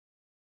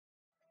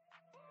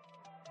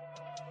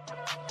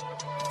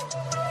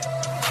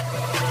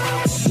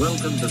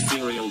Welcome to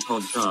Serial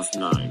Podcast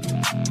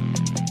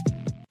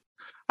 9.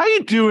 How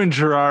you doing,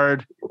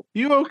 Gerard?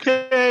 You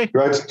okay?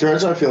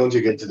 Gerard's not feeling too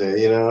good today,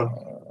 you know?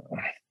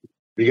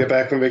 You get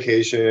back from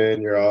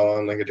vacation, you're all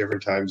on like a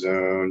different time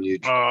zone.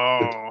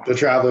 The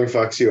traveling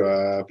fucks you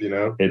up, you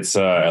know? It's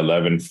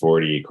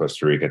 11:40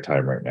 Costa Rica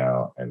time right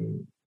now,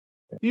 and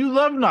You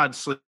love not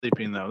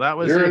sleeping, though. That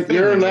was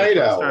you're a night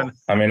owl.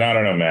 I mean, I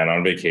don't know, man.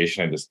 On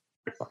vacation, I just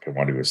fucking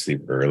want to go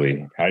sleep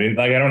early. I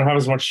don't have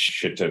as much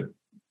shit to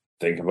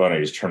think about. I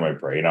just turn my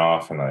brain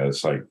off, and I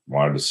just like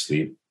wanted to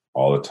sleep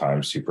all the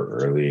time, super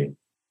early,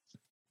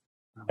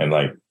 and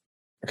like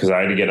because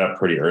I had to get up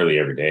pretty early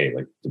every day.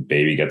 Like the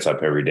baby gets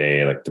up every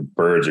day. Like the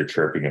birds are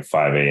chirping at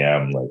 5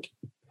 a.m. Like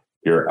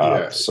you're up.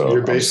 Yeah, so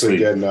you're basically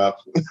getting up.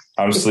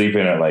 I'm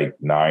sleeping at like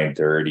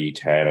 9:30,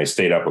 10. I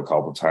stayed up a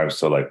couple times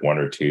till like 1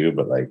 or 2,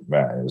 but like,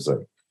 man, it was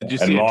like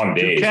and long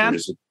days. We're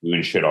just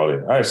doing shit all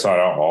day. I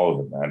saw all of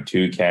them, man.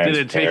 Toucans. Did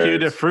it take you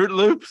to Fruit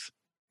Loops?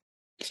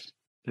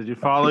 Did you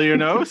follow your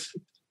nose?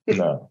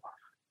 No.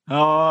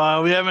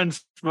 Oh, we haven't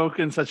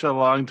spoken in such a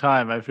long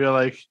time. I feel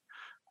like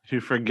you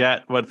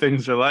forget what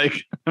things are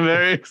like. I'm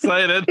very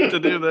excited to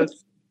do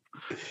this.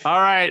 All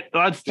right,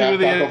 let's do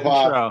the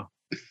intro.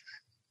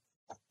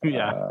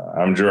 Yeah.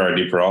 I'm Gerard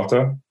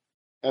DiPeralta.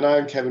 And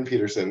I'm Kevin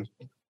Peterson.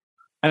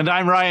 And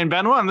I'm Ryan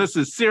Benoit, and this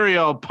is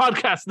Serial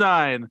Podcast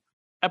 9,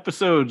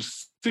 episode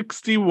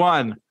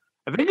 61.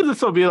 I think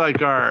this will be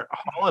like our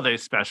holiday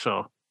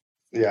special.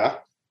 Yeah.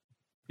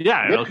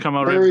 Yeah, it'll come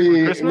out right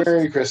before Christmas.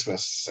 Merry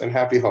Christmas and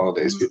happy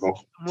holidays,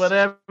 people.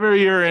 Whatever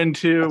you're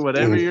into,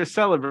 whatever you're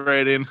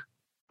celebrating,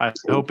 I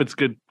hope it's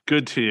good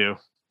to you.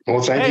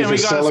 Well, thank you for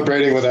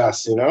celebrating with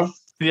us, you know?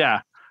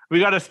 Yeah.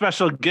 We got a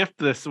special gift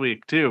this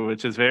week, too,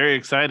 which is very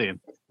exciting.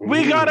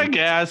 We got a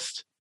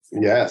guest.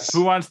 Yes.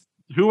 Who wants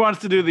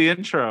to do the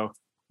intro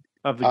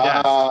of the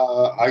guest?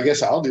 I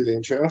guess I'll do the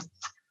intro.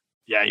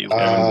 Yeah, you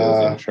Kevin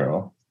does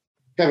intro.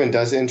 Kevin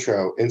does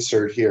intro.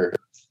 Insert here.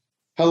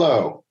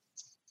 Hello.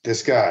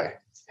 This guy,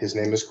 his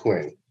name is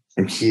Quinn.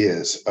 He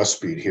is a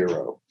speed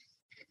hero.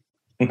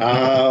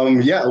 I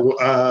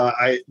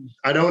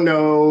don't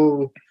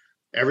know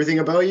everything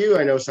about you.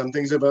 I know some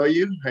things about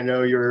you. I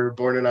know you're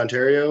born in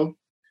Ontario.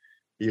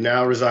 You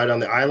now reside on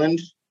the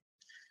island.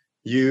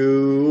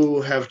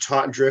 You have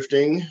taught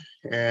drifting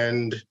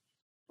and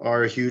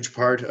are a huge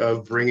part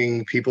of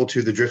bringing people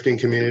to the drifting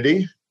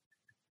community.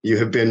 You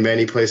have been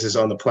many places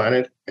on the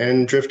planet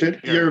and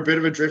drifted. Yeah. You're a bit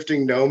of a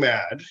drifting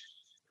nomad.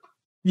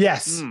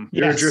 Yes.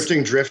 You're a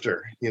drifting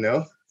drifter, you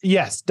know?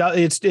 Yes.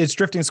 It's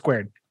drifting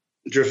squared.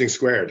 Drifting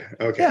squared.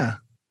 Okay. Yeah.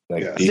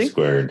 Like D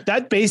squared.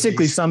 That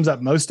basically sums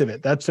up most of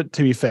it. That's to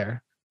be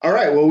fair. All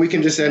right. Well, we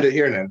can just end it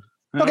here then.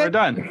 Okay. We're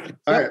done.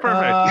 All right.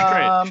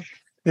 Perfect.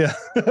 Great.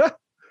 Yeah.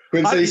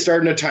 Quinn said he's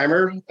starting a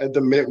timer at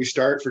the minute we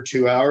start for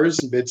 2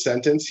 hours.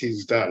 Mid-sentence,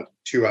 he's done.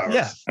 2 hours.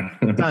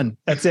 Yeah. Done.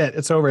 That's it.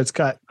 It's over. It's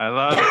cut. I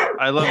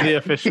love the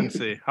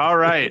efficiency. All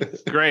right.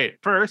 Great.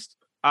 First,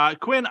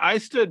 Quinn, I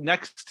stood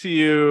next to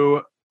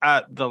you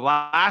at the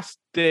last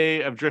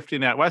day of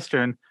drifting at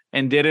Western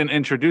and didn't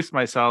introduce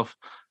myself.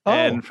 Oh.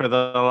 And for the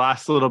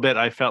last little bit,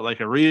 I felt like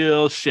a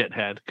real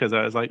shithead because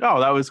I was like, oh,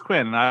 that was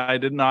Quinn. And I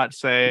did not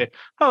say,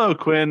 hello,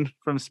 Quinn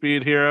from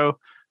Speed Hero.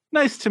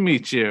 Nice to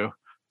meet you.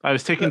 I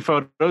was taking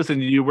photos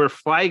and you were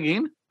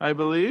flagging, I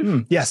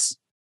believe. Yes.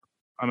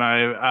 And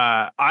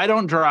I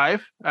don't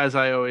drive, as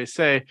I always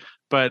say,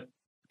 but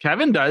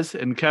Kevin does.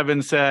 And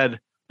Kevin said,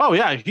 oh,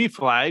 yeah, he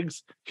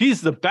flags.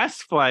 He's the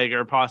best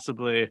flagger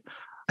possibly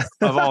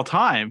of all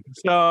time.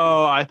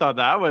 So I thought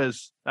that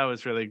was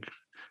really,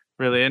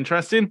 really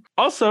interesting.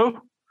 Also,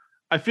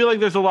 I feel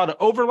like there's a lot of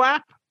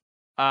overlap.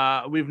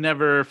 We've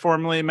never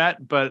formally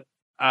met, but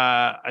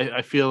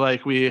I feel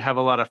like we have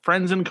a lot of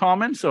friends in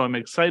common. So I'm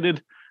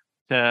excited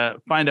to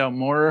find out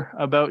more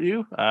about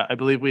you. I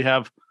believe we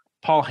have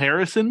Paul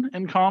Harrison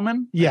in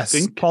common. Yes,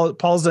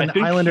 Paul's an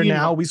Islander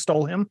now. We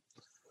stole him.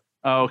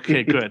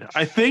 Okay, good.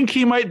 I think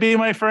he might be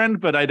my friend,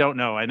 but I don't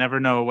know. I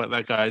never know what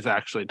that guy's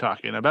actually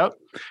talking about.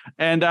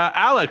 And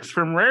Alex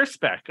from Rare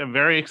Spec. I'm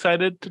very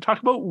excited to talk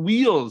about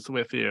wheels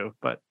with you.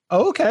 But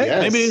okay,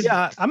 yes. Maybe.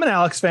 Yeah, I'm an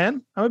Alex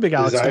fan. I'm a big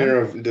Alex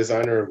fan.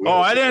 Designer of wheels.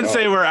 Oh, I didn't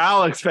say we're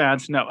Alex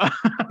fans. No,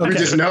 we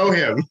just know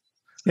him.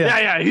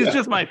 Yeah. He's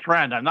just my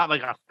friend. I'm not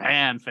like a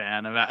fan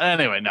of that.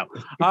 Anyway, no.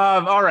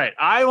 All right.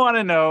 I want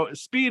to know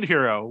Speed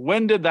Hero.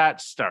 When did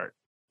that start?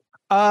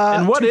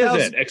 And what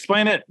is it?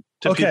 Explain it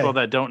to people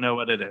that don't know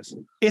what it is.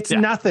 It's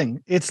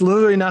nothing. It's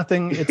literally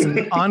nothing. It's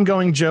an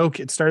ongoing joke.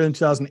 It started in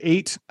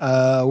 2008.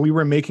 We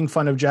were making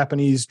fun of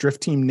Japanese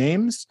drift team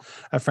names.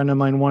 A friend of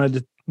mine wanted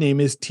to name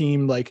his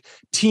team like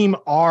Team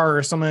R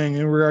or something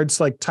in regards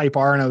to like Type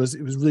R, and it was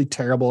really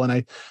terrible.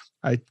 And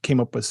I came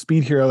up with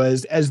Speed Hero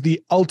as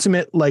the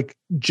ultimate like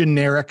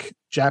generic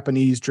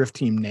Japanese drift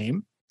team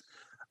name.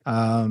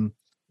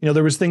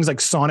 There was things like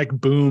Sonic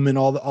Boom and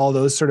all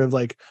those sort of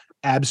like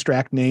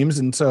abstract names,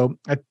 and so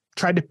I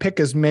tried to pick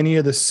as many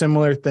of the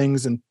similar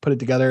things and put it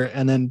together,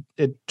 and then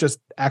it just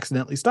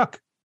accidentally stuck.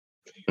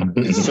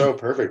 It's so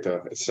perfect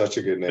though. It's such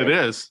a good name. It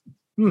is.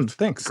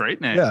 Thanks.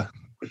 Great name. Yeah.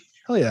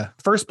 Hell yeah.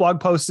 First blog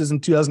post is in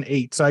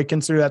 2008, so I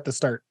consider that the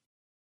start.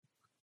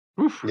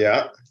 Oof.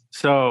 Yeah.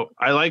 So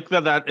I like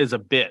that is a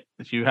bit.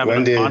 If you have When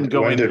an did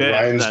ongoing bit,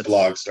 Ryan's that's-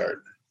 blog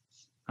start?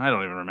 I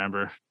don't even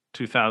remember.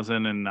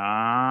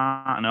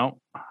 2009. No,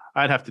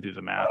 I'd have to do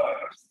the math.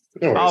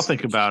 No worries. I'll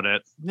think about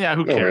it. Yeah,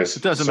 who No cares? worries.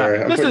 It doesn't Sorry,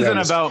 matter. I'm This putting you isn't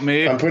on the- about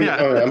me. I'm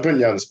putting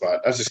you on the spot.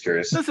 I was just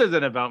curious. This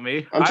isn't about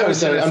me. I'm trying I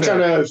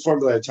to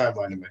formulate a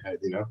timeline in my head,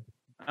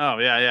 Oh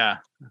yeah.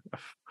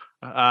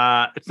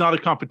 It's not a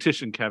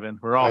competition, Kevin.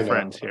 We're all I know.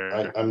 friends here.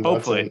 I'm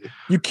Hopefully. not saying-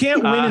 You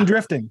can't win in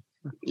drifting.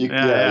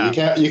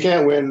 Yeah. you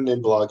can't win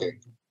in blogging.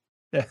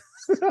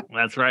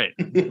 That's right.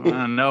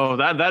 No,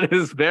 that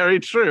is very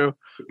true.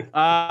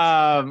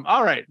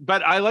 All right,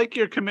 but I like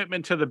your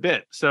commitment to the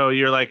bit. So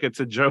you're like, it's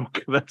a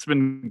joke that's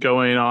been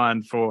going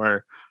on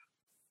for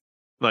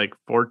like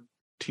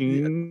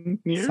 14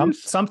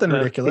 years. Something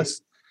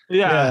ridiculous.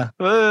 Yeah.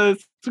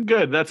 It's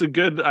good. That's a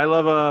good. I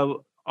love a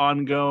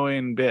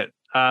ongoing bit.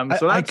 So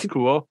that's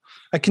cool.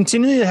 I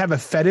continue to have a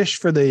fetish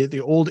for the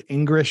old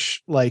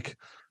English like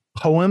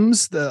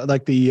poems,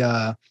 like the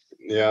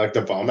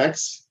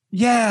Vomex.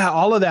 Yeah,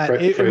 all of that.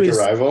 Freight It was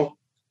Arrival.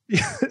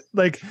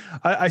 like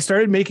I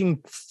started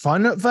making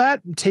fun of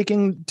that,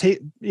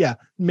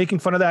 making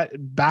fun of that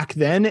back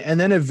then, and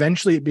then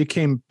eventually it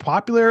became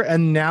popular,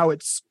 and now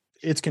it's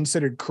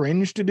considered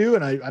cringe to do,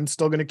 and I'm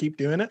still going to keep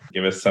doing it.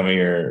 Give us some of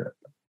your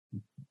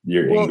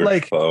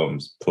English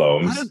poems.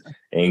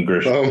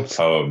 English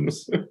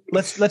poems.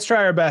 Let's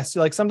try our best.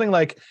 Like something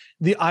like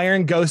the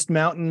Iron Ghost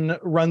Mountain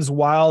runs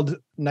wild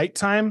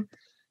nighttime.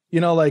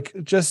 Like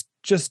just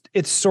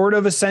it's sort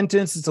of a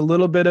sentence. It's a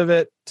little bit of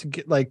it to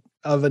get like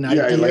of an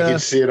idea. Yeah, like you'd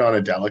see it on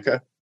a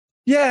Delica.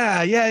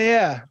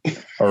 Yeah.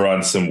 Or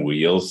on some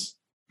wheels.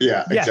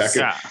 Yeah, Yes.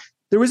 exactly. Yeah.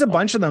 There was a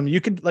bunch of them.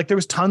 You could there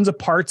was tons of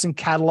parts and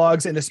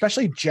catalogs, and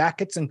especially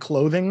jackets and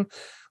clothing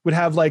would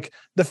have like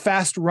the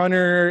fast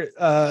runner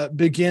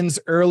begins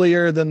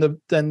earlier than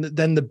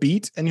the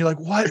beat, and you're like,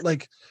 what?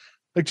 Like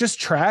just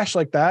trash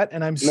like that.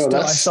 And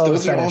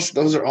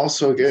those are all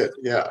so good.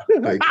 Yeah.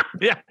 Like,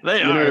 Yeah, they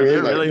you know are. what I mean?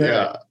 They're Like, really good.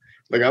 yeah.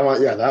 Like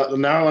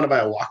now I want to buy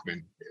a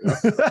Walkman.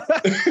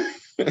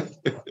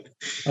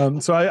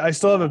 So I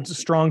still have a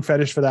strong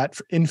fetish for that,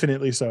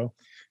 infinitely so.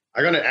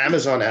 I got an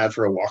Amazon ad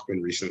for a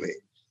Walkman recently.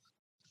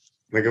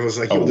 Like it was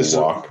like, A yo, this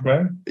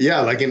Walkman?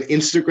 yeah, like an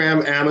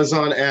Instagram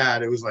Amazon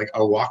ad. It was like a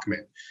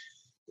Walkman.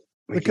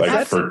 Like, Like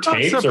That's for not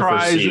tapes or for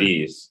surprising.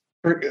 CDs?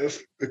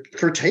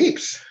 for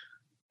tapes.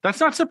 That's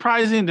not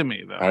surprising to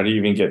me, though. How do you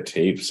even get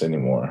tapes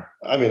anymore?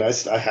 I mean,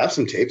 I have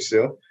some tapes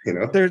still.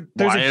 There's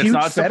Why a it's huge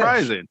not fetish.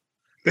 surprising.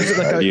 There's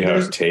like How do you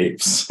there's, have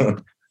tapes?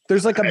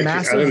 there's like a I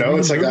massive. don't know.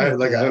 It's like I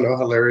movement for don't that. know,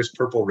 hilarious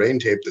purple rain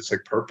tape that's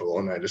like purple,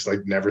 and I just like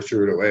never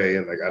threw it away.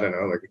 And like I don't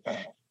know, like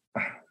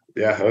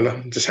yeah, I don't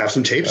know. Just have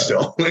some tapes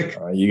still. Like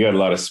You got a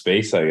lot of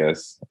space, I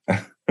guess.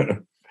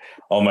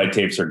 All my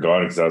tapes are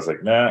gone because I was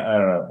like, nah, I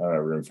don't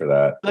have room for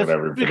that. That's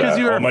Whatever. because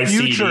you're all a my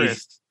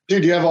futurist.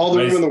 dude, you have all the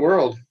room in the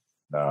world.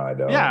 No, I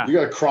don't. Yeah. You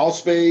got a crawl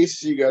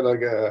space. You got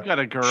like You a got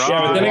a garage.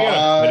 Yeah, but then I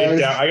gotta put it Garage.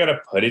 down. I gotta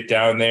put it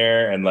down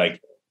there and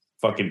like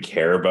fucking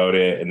care about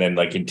it. And then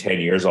like in 10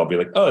 years, I'll be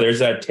like, oh, there's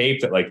that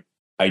tape that like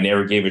I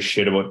never gave a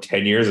shit about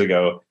 10 years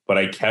ago, but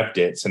I kept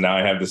it. So now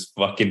I have this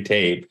fucking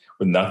tape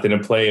with nothing to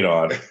play it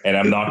on, and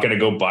I'm not gonna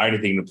go buy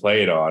anything to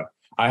play it on.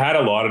 I had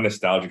a lot of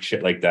nostalgic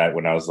shit like that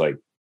when I was like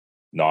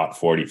not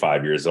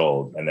 45 years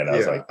old. And then I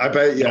was like, I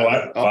bet you know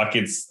yeah. what? Fuck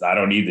it. I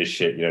don't need this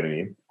shit. You know what I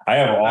mean? I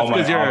have all That's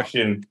 'cause my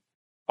you're-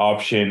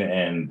 option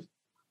and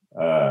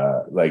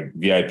like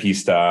VIP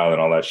style and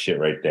all that shit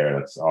right there.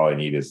 That's all I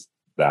need is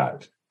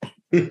that.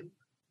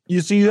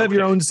 You have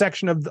your own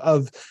section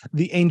of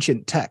the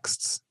ancient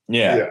texts.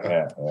 Yeah.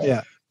 Yeah.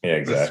 Yeah, The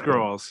exactly.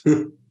 scrolls.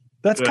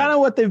 That's Good. kind of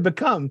what they've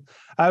become.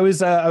 I was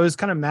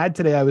kind of mad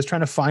today. I was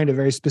trying to find a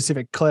very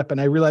specific clip, and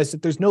I realized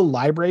that there's no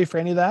library for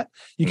any of that.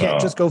 You can't No.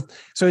 just go.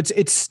 So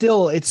it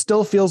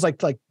still feels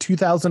like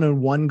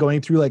 2001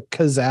 going through like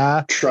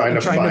Kazaa. Trying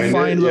to trying to find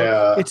find it. little-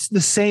 Yeah. It's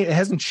the same. It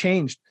hasn't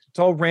changed. It's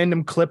all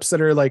random clips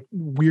that are like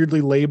weirdly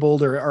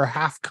labeled or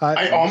half cut.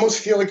 I almost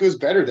feel like it was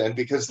better then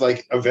because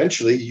like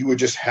eventually you would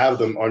just have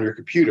them on your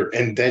computer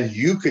and then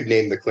you could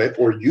name the clip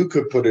or you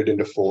could put it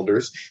into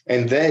folders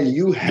and then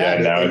you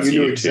had it now and it's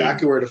you knew YouTube.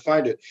 exactly where to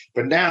find it.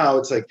 But now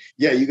it's like,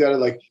 yeah, you got to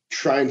like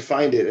try and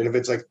find it. And if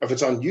it's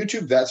on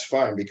YouTube, that's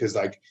fine because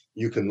like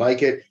you can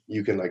like it,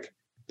 you can like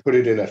put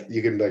it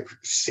you can like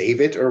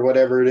save it or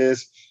whatever it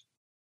is.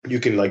 You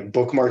can like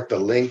bookmark the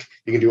link.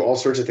 You can do all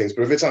sorts of things.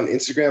 But if it's on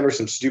Instagram or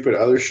some stupid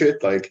other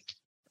shit, like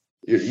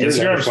you're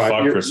Instagram's fucked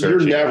for you're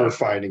searching. never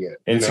finding it.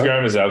 you know?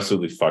 Instagram is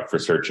absolutely fucked for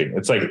searching.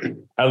 It's like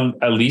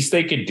at least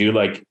they could do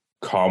like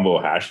combo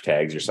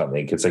hashtags or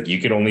something. It's like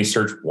you can only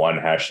search one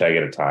hashtag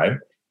at a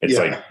time. It's Yeah.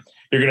 like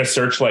you're gonna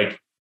search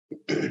like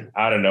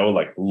I don't know,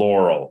 like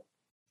Laurel.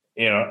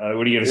 You know,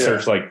 what are you gonna Yeah.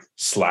 search like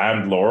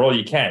slammed Laurel?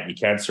 You can't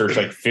search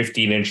like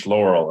 15-inch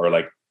Laurel or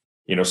like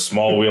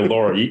small wheel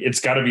Laurel. It's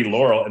got to be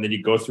Laurel, and then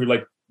you go through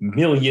like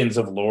millions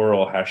of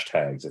Laurel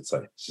hashtags. It's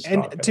like it's just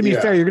and not to be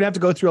Yeah. fair, you're gonna have to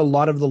go through a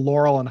lot of the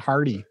Laurel and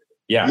Hardy.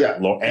 yeah, Yeah.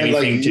 And anything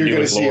like to you're do gonna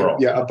with see Laurel.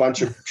 a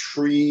bunch of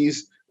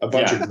trees, a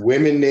bunch of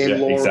women named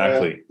Laurel.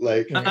 Exactly.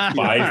 Like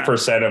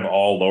 5% of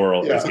all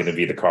Laurel is going to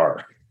be the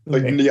car.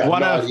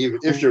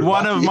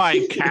 One of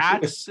my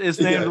cats is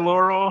named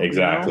Laurel.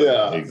 Exactly. You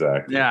know? Yeah.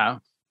 Exactly. Yeah.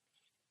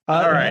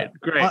 All right.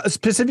 Great.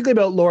 Specifically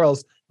about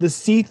Laurels, the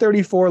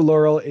C34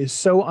 Laurel is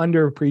so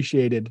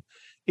underappreciated.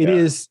 It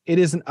is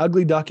an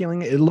ugly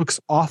duckling. It looks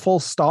awful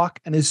stock,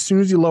 and as soon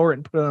as you lower it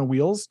and put it on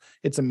wheels,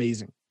 it's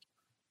amazing.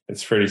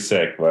 It's pretty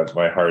sick, but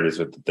my heart is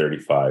with the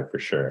 35 for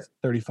sure.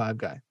 35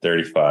 guy.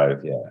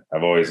 35, yeah.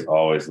 I've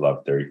always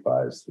loved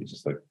 35s. They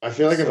just look. I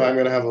feel like if I'm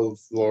gonna have a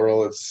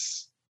Laurel,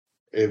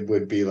 it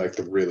would be like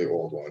the really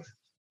old one.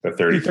 The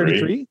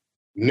 33?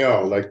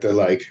 No,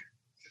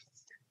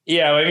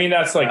 Yeah, I mean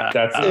that's Well,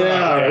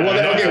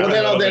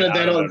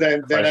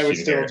 then I would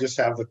still just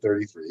have the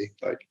 33.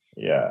 Like,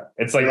 yeah,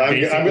 it's like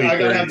I'm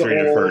gonna have the 33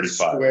 to old 35.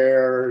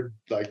 square,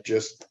 like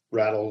just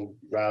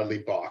rattly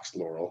boxed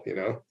Laurel, you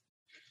know?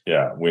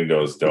 Yeah,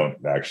 windows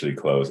don't actually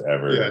close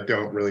ever. Yeah,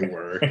 don't really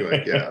work.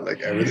 Like,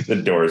 like everything.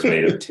 The door's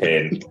made of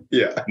tin.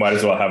 Yeah, might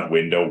as well have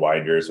window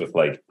winders with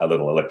like a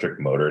little electric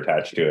motor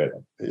attached to it.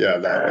 Yeah,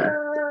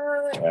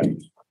 that one.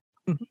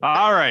 Yeah.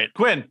 All right,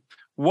 Quinn.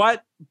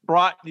 What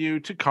brought you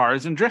to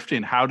cars and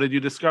drifting? How did you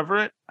discover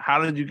it?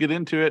 How did you get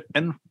into it?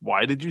 And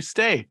why did you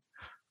stay?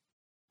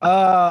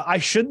 I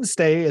shouldn't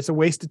stay. It's a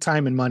waste of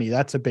time and money.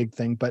 That's a big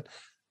thing. But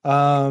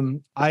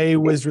I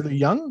was really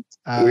young.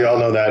 We all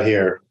know that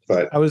here,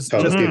 but I was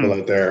tell the people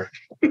out there.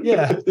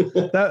 Yeah.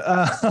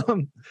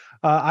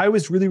 I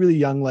was really, really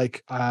young.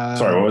 Like,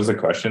 sorry, what was the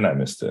question? I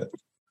missed it.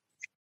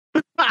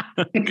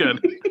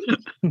 Good.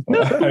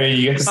 I mean,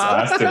 you just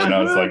asked it and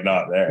I was like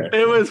not there.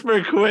 It was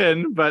for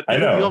Quinn, but I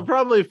know. You'll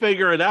probably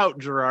figure it out,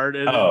 Gerard.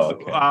 And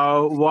okay.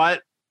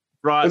 What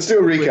brought Let's do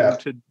a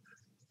recap.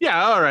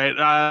 Yeah, all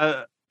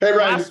right. Hey,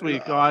 Ryan. Last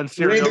week on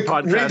Serial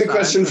Podcast. Read the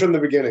question from the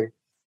beginning.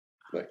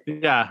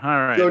 Yeah, all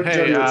right.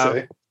 Jody would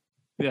say.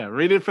 Yeah,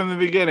 read it from the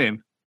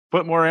beginning.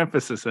 Put more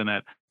emphasis in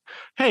it.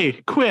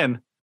 Hey, Quinn,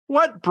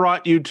 what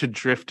brought you to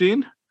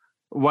drifting?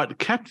 What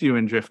kept you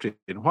in drifting?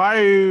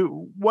 Why?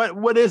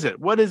 What is it?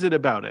 What is it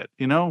about it?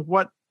 You know,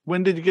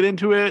 when did you get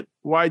into it?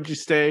 Why'd you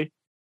stay?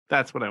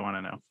 That's what I want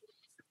to know.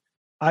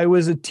 I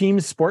was a team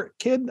sport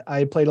kid.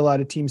 I played a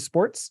lot of team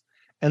sports.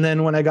 And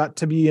then when I got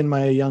to be in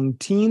my young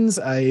teens,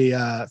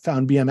 I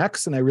found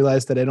BMX and I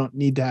realized that I don't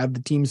need to have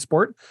the team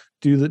sport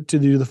to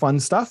do the fun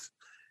stuff.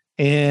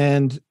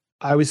 And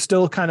I was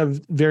still kind of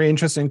very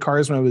interested in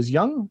cars when I was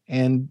young.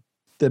 And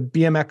the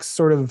BMX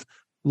sort of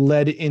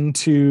led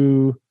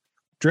into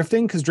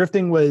drifting, because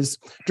drifting was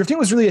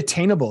really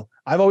attainable.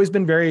 I've always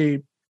been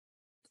very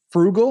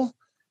frugal,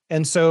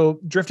 and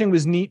so drifting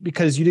was neat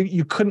because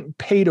you couldn't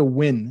pay to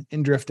win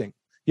in drifting.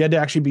 You had to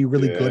actually be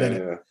really good at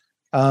it.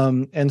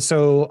 And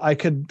so I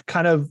could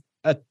kind of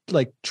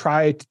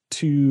try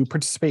to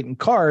participate in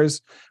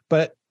cars,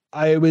 but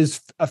I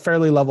was a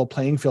fairly level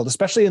playing field,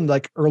 especially in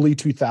like early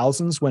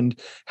 2000s when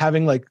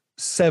having like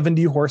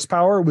 70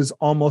 horsepower was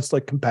almost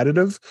like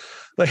competitive.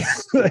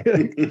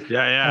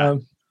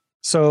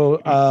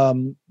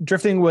 So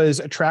drifting was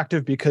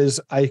attractive because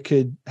I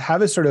could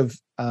have a sort of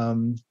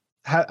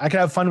I could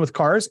have fun with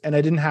cars, and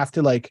I didn't have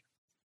to like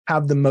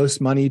have the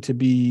most money to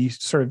be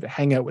sort of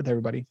hang out with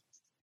everybody.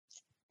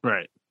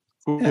 Right.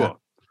 Cool. Yeah.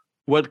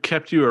 What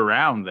kept you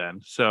around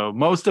then? So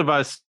most of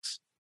us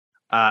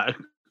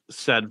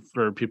said,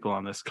 for people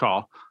on this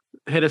call,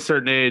 hit a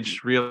certain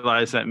age,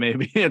 realize that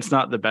maybe it's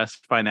not the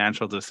best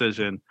financial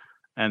decision,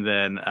 and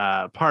then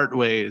part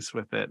ways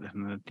with it,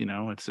 and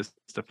it's just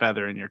a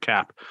feather in your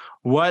cap.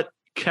 What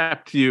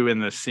kept you in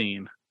the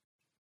scene?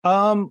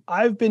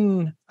 I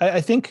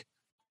think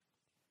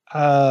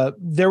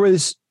there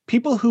was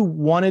people who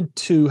wanted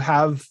to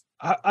have,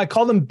 I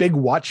call them big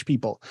watch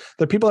people.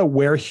 They're people that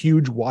wear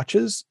huge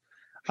watches.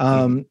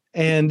 And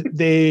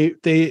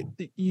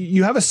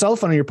you have a cell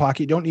phone in your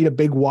pocket. You don't need a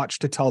big watch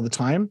to tell the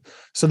time.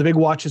 So the big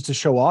watch is to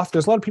show off.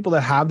 There's a lot of people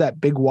that have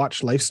that big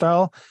watch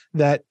lifestyle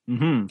that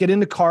get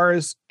into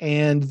cars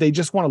and they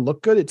just want to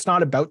look good. It's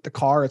not about the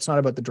car. It's not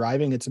about the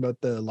driving. It's about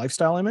the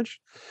lifestyle image.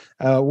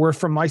 Where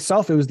for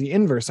myself, it was the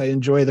inverse. I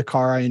enjoy the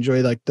car. I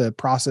enjoy like the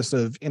process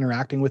of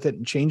interacting with it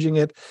and changing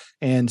it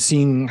and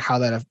seeing how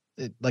that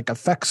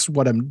affects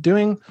what I'm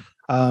doing.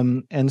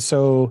 And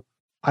so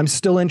I'm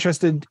still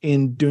interested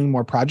in doing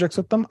more projects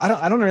with them.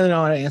 I don't really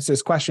know how to answer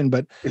this question,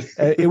 but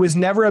it was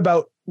never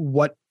about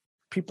what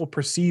people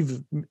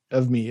perceive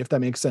of me, if that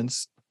makes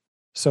sense.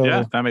 So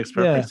yeah, that makes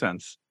perfect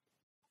sense.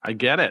 I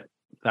get it.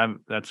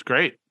 That's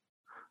great.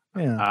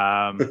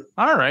 Yeah.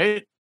 All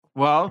right.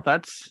 Well,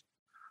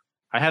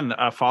 I had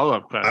a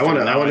follow-up question.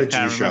 I want a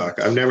G-Shock.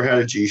 I've never had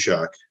a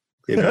G-Shock.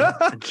 You know,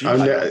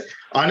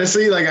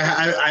 honestly, like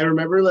I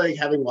remember like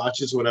having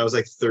watches when I was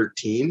like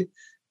 13.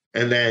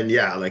 And then,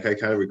 I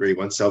kind of agree.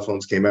 Once cell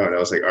phones came out, I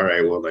was like, all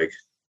right, well, like,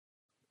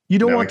 you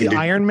don't want the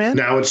Iron Man?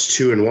 Now it's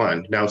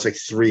 2-in-1. Now it's like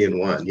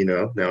 3-in-1, you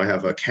know? Now I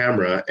have a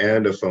camera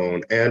and a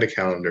phone and a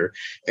calendar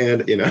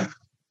and,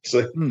 it's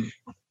like.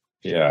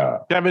 Yeah.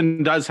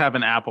 Kevin does have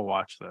an Apple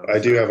Watch, though. I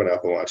do have an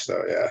Apple Watch,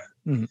 though, yeah.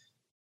 Mm.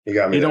 You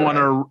got me. You don't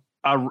want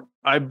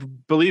I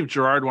believe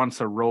Gerard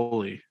wants a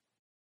Rolly.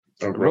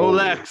 A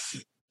Rolex.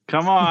 Rolex.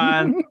 Come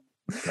on.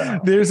 No.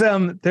 There's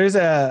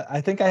a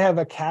I think I have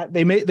a cat.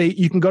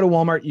 You can go to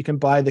Walmart, you can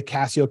buy the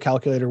Casio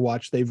calculator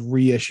watch. They've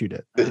reissued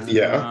it.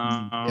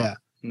 Yeah. Yeah.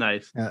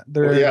 Nice. Yeah.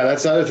 Well, yeah,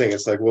 that's the other thing.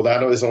 It's like, well,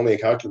 that is only a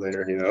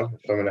calculator, you know.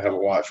 If I'm gonna have a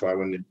watch, why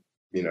wouldn't it,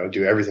 you know,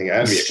 do everything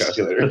and be a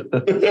calculator?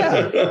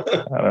 Yeah.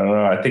 I don't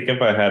know. I think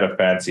if I had a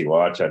fancy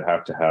watch, I'd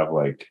have to have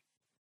like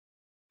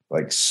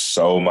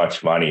so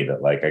much money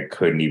that like I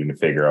couldn't even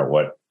figure out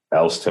what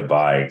else to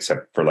buy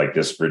except for like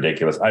this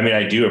ridiculous. I mean,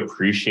 I do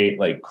appreciate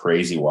like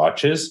crazy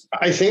watches.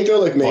 I think though,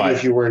 like maybe But-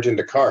 if you weren't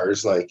into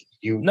cars, like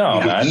you could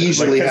man,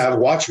 easily like, 'cause- have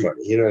watch money.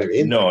 You know what I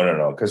mean?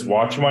 No, because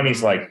watch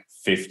money's like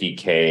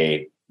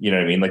 $50K. You know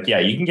what I mean? Like, yeah,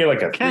 you can get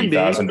like a Can be.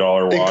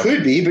 $3,000 It watch.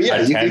 could be, but yeah,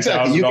 a you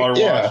exactly. You $10,000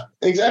 could, yeah, watch.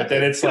 exactly. But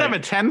then it's You could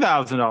like, have a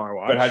 $10,000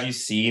 watch. but have you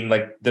seen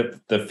like the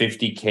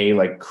 50K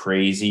like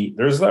crazy?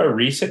 There's a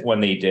recent one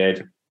they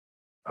did.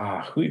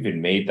 Who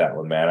even made that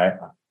one, man?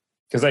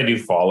 Because I do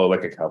follow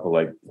like a couple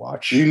like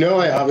watch. You know,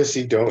 I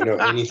obviously don't know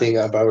anything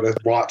about a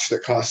watch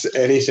that costs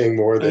anything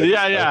more than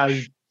yeah.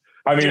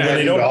 I mean, when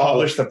they don't $10.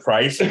 publish the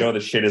price, you know, the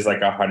shit is like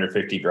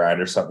 150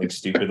 grand or something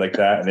stupid like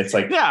that. And it's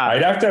like, Yeah.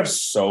 I'd have to have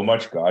so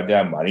much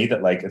goddamn money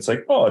that like, it's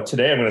like, oh,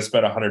 today I'm going to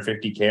spend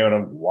 150K on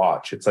a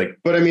watch. It's like,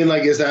 But I mean,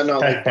 like, is that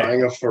not like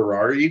buying a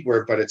Ferrari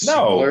but it's no,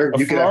 smaller? a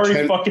You could have Ferrari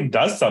 10 fucking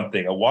does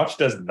something. A watch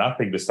does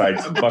nothing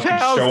besides fucking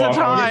tells show the off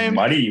how much time.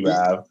 money you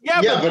have.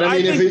 Yeah, but I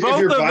mean, think if both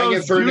you're of buying it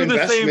those for an do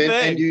the same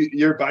investment thing. and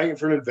you're buying it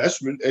for an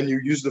investment and you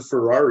use the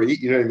Ferrari,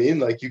 you know what I mean?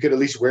 Like, you could at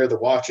least wear the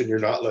watch and you're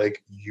not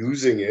like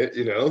using it,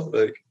 you know?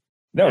 Like,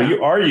 No, Yeah.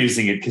 you are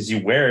using it because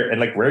you wear it.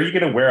 And like, where are you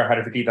going to wear a I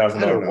don't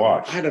 $150,000 know.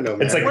 watch? I don't know,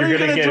 man. It's like Where are you're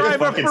you going to gonna get a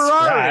drive a fucking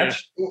Ferrari?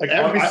 scratch. Like,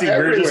 obviously,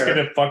 we're just going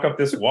to fuck up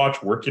this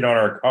watch working on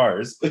our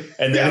cars.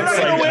 And then You're it's not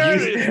gonna like, wear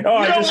it. I You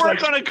don't just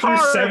work like on a threw car if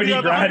you 70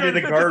 have a grand in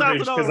the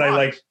garbage $150,000 because I watch.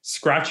 like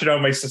scratch it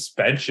on my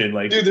suspension.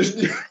 Like, Dude, there's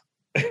If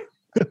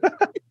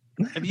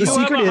you The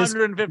have secret a is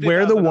 $150,000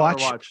 wear the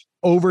watch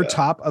over Yeah.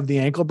 top of the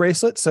ankle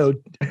bracelet. So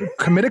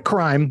commit a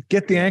crime,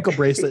 get the ankle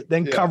bracelet,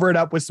 then Yeah. cover it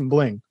up with some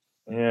bling.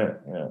 yeah.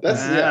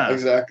 that's Yeah.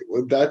 exactly.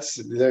 Well, that's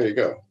there you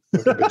go.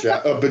 Like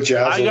a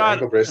bejazzled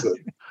ankle bracelet.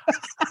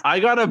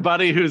 I got a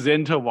buddy who's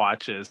into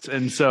watches,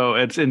 and so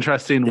it's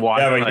interesting. Yeah,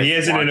 but like, he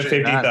isn't into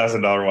watching that.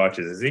 $50,000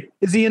 watches, is he?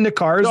 Is he into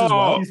cars as No.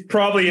 well? He's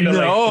probably into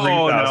No, like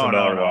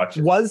 $3,000 no.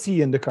 watches. Was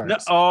he into cars? No,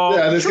 oh,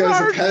 Yeah, this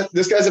Gerard.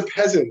 guy's a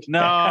peasant. No,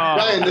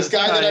 Ryan, this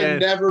guy that I've Ryan.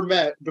 never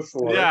met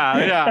before.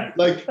 Yeah,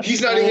 Like,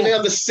 he's not even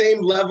on the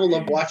same level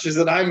of watches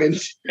that I'm in.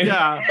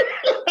 yeah.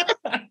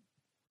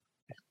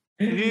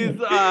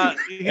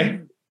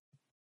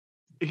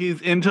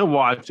 He's into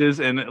watches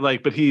and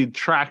like, but he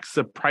tracks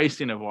the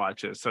pricing of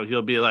watches. So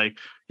he'll be like,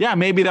 yeah,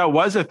 maybe that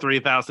was a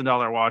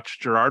 $3,000 watch,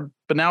 Gerard,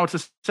 but now it's a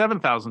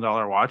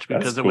 $7,000 watch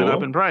because That's it went up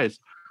cool. in price.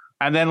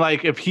 And then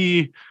like, if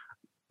we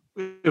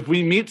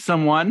meet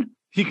someone,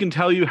 he can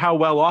tell you how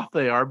well off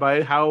they are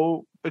by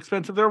how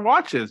expensive their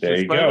watch is. There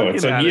just you by go. looking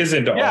So at he it. is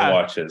into Yeah. all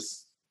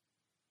watches.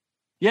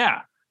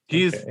 Yeah.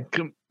 He's,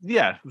 Okay.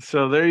 yeah.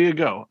 So there you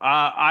go.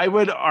 I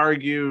would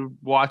argue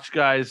watch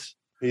guys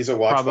He's a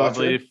watch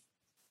probably, watcher.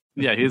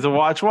 yeah, he's a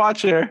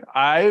watcher.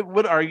 I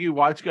would argue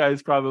watch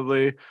guys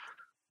probably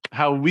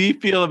how we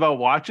feel about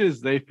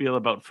watches, they feel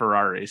about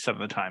Ferraris some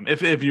of the time.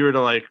 If you were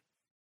to like,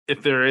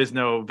 if there is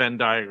no Venn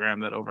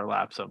diagram that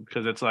overlaps them,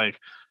 because it's like,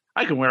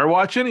 I can wear a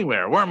watch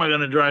anywhere. Where am I going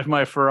to drive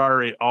my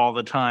Ferrari all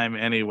the time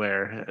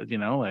anywhere? You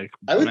know, like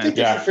I would man. think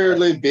there's a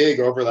fairly big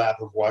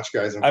overlap of watch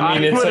guys. And I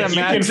mean, I it's would like you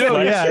can imagine-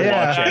 flex Yeah, your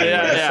yeah. watch anyway,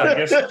 Yeah, so yeah. I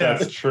guess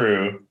that's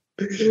true.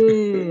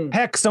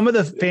 Heck, some of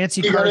the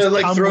fancy You cars gotta,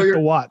 like, come throw with your-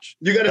 the watch.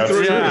 you got to That's throw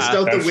your true. wrist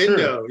out the That's true.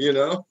 window, you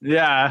know?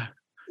 Yeah.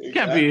 You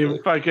can't Exactly.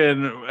 be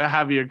fucking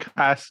have your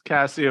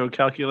Casio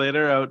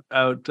calculator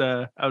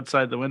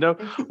outside the window,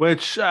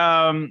 which You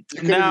could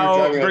if now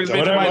you're driving brings a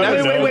me to Whatever my it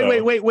next.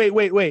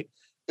 is, Wait.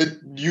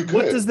 You could.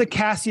 What does the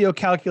Casio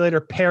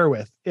calculator pair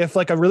with? If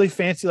like a really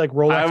fancy like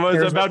Rolex. I was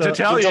pairs about with to the-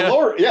 tell The you.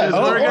 DeLorean. Yeah,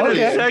 Because the we're going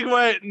to okay.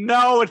 segue.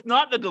 No, it's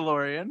not the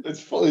DeLorean.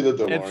 It's fully the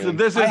It's DeLorean.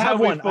 this is I how have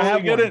we one. I fully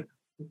have get one. it.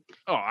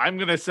 Oh, I'm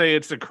gonna say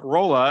it's a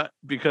Corolla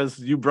because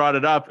you brought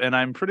it up, and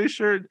I'm pretty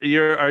sure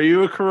are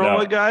you a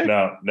Corolla guy?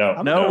 No.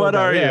 I'm No, a what Corolla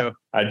are guy, yeah. you?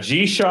 A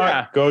G-Shock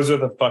Yeah. goes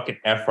with a fucking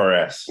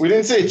FRS. We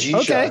didn't say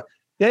G-Shock. Okay.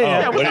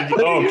 Yeah. Oh, what did you?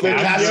 Oh, The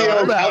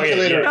Casio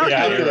calculator.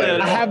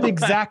 Calculator. I have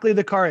exactly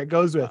the car it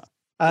goes with.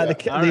 Yeah.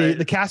 The All right.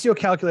 the Casio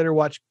calculator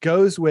watch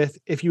goes with,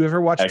 if you ever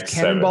watched X7.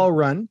 Cannonball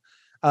Run,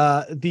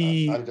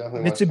 the I've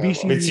definitely watched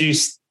Mitsubishi. Cannonball.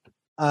 It's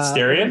uh,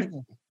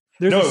 Styrian?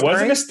 there's No, a it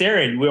wasn't a Styrian,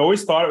 Styrian. We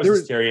always thought it was There- a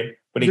Styrian,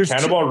 but in there's two-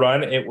 Cannonball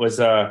Run, it was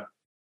a.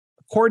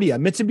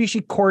 Cordia,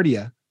 Mitsubishi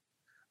Cordia,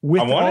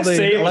 with I all want to the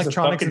say it was a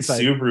electronics fucking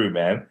inside. Subaru,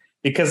 man.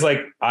 Because like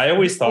I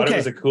always thought Okay. it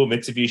was a cool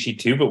Mitsubishi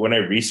too, but when I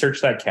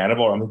researched that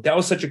Cannonball, I'm like, that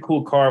was such a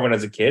cool car when I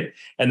was a kid.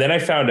 And then I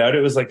found out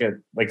it was like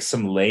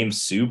some lame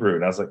Subaru,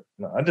 and I was like,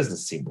 no, that doesn't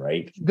seem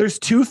right. There's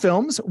two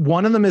films.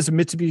 One of them is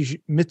Mitsubishi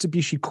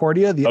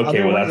Cordia. The Okay,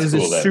 other well, one that's is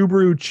cool a then.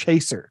 Subaru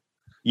Chaser.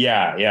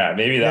 Yeah,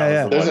 maybe that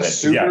Yeah, was the There's one. a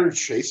that, Subaru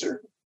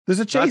Chaser. There's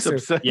a That's Chaser.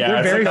 upsetting. yeah, They're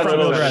it's very like that fun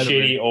to little drive.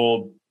 shitty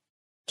old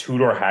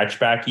two-door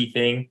hatchbacky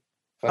thing.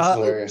 That's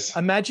hilarious.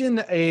 Imagine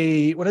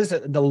what is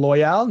it? The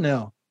Loyale?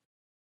 No.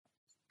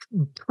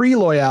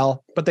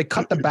 Pre-Loyale, but they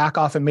cut the back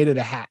off and made it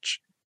a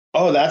hatch.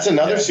 Oh, that's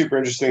another super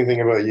interesting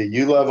thing about you.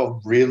 You love a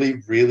really,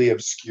 really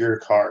obscure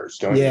cars,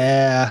 don't you?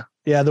 Yeah.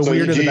 Yeah, the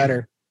weirder the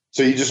better.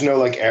 So you just know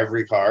like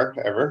every car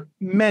ever?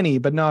 Many,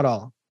 but not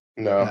all.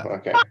 No, Yeah.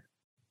 okay.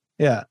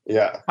 Yeah.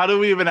 Yeah. How do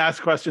we even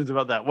ask questions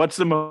about that? What's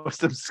the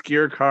most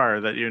obscure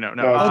car that you know?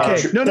 No.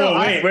 Okay. No.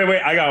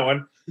 Wait. I got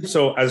one.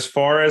 So as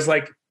far as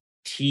like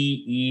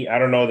TE, I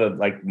don't know the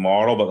like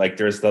model, but like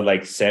there's the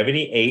like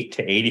 78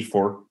 to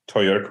 84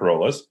 Toyota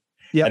Corollas.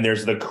 Yeah. And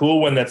there's the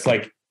cool one that's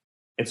like,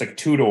 it's like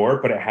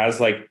 2-door, but it has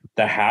like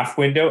the half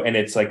window and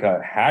it's like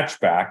a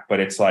hatchback, but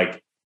it's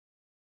like,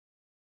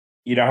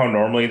 you know how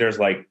normally there's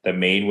like the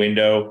main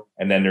window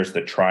and then there's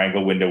the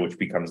triangle window, which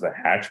becomes the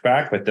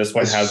hatchback. But this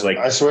one has like,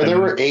 I swear there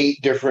were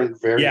 8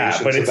 different variations.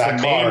 Yeah, but it's of that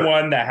the main car.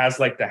 one that has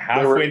like the half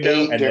There were window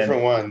 8 and different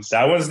then ones.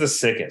 that one's the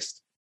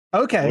sickest.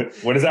 Okay.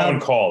 What is that one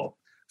called?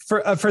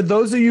 For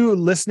those of you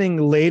listening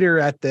later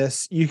at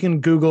this, you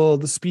can Google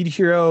the Speed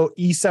Hero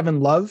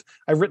E7 Love.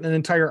 I've written an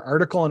entire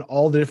article on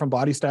all the different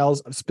body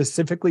styles,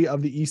 specifically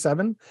of the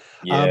E7.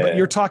 But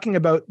you're talking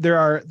about there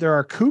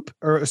are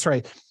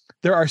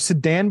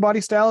sedan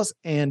body styles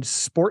and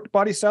sport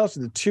body styles.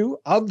 So the two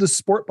of the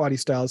sport body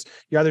styles,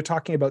 you're either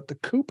talking about the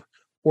coupe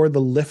or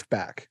the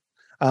liftback.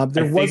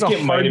 There was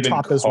a hard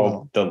top as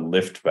well. The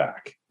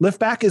liftback.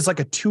 Liftback is like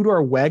a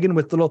 2-door wagon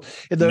with little.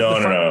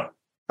 No.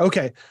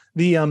 Okay.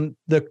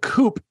 The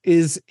coupe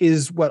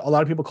is what a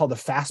lot of people call the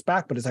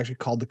fastback, but it's actually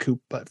called the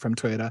coupe, but from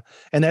Toyota.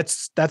 And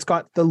that's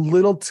got the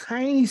little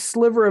tiny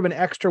sliver of an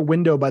extra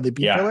window by the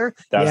B pillar.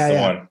 That's the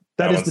one.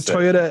 That is the sick.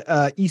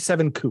 Toyota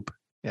E7 coupe.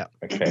 Yeah.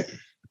 Okay.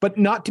 But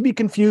not to be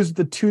confused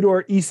with the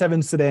 2-door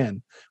E7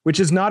 sedan, which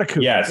is not a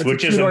coupe. Yes, it's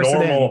which is a normal.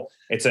 Sedan.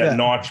 It's a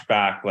notch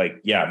back.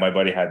 Like, my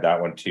buddy had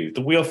that one too.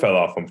 The wheel fell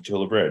off on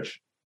Petula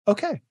Bridge.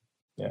 Okay.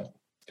 Yeah,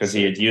 because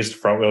he had used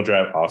front wheel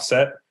drive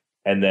offset,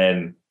 and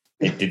then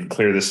it didn't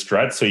clear the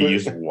strut, so he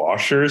used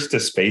washers to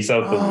space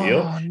out the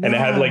wheel, and it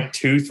had like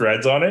 2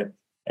 threads on it.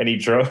 And he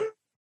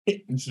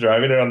he's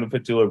driving it on the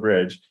Petula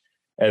Bridge,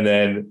 and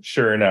then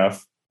sure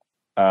enough,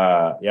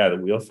 the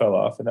wheel fell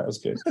off, and that was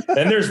good.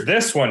 Then there's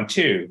this one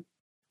too.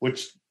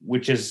 Which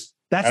is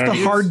that's the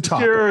hard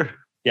top.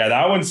 Yeah,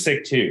 that one's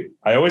sick too.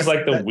 I always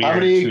like the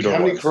weird. How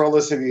many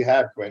Corollas have you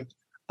had, Quinn?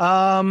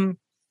 I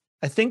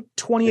think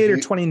 28 or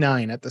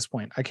 29 at this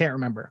point. I can't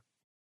remember.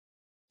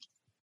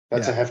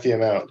 That's a hefty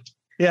amount.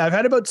 Yeah, I've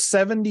had about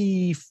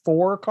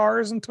 74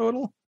 cars in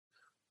total.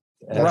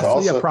 That's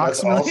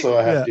also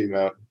a hefty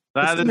amount.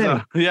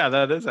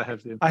 That is a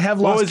hefty. I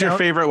have What lost was your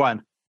favorite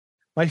one?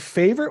 My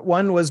favorite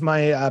one was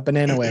my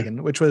banana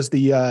wagon, which was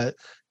the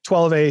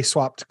 12A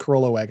swapped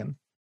Corolla wagon.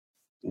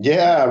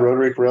 Yeah,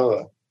 rotary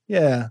Corolla.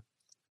 Yeah.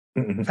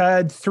 I've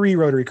had 3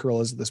 rotary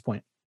Corollas at this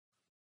point.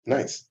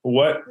 Nice.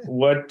 What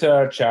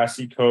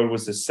chassis code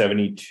was the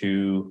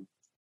 72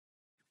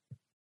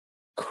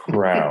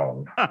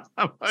 Crown?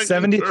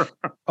 70.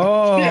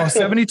 Oh,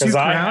 72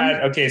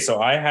 Crown.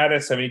 So I had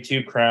a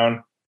 72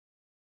 Crown.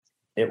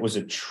 It was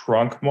a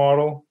trunk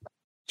model,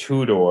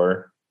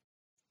 2-door.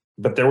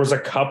 But there was a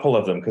couple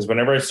of them because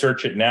whenever I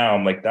search it now,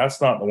 I'm like, that's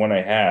not the one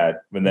I had.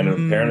 But then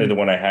apparently the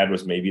one I had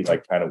was maybe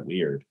like kind of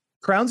weird.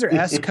 Crowns are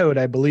S code,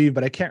 I believe,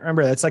 but I can't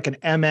remember. That's like an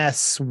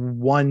MS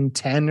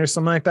 110 or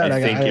something like that. I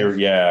think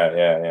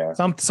yeah.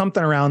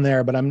 Something around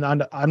there, but I'm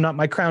not.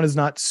 My Crown is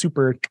not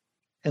super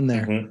in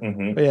there.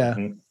 But yeah.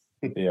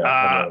 Yeah.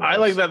 I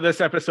like that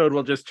this episode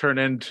will just turn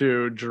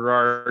into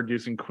Gerard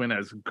using Quinn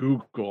as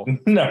Google.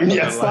 No,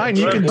 yes, fine.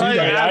 You can do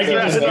that. I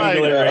can just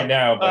Google it right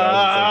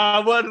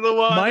now. What's the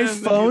one? My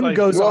phone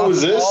goes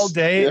off all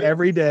day,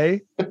 every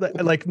day,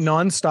 like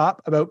nonstop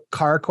about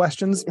car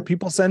questions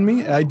people send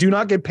me. I do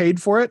not get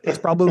paid for it. It's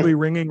probably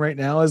ringing right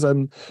now as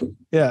I'm,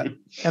 and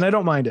I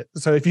don't mind it.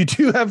 So if you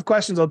do have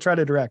questions, I'll try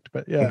to direct.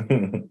 But yeah,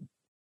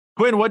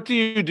 Quinn, what do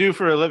you do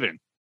for a living?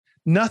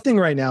 Nothing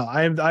right now.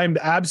 I'm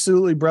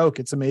absolutely broke.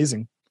 It's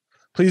amazing.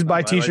 Please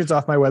buy t-shirts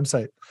off my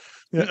website.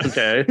 Yeah.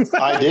 Okay.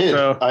 I did.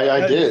 So,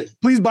 I did.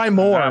 Please buy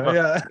more.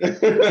 Yeah.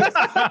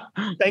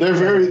 They're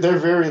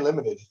very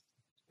limited.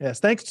 Yes.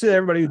 Thanks to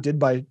everybody who did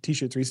buy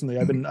t-shirts recently.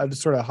 I've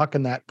sort of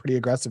hucking that pretty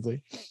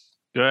aggressively.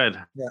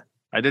 Good. Yeah.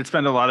 I did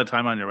spend a lot of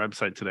time on your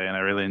website today and I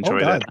really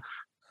enjoyed it.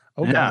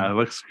 Oh, yeah, God. It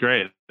looks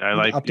great. I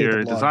like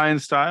your design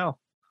style.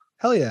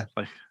 Hell yeah.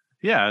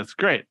 It's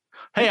great.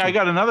 Hey, I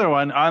got another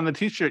one on the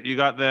t-shirt. You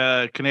got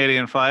the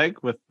Canadian flag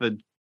with the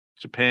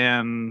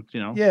Japan,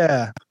 circle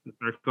in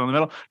the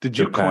middle. Did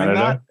you coin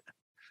that?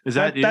 Is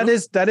that you? That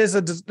is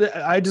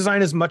I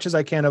design as much as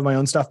I can of my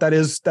own stuff. That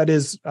is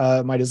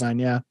my design.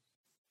 Yeah.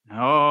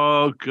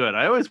 Oh, good.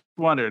 I always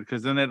wondered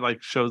because then it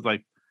like shows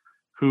like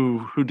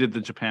who did the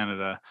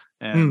Japanada,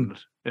 and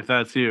if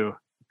that's you,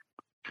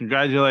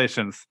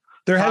 congratulations.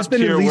 There has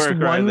been at least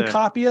one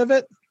copy of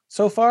it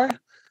so far.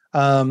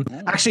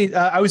 Actually,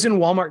 I was in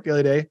Walmart the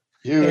other day.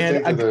 You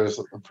think that there's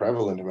a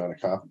prevalent amount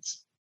of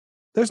copies?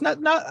 There's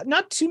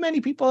not too many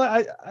people.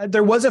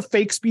 There was a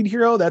fake Speed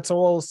Hero. That's a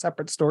whole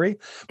separate story.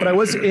 But I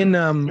was in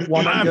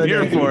Walmart. I'm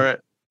here for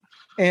it.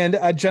 and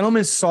a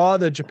gentleman saw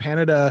the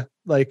Japanada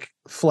like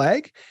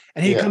flag,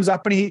 and he comes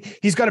up and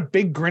he's got a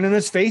big grin on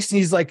his face, and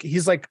he's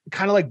like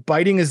kind of like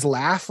biting his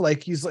laugh,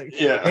 like he's like,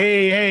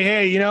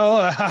 hey, you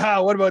know,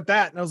 what about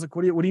that? And I was like,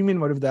 what do you mean,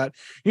 what of that?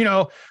 You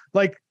know,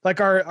 like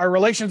our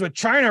relations with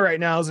China right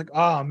now. I was like,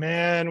 oh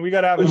man, we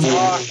gotta have a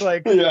talk.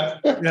 Like,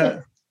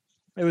 yeah.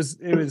 It was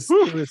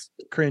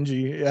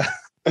cringy. Yeah.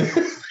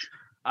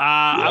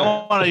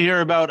 I want to hear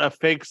about a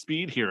fake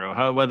speed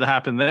hero. What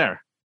happened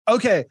there?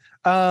 Okay.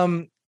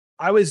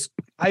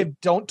 I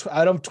don't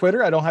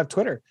Twitter. I don't have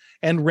Twitter.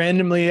 And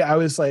randomly I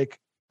was like,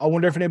 I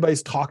wonder if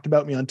anybody's talked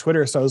about me on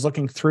Twitter. So I was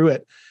looking through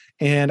it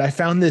and I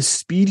found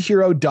this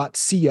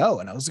speedhero.co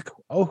and I was like,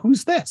 oh,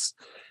 who's this?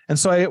 And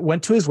so I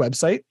went to his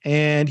website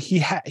and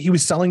he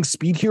was selling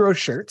Speed Hero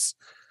shirts.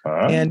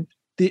 And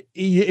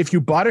if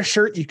you bought a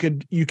shirt, you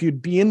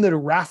could be in the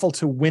raffle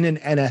to win an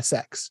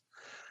NSX.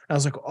 And I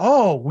was like,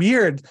 oh,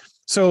 weird.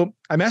 So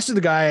I messaged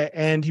the guy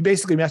and he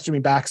basically messaged me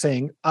back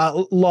saying,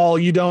 lol,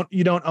 you don't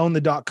own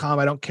the .com.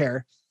 I don't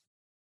care.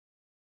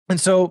 And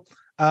so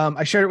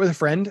I shared it with a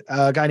friend,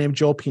 a guy named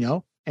Joel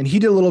Pino, and he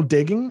did a little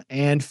digging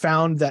and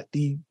found that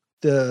the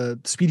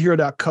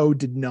speedhero.co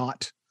did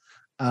not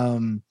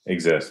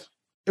exist.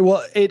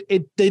 Well,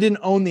 they didn't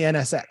own the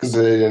NSX.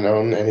 They didn't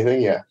own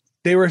anything. Yeah.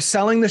 They were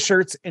selling the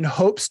shirts in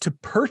hopes to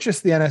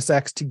purchase the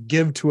NSX to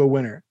give to a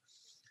winner.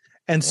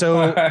 And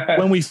so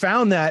when we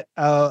found that,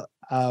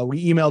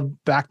 we emailed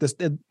back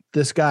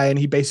this guy and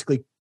he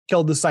basically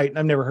killed the site and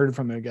I've never heard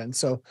from him again.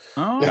 So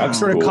I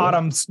sort of caught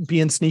him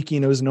being sneaky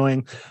and it was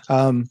annoying.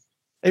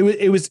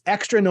 It was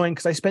extra annoying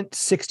because I spent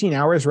 16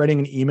 hours writing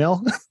an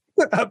email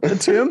up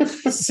to him.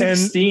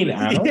 16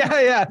 hours?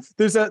 Yeah.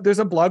 There's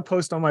a blog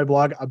post on my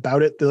blog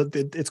about it.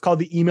 It's called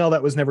The Email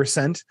That Was Never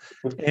Sent.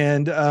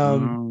 And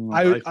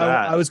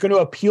I was going to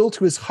appeal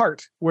to his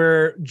heart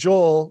where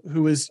Joel,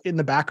 who was in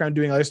the background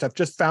doing other stuff,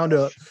 just found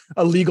a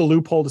legal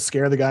loophole to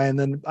scare the guy. And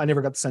then I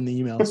never got to send the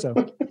email. So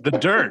the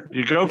dirt,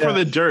 you go for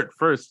the dirt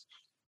first.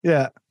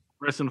 Yeah.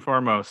 First and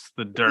foremost,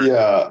 the dirt.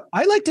 Yeah.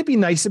 I like to be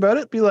nice about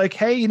it. Be like,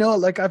 hey, you know,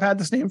 like I've had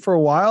this name for a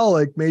while.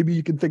 Like maybe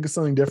you can think of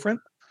something different.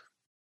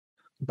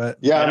 But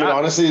I mean,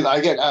 honestly,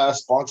 I get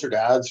sponsored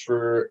ads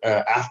for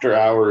After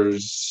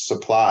Hours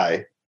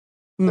Supply.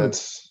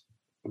 That's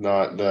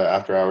not the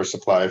After Hours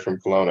Supply from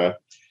Kelowna.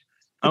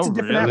 It's a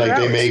different like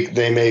After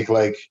they make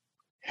like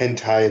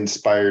hentai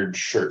inspired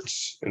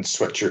shirts and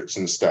sweatshirts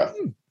and stuff.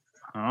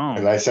 Oh.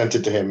 And I sent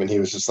it to him, and he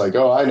was just like,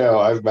 "Oh, I know.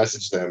 I've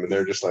messaged them, and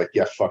they're just like,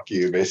 yeah, fuck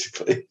you,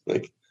 basically."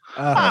 Like,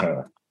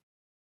 yeah.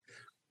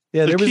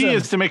 The key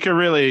is to make a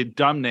really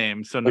dumb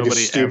name, so like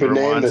nobody a stupid ever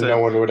name wants that it. no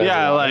one would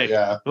ever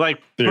want. Like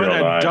put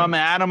a dumb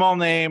animal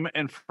name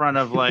in front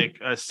of like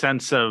a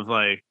sense of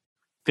like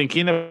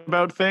thinking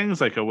about things,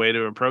 like a way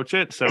to approach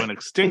it. So an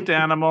extinct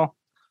animal,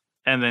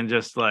 and then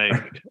just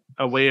like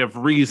a way of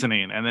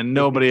reasoning, and then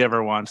nobody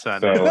ever wants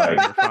that. So name. like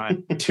You're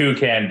fine.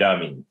 Toucan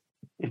dummy.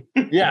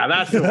 Yeah,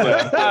 that's the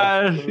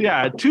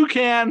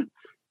one.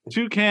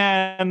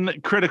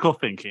 Toucan critical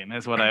thinking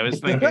is what I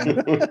was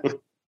thinking.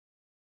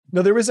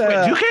 No, there was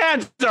a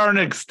toucans aren't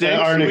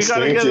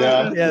extinct.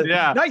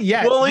 Yeah. Not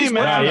yet. Woolly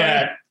Not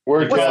yet.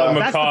 We're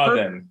macaw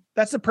then.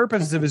 That's the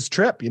purpose of his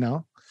trip, you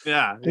know.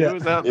 Yeah.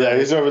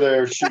 He's over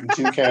there shooting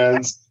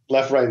toucans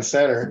left, right, and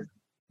center,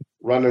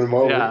 running them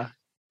over. Yeah.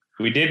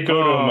 We did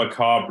go to a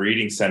macaw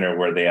breeding center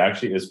where they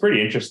actually, it was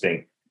pretty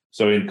interesting.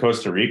 So in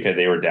Costa Rica,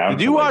 they were down.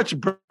 Did you watch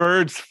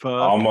birds fuck?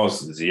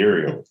 Almost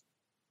zero.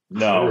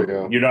 No,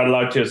 Zero. You're not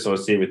allowed to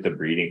associate with the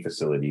breeding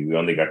facility. We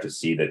only got to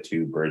see the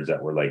two birds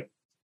that were like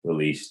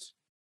released,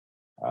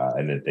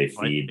 and that they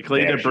feed.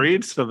 Likely to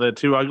breed, so the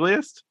two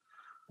ugliest.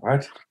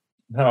 What?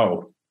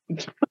 No.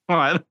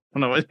 I don't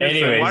know.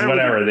 Anyways,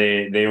 whatever.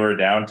 They were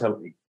down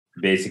to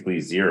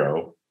basically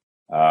zero,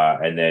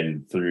 and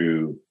then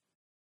through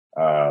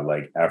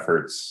like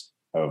efforts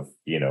of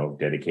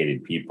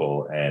dedicated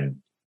people and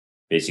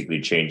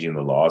basically changing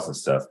the laws and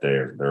stuff,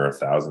 there are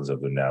thousands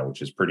of them now,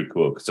 which is pretty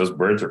cool because those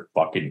birds are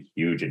fucking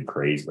huge and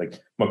crazy. Like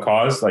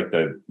macaws, like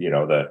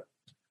the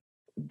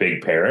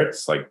big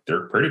parrots, like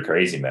they're pretty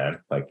crazy, man.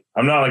 Like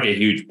I'm not like a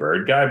huge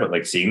bird guy, but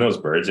like seeing those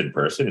birds in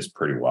person is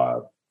pretty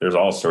wild. There's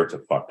all sorts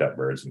of fucked up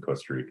birds in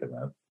Costa Rica,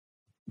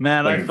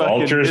 man. Like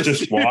vultures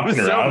just walking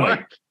around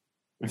like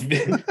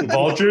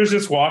vultures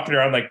just walking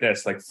around like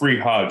this, like free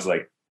hugs,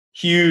 like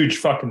huge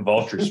fucking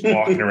vultures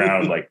walking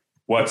around like,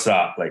 what's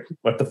up? Like,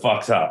 what the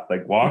fuck's up?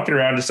 Like walking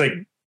around just like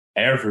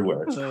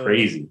everywhere. It's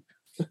crazy.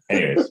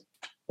 Anyways,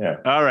 yeah.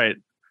 All right.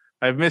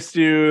 I've missed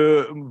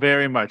you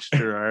very much,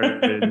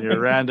 Gerard, in your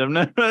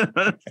randomness.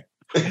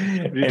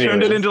 You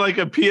turned it into like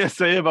a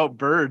PSA about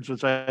birds,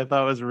 which I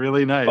thought was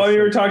really nice. Oh,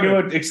 you were talking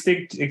about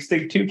extinct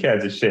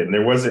toucans and shit, and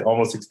there wasn't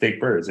almost extinct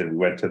birds, and we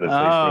went to the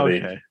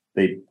place where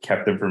they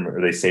kept them from,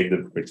 or they saved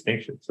them from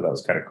extinction. So that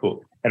was kind of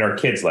cool, and our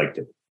kids liked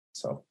it.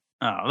 So,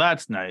 oh,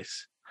 that's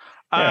nice.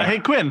 Hey,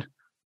 Quinn,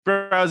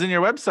 browsing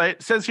your website,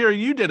 it says here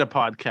you did a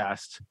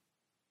podcast.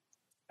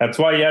 That's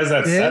why he has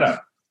that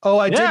setup. Oh,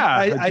 I did.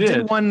 I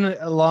did one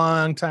a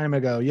long time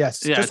ago. Yes,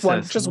 just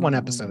one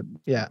episode.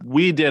 Yeah,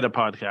 we did a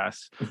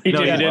podcast. You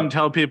didn't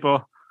tell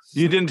people.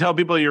 You didn't tell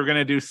people you were going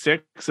to do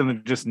 6 and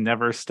it just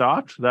never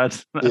stopped.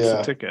 That's Yeah.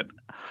 a ticket.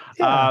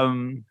 Yeah.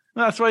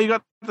 That's why you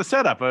got the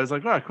setup. I was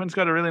like, wow, Quinn's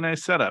got a really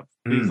nice setup.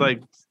 He's Mm.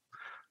 like,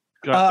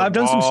 I've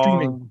done some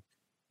streaming.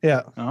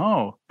 Yeah.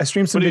 Oh, I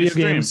streamed some What do you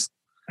video stream? games,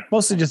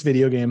 mostly just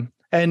video game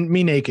and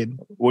me naked.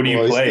 What do you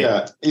Well,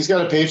 play? he's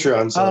got a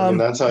Patreon, so I mean, Um,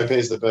 that's how he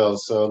pays the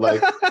bills. So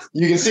like,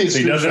 you can see it So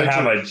he streams doesn't right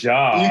have to, a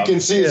job. you can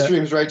see it Yeah.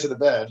 streams right to the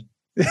bed.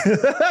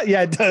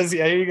 Yeah, it does.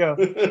 Yeah, here you go.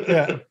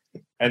 Yeah.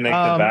 And like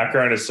the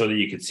background is so that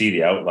you can see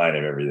the outline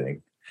of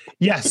everything.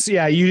 Yes.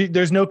 Yeah. You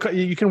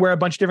can wear a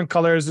bunch of different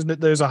colors.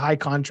 There's a high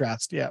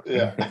contrast. Yeah.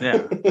 Yeah.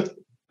 Yeah.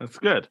 That's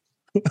good.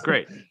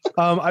 Great.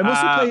 I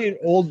mostly play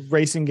old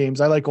racing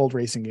games. I like old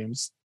racing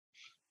games.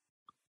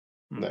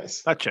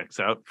 Nice. That checks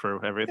out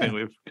for everything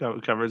we've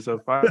covered so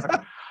far.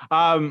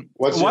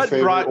 What's your what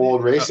favorite brought-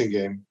 old racing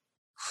game?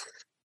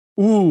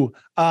 Ooh,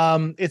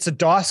 it's a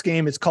DOS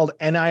game. It's called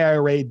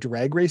NIRA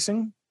Drag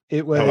Racing.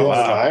 It was Oh,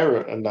 wow.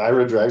 A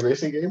Naira drag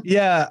racing game?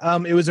 yeah,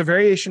 it was a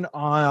variation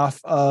off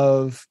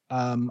of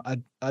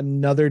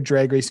another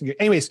drag racing game.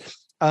 Anyways,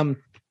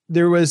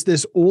 there was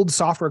this old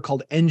software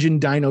called Engine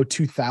Dyno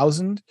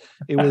 2000.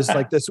 It was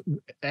like this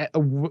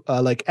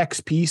like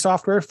XP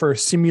software for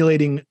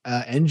simulating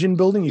engine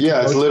building. You Yeah,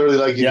 could it's go- literally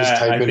like you just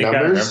I type in think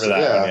numbers. I remember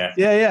that one,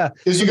 yeah. yeah.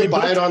 Because So you they could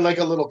buy built- it on like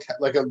a little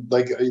like a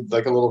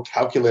little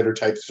calculator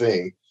type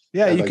thing.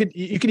 Yeah, And you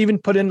like- could even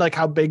put in like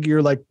how big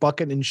your like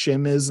bucket and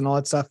shim is and all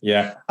that stuff.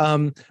 Yeah.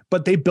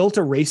 But they built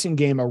a racing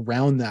game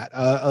around that,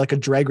 like a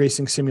drag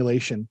racing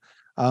simulation.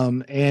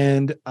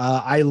 And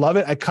I love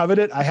it. I covet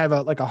it. I have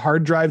a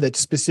hard drive that's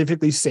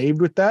specifically saved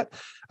with that.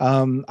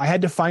 I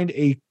had to find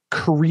a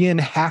Korean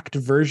hacked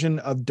version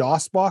of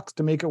DOSBox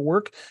to make it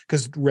work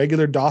because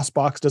regular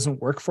DOSBox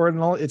doesn't work for it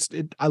and all.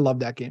 I love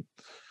that game.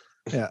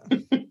 Yeah.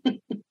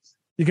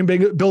 You can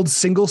build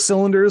single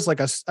cylinders, like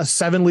a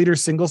 7-liter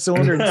single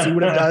cylinder, and see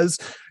what it does.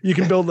 You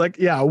can build like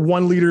a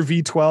 1-liter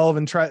V12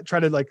 and try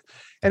to like,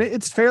 and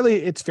it's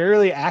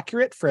fairly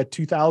accurate for a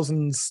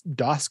 2000s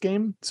DOS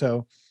game.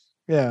 So,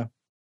 yeah,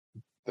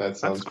 That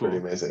sounds cool.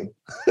 pretty amazing.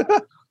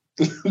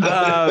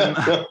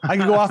 I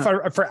can go off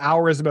for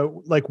hours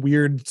about like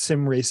weird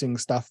sim racing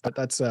stuff, but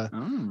that's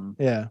Oh.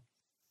 yeah.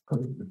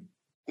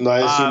 No, I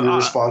assume you're Uh,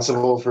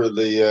 responsible for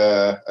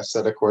the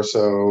Assetto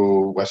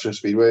Corso Western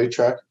Speedway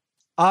track.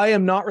 I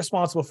am not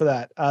responsible for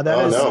that.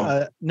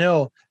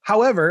 No.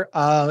 However,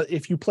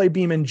 if you play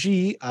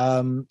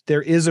BeamNG,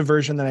 there is a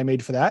version that I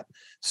made for that.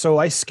 So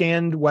I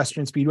scanned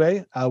Western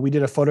Speedway. We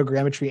did a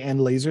photogrammetry and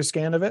laser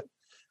scan of it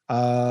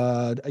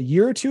a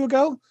year or two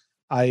ago.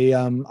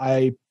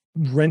 I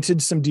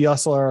rented some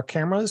DSLR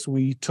cameras.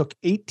 We took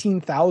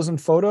 18,000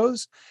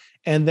 photos,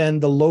 and then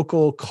the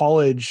local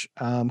college,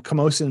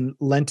 Camosun,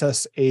 lent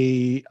us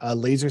a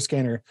laser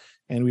scanner.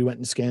 And we went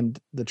and scanned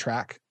the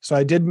track. So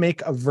I did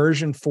make a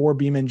version for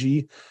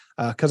BeamNG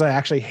because I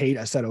actually hate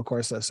Assetto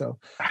Corsa. So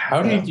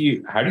How do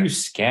you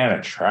scan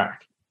a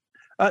track?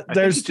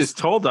 there's You just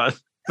told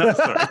us.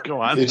 Sorry,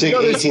 go on. You take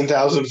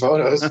 18,000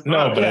 photos.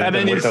 No, but And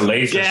then with you the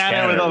laser scan it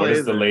scanner, with a what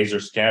is the laser. laser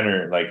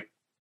scanner like?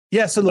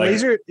 yeah. So the Like-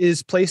 laser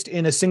is placed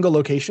in a single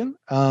location,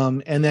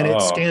 and then it Oh.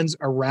 scans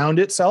around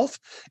itself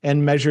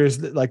and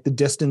measures like the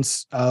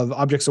distance of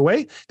objects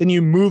away. Then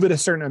you move it a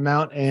certain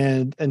amount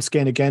and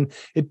scan again.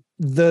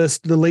 The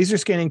laser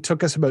scanning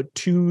took us about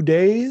 2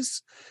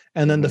 days,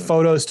 and then the Mhm.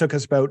 photos took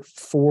us about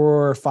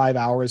 4 or 5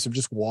 hours of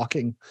just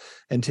walking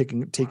and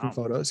taking Wow.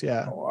 photos.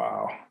 Yeah. Oh,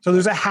 wow. So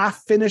there's a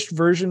half finished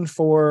version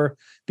for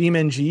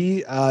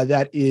BeamNG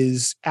that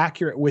is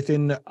accurate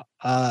within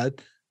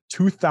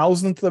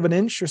 2,000th of an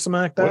inch or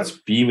something like that. What's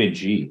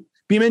BeamNG?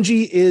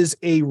 BeamNG is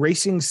a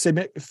racing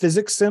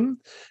physics sim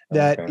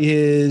that Okay.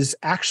 is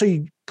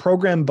actually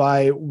programmed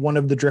by one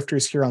of the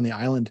drifters here on the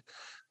island.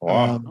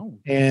 Wow. Oh.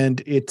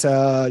 And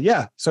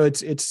so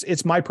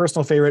it's my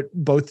personal favorite,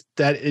 both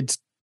that it's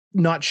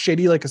not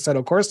shitty like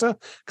Assetto Corsa,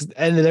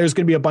 and there's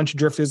going to be a bunch of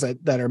drifters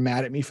that are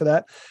mad at me for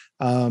that.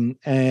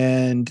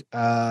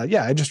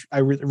 I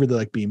really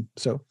like Beam.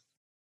 So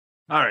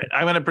All right.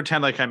 I'm going to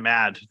pretend like I'm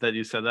mad that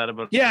you said that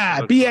about.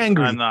 Yeah, be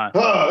angry. I'm not.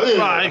 Oh, yeah.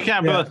 Well, I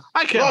can't Yeah. believe.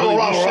 I can't Bravo, believe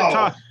bravo, you shit bravo.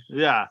 talk.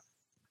 Yeah.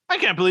 I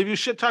can't believe you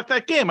shit talk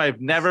that game.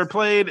 I've never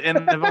played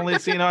and I've only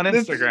seen on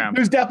Instagram.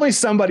 There's definitely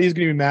somebody who's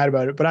going to be mad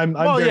about it, but I'm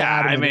Well, very yeah. I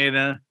adamant. mean,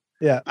 Yeah.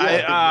 Yeah, I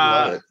think we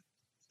love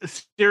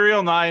it.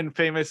 Serial 9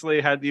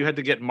 famously had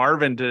to get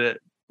Marvin to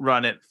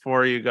run it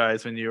for you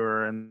guys when you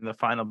were in the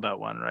final bet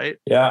one, right?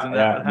 Yeah, Isn't that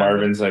what yeah. happened?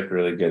 Marvin's like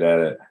really good at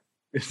it.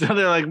 So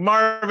they're like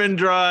Marvin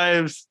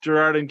drives,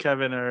 Gerard and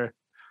Kevin are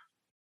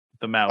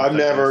the mouth. I've I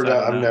guess.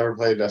 I don't never know.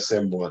 played a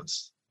sim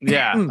once.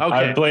 Yeah. Hmm.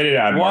 Okay. I played it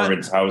at What?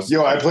 Marvin's house.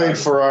 Yo, I played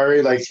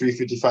Ferrari like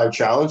 355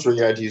 challenge where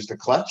you had to use the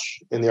clutch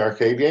in the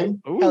arcade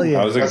game. Ooh. Hell yeah.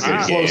 That was a That's the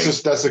good game.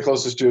 closest. That's the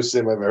closest to a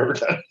sim I've ever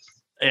done.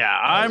 Yeah,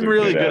 was I'm a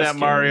really good good-ass at game.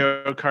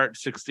 Mario Kart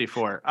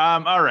 64.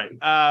 All right.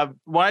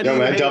 Why do Yo, you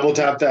man, hate double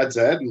tap that Z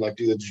and like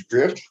do the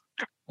drift.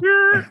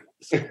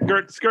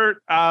 skirt?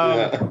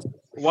 Yeah.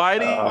 Why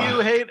do Uh, you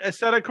hate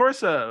Assetto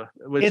Corsa,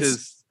 which It's-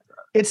 is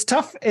It's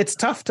tough. It's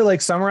tough to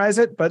like summarize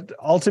it, but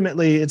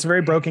ultimately it's a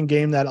very broken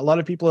game that a lot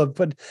of people have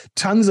put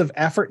tons of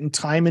effort and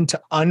time into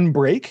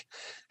unbreak.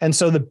 And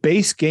so the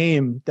base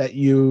game that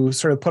you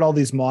sort of put all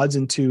these mods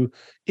into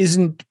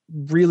isn't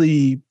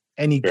really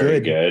any Very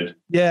good. good.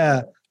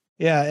 Yeah.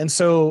 Yeah. And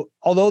so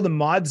although the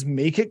mods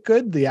make it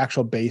good, the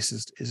actual base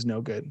is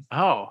no good.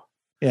 Oh,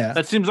 Yeah.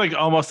 that seems like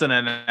almost an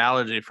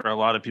analogy for a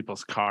lot of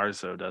people's cars,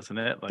 though, doesn't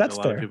it? Like That's a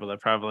lot fair. of people that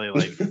probably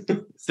like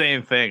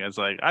same thing. It's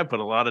like I put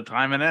a lot of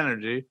time and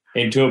energy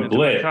Into a into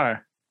my Blit.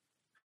 car.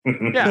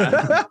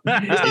 Yeah.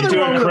 nothing Into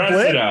wrong a with a Blit.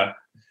 Cressida.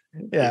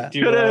 Yeah.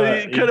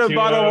 Could have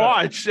bought a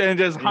watch and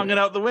just hung it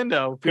out the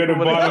window. Could have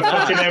People would've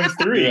bought a thought.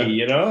 fucking M3, Yeah.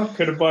 you know?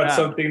 Could have bought Yeah.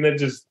 something that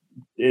just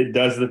it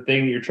does the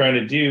thing you're trying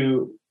to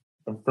do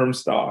from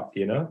stock,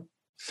 you know?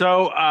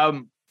 So,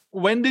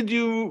 when did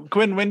you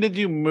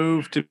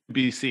move to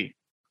BC?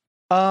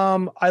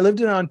 I lived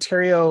in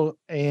Ontario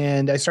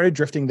and I started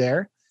drifting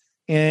there.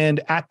 And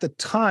at the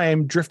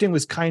time, drifting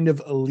was kind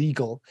of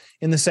illegal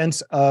in the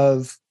sense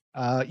of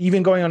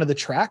even going onto the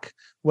track.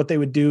 What they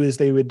would do is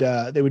they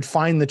would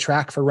fine the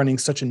track for running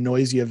such a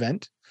noisy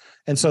event.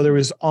 And so there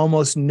was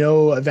almost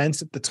no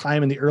events at the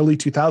time in the early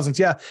 2000s.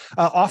 Yeah.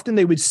 Often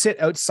they would sit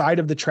outside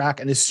of the track.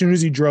 And as soon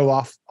as you drove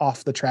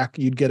off the track,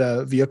 you'd get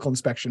a vehicle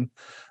inspection.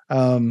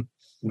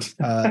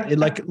 It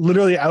like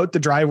literally out the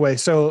driveway.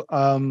 So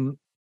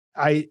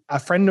a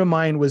friend of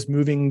mine was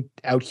moving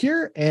out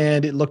here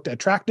and it looked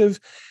attractive.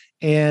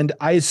 And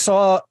I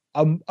saw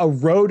a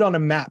road on a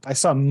map. I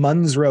saw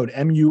Munns Road,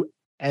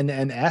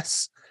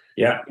 Munns.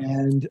 Yeah.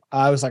 And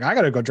I was like, I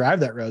got to go drive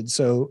that road.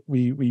 So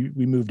we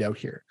moved out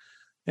here.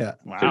 Yeah.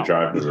 Wow. To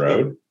drive the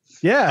road.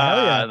 Yeah.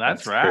 Hell yeah.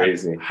 That's That's right.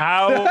 crazy.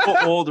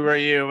 How old were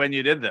you when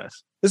you did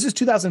this? This is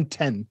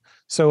 2010.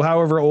 So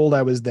however old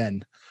I was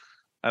then.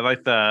 I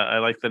like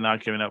the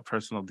not giving out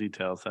personal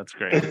details. That's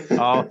great.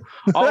 All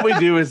we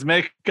do is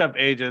make up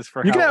ages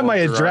for. You can how have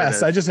my old Gerard address.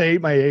 is. I just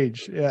hate my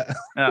age. Yeah.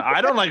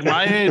 I don't like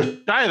my age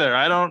either.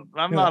 I'm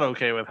Yeah. not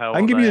okay with how old I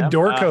can give you a am.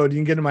 door code. You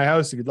can get in my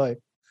house if you'd like.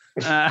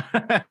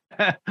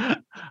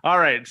 All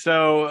right.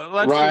 So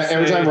let's Ryan, just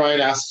every say- time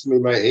Ryan asks me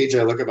my age,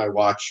 I look at my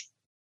watch.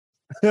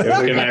 Can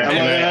I'm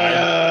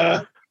I,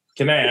 like,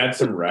 can I add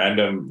some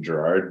random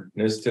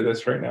Gerardness to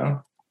this right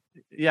now?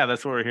 Yeah,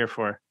 that's what we're here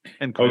for.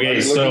 And Are Okay,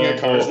 you so looking at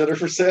cars that are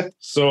for sale?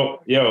 So,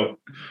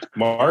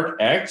 Mark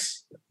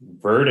X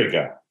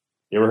Vertiga.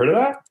 You ever heard of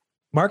that?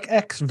 Mark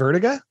X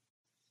Vertiga.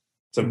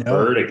 It's a No.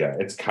 Vertiga.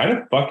 It's kind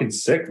of fucking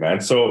sick, man.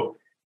 So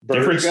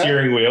different Vertiga?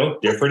 steering wheel,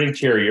 different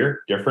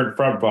interior, different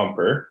front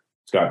bumper.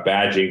 It's got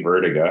badging,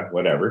 Vertiga,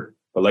 whatever.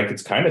 But like,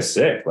 it's kind of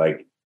sick.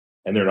 Like,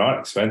 and they're not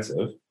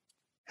expensive.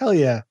 Hell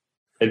yeah.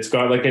 It's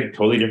got like a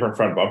totally different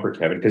front bumper,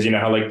 Kevin. Because you know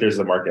how like there's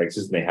the Mark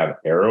X's and they have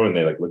aero and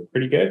they like look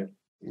pretty good.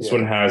 This Yeah.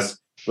 one has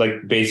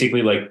like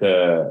basically like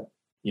the,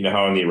 you know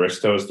how in the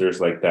Aristos there's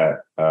like that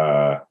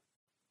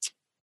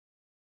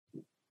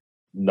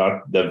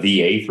not the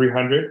VA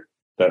 300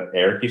 that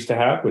Eric used to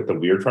have with the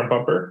weird front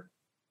bumper.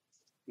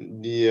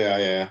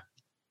 Yeah.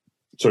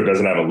 So it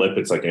doesn't have a lip,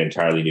 it's like an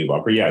entirely new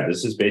bumper. Yeah,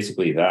 this is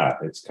basically that.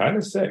 It's kind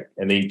of sick.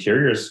 And the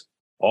interior's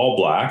all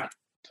black.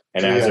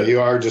 And So, it has yeah, a,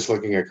 you are just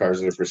looking at cars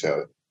that are for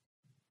sale.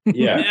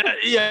 yeah.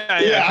 yeah.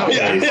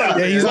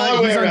 Yeah, he's Long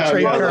on way around,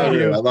 trade long car way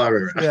review. around, long way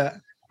around. Yeah.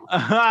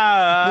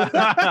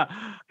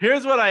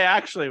 Here's what I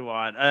actually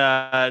want.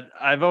 I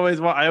always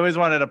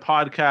wanted a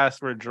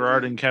podcast where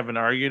Gerard and Kevin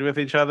argued with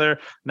each other.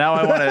 Now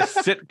I want a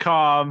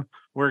sitcom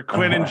where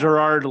Quinn and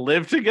Gerard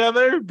live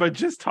together, but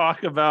just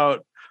talk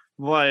about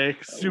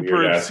like super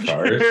Weird-ass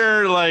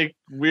obscure, like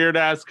weird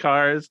ass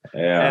cars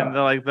Yeah.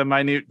 and the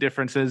minute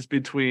differences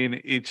between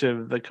each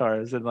of the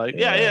cars. And like,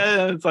 Yeah.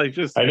 yeah, it's like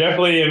just I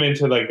definitely am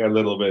into like a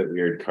little bit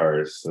weird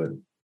cars. And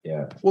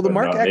yeah. Well, the But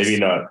Mark not- X- maybe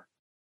not.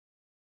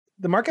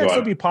 The Mark Go X will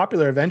on. be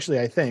popular eventually,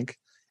 I think.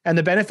 And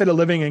the benefit of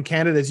living in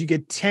Canada is you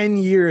get 10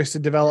 years to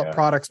develop Yeah.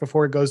 products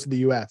before it goes to the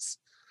US.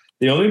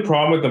 The only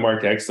problem with the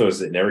Mark X though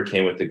is it never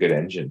came with a good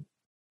engine.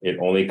 It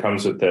only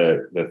comes with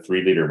the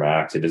 3-liter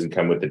max. It doesn't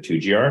come with the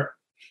 2GR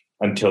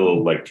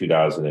until like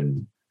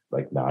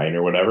 2009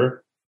 or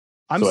whatever.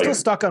 I'm So, still like-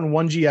 stuck on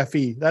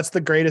 1GFE. That's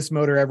the greatest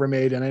motor ever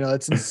made. And I know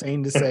that's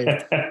insane to say,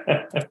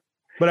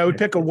 but I would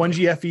pick a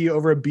 1GFE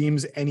over a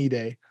Beams any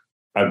day.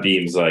 A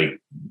Beam's like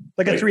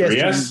Like a Like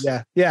 3SG. 3S?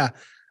 Yeah. Yeah.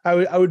 I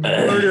would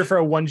murder for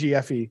a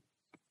 1GFE.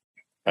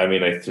 I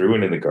mean, I threw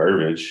it in the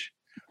garbage.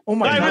 Oh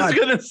my I God. was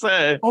gonna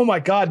say. Oh my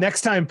God.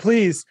 Next time,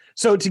 please.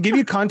 So to give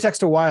you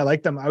context of why I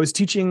like them, I was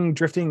teaching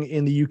drifting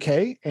in the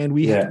UK and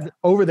we had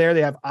over there,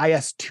 they have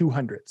IS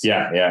 200s.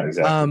 Yeah,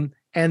 exactly.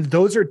 And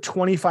those are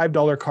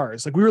 $25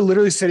 cars. Like we were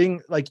literally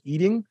sitting like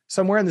eating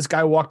somewhere and this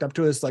guy walked up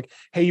to us like,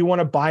 hey, you want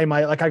to buy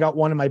my, like I got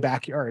one in my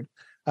backyard.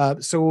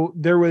 So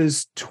there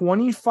was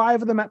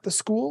 25 of them at the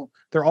school.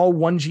 They're all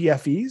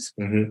 1GFEs.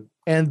 Mhm.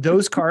 And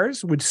those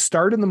cars would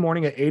start in the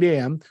morning at 8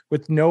 a.m.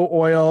 with no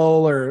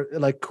oil or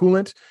like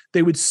coolant.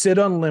 They would sit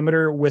on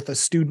limiter with a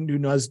student who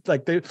knows,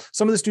 like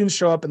some of the students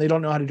show up and they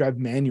don't know how to drive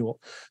manual.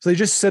 So they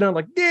just sit on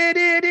like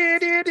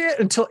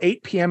until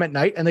 8 p.m. at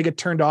night and they get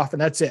turned off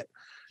and that's it.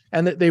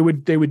 And that they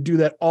would do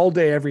that all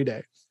day, every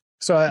day.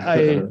 So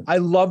I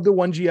love the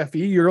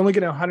 1GFE. You're only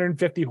getting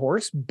 150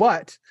 horse,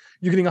 but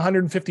you're getting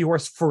 150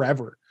 horse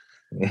forever.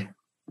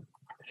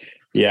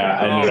 Yeah,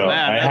 I Oh, know.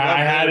 man,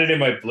 I had love it in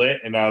my Blit,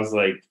 and I was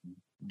like,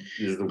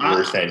 "This is the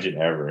worst engine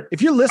ever."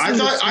 If you're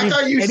listening, I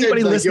thought you said,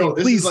 anybody like, listening, yo,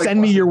 this please is, like,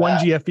 send me your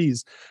fucking bad.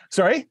 1GFEs.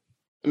 Sorry.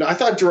 And I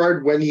thought,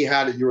 Gerard, when he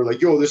had it, you were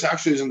like, yo, this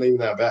actually isn't even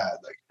that bad.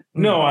 Like,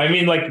 No, I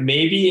mean, like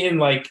maybe in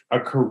like a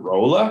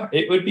Corolla,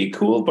 it would be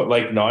cool, but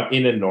like not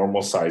in a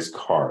normal size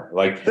car.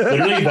 Like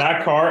literally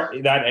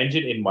that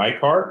engine in my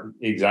car,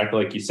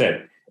 exactly like you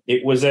said,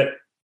 it was at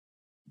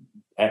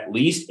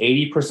least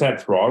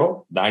 80%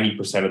 throttle,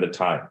 90% of the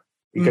time.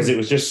 Because it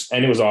was just,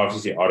 and it was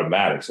obviously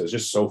automatic. So it was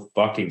just so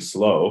fucking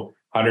slow,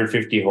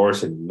 150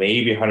 horse and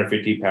maybe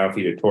 150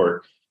 pound-feet of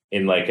torque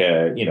in like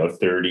a,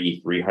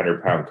 30,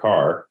 300 pound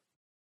car.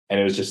 And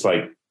it was just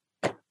like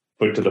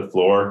foot to the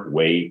floor,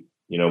 wait,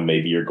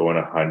 maybe you're going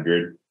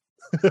 100.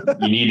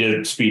 You need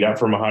to speed up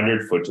from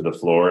 100, foot to the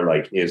floor.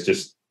 Like it's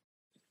just,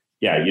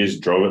 you just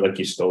drove it like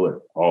you stole it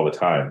all the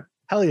time.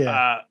 Hell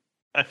yeah.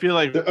 I feel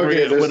like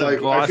okay, we would have I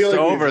glossed feel like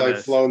over we've like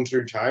this. flown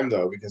through time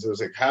though, because it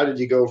was like, how did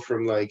you go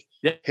from like,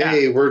 Yeah.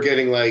 hey, we're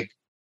getting like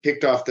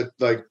kicked off the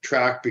like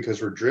track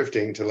because we're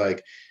drifting to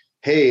like,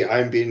 hey,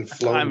 I'm being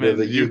flown I'm to in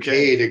the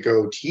UK to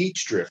go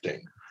teach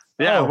drifting.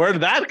 Yeah, Oh. where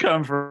did that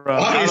come from? Out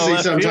of Obviously,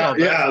 left sometimes, field,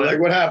 yeah, doesn't it? like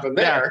what happened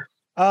Yeah. there?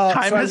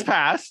 Time So has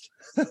passed.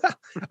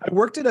 I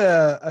worked at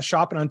a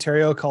shop in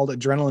Ontario called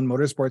Adrenaline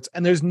Motorsports,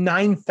 and there's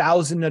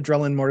 9,000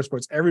 Adrenaline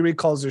Motorsports. Everybody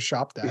calls their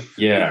shop that.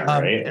 Yeah,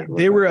 right. Like,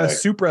 They what were the a heck?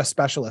 Supra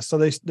specialist, so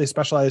they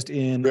specialized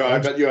in. Yeah, I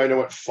bet you I know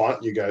what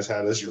font you guys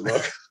had as your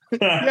look.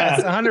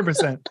 Yes,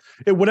 100%.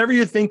 Whatever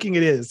you're thinking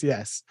it is,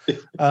 yes.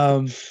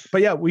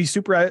 But yeah, we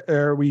specialize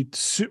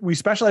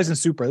in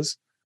Supras,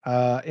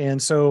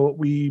 and so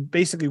we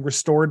basically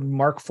restored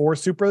Mark IV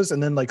Supras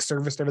and then like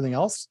serviced everything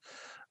else.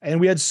 And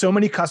we had so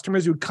many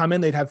customers who would come in,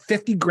 they'd have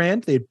 50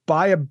 grand, they'd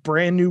buy a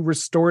brand new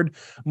restored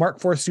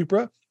Mark IV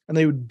Supra, and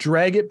they would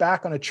drag it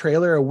back on a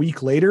trailer a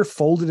week later,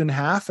 fold it in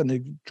half, and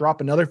they drop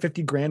another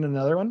 50 grand in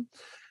another one.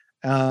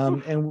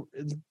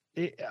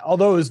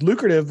 Although it was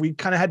lucrative, we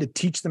kind of had to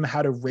teach them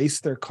how to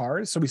race their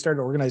cars. So we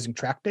started organizing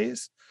track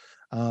days.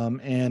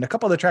 And a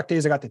couple of the track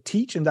days I got to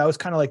teach, and that was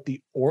kind of like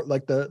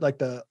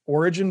the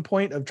origin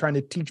point of trying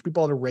to teach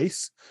people how to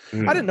race. I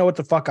didn't know what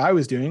the fuck I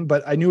was doing,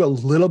 but I knew a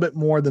little bit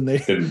more than they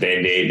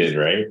Did,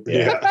 right?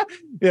 Yeah.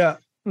 yeah.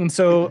 And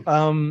so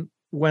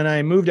when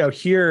I moved out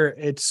here,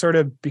 it sort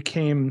of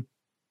became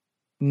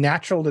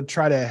natural to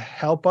try to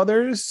help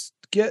others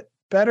get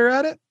better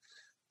at it.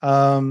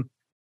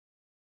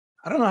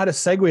 I don't know how to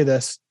segue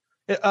this.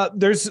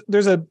 There's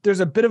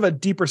a bit of a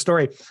deeper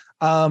story.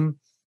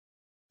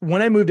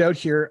 When I moved out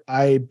here,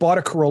 I bought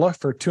a Corolla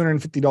for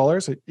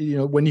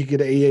 $250. When you get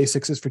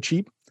AA6s for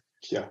cheap.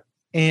 Yeah.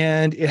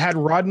 And it had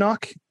rod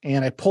knock,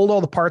 and I pulled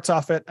all the parts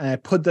off it, and I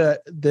put all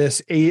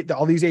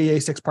these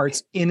AA6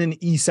 parts in an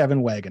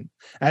E7 wagon.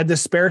 I had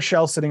this spare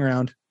shell sitting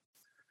around.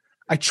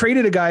 I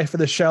traded a guy for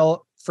the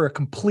shell for a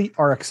complete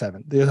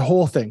RX-7, the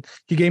whole thing.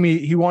 He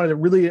wanted an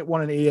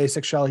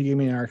AA6 shell. He gave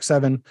me an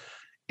RX-7,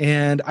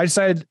 and I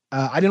decided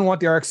I didn't want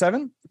the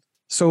RX-7.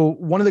 So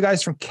one of the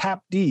guys from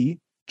Cap D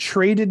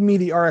traded me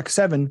the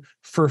RX-7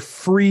 for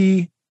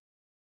free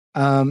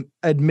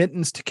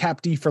admittance to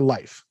Cap D for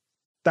life.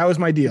 That was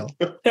my deal.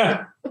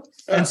 Yeah.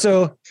 And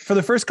so for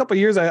the first couple of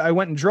years, I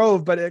went and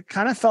drove, but it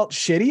kind of felt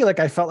shitty. Like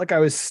I felt like I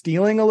was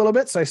stealing a little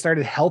bit. So I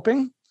started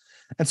helping.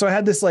 And so I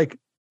had this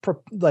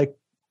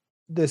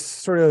this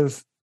sort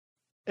of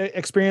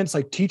experience,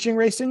 like teaching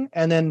racing.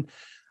 And then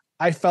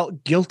I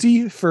felt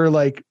guilty for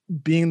like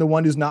being the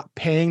one who's not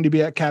paying to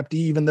be at Cap D,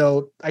 even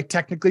though I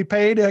technically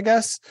paid, I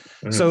guess.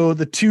 Mm-hmm. So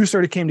the two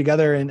sort of came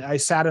together, and I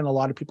sat in a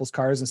lot of people's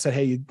cars and said,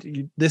 hey,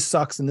 this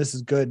sucks and this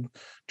is good.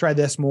 Try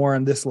this more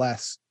and this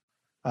less.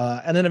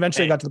 And then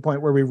eventually got to the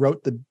point where we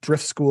wrote the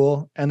drift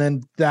school, and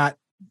then that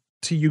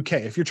to UK,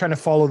 if you're trying to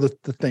follow the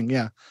thing.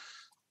 Yeah.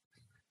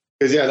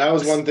 Because that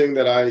was one thing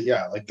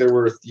that there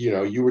were,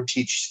 you would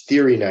teach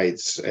theory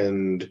nights,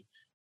 and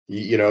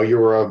you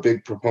were a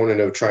big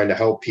proponent of trying to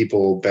help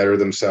people better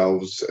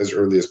themselves as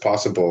early as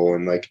possible.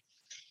 And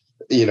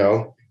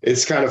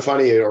it's kind of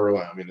funny,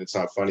 it's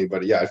not funny,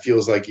 but it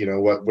feels like,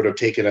 what would have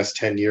taken us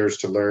 10 years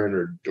to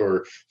learn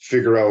or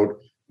figure out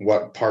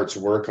what parts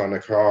work on a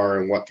car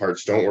and what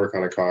parts don't work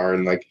on a car.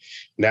 And like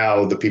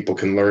now the people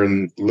can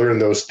learn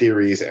those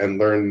theories and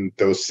learn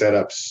those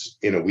setups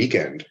in a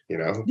weekend,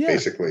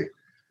 basically.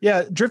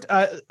 Yeah. Drift.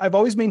 I've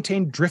always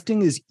maintained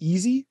drifting is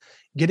easy.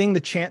 Getting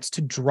the chance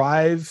to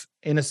drive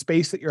in a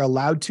space that you're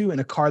allowed to in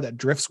a car that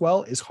drifts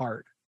well is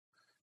hard.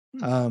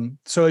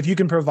 So if you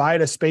can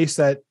provide a space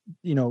that,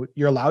 you're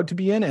allowed to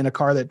be in and a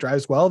car that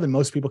drives well, then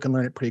most people can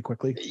learn it pretty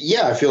quickly.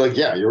 Yeah. I feel like,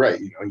 you're right.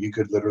 You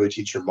could literally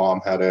teach your mom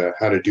how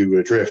to do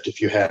a drift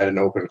if you had an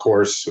open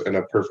course and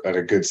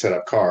a good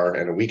setup car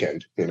and a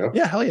weekend,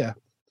 Yeah. Hell yeah.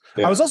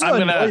 Yeah. I was also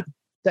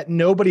that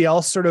nobody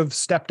else sort of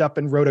stepped up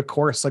and wrote a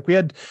course. Like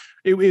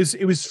it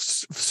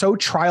was so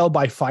trial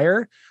by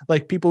fire.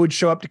 Like people would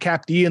show up to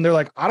Cap D and they're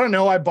like, I don't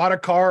know, I bought a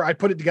car, I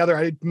put it together,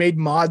 I made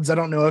mods, I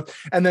don't know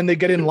if, and then they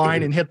get in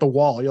line and hit the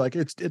wall. You're like,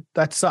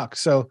 that sucks.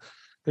 So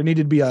there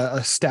needed to be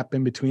a step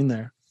in between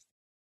there.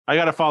 I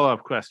got a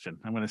follow-up question.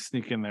 I'm going to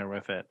sneak in there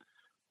with it.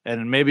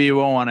 And maybe you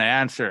won't want to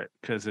answer it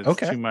because it's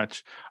too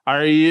much.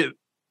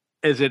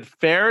 Is it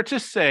fair to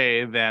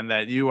say then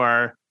that you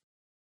are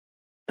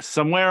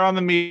somewhere on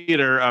the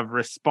meter of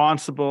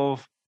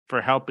responsible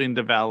for helping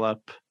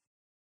develop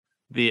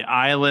the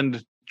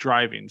island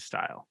driving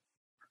style?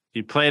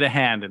 You played a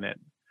hand in it.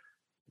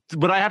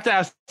 But I have to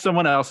ask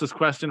someone else's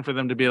question for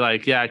them to be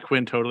like, yeah,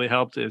 Quinn totally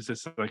helped. Is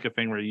this like a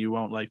thing where you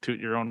won't like toot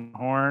your own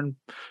horn?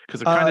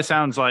 Because it kind of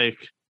sounds like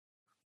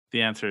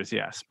the answer is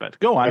yes, but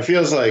go on. It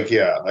feels like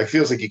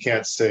you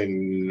can't say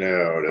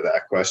no to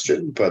that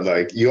question, but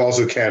like you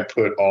also can't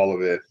put all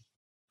of it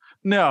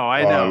No,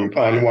 I know.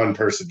 On one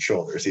person's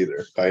shoulders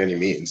either, by any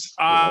means.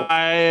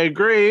 I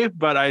agree,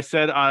 but I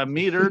said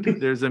metered.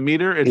 There's a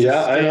meter. It's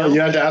I know.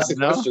 You had to ask the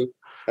question.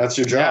 That's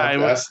your job.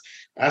 Yeah,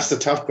 ask the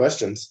tough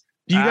questions.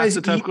 Do you guys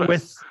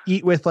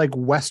eat with like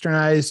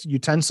westernized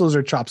utensils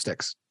or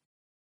chopsticks?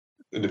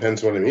 It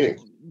depends what I'm eating.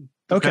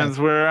 Depends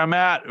where I'm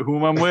at,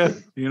 whom I'm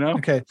with, you know?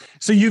 Okay.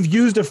 So you've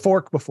used a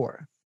fork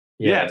before?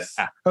 Yes.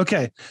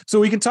 Okay. So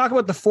we can talk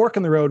about the fork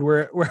in the road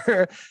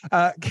where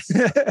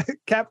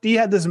Cap D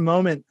had this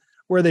moment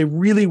where they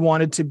really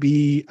wanted to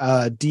be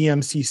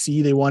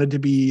DMCC. They wanted to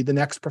be the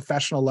next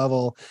professional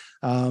level,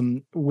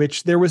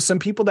 which there was some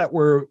people that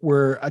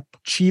were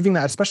achieving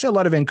that, especially a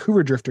lot of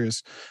Vancouver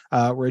drifters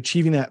were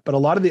achieving that, but a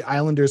lot of the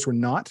Islanders were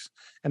not.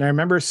 And I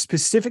remember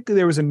specifically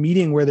there was a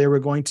meeting where they were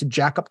going to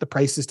jack up the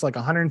prices to like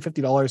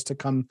 $150 to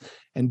come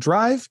and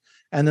drive.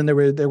 And then they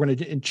were going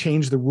to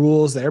change the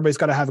rules that everybody's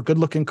got to have a good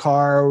looking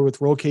car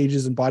with roll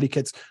cages and body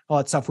kits, all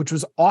that stuff, which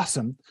was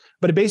awesome.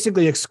 But it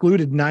basically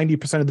excluded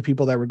 90% of the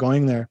people that were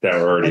going there. That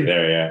were already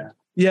there, yeah.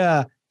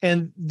 Yeah.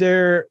 And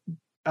the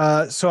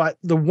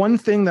one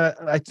thing that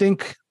I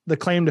think the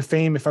claim to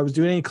fame, if I was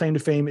doing any claim to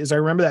fame, is I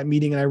remember that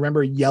meeting and I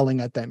remember yelling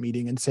at that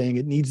meeting and saying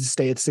it needs to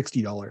stay at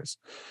 $60.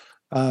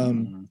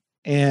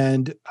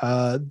 And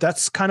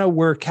that's kind of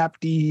where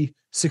Cap D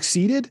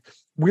succeeded.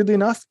 Weirdly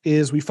enough,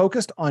 is we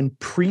focused on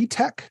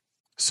pre-tech.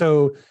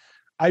 So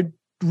I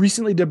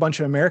recently did a bunch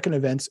of American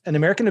events, and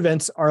American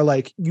events are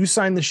like, you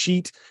sign the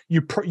sheet,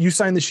 you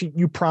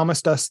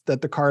promised us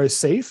that the car is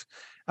safe,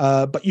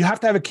 but you have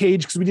to have a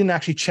cage because we didn't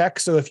actually check.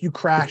 So if you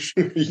crash,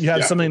 you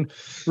have something,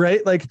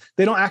 right? Like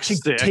they don't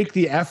actually take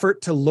the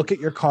effort to look at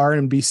your car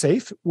and be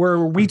safe. Where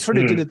we sort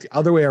of did it the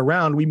other way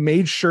around. We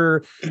made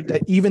sure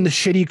that even the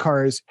shitty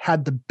cars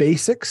had the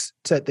basics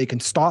so that they can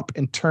stop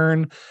and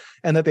turn,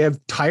 and that they have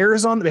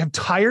tires on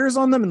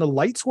them and the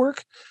lights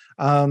work.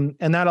 And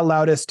that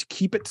allowed us to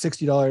keep it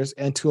 $60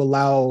 and to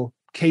allow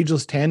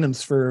cageless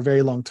tandems for a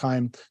very long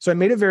time. So it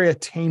made it very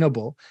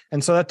attainable.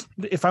 And so that's,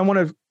 if I want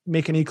to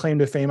make any claim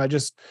to fame, I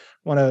just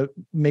want to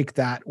make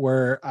that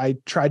where I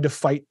tried to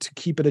fight to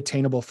keep it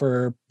attainable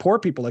for poor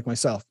people like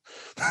myself.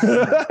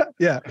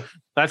 Yeah.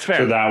 That's fair.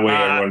 So that way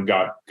everyone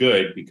got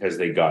good because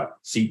they got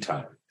seat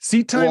time.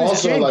 Seat time. Well,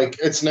 also, like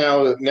it's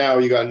now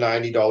you got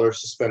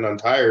 $90 to spend on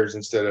tires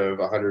instead of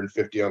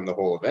 $150 on the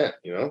whole event.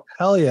 You know?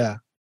 Hell yeah.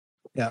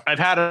 Yeah. I've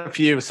had a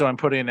few, so I'm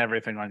putting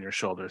everything on your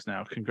shoulders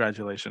now.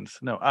 Congratulations.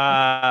 No,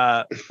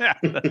 yeah,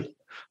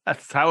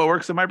 that's how it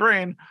works in my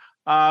brain.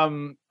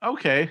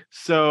 Okay,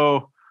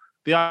 so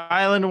the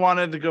island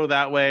wanted to go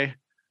that way.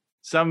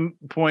 Some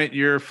point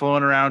you're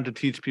flowing around to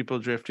teach people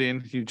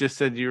drifting. You just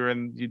said you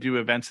do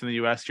events in the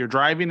US. You're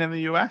driving in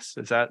the US.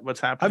 Is that what's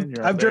happening?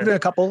 I've driven a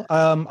couple.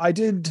 I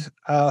did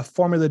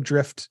Formula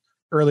Drift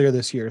earlier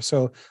this year.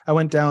 So I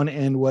went down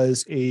and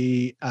was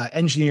a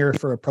engineer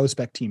for a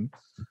prospect team.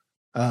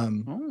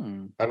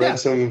 I've read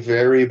some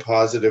very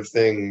positive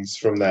things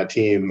from that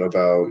team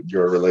about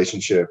your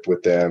relationship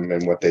with them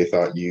and what they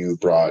thought you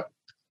brought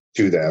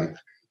to them.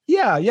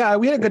 Yeah,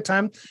 we had a good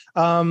time.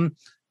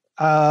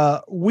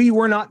 We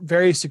were not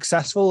very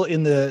successful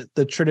in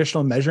the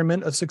traditional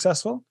measurement of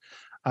successful,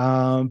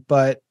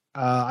 but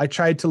I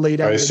tried to lay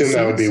down. I assume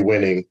that would be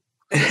winning.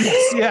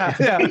 yeah.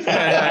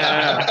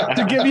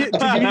 To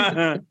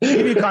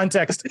give you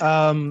context,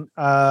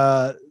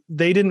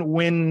 they didn't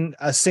win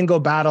a single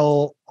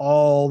battle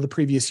all the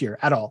previous year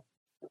at all,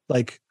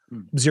 like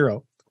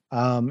zero.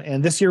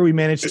 And this year we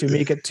managed to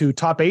make it to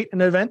top 8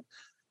 in an event,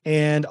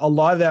 and a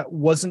lot of that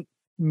wasn't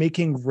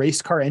making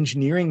race car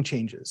engineering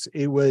changes.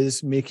 It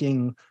was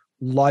making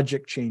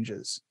logic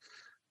changes.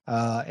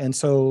 And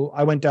so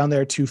I went down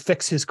there to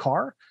fix his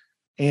car,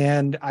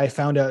 and I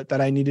found out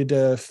that I needed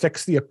to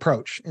fix the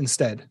approach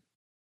instead.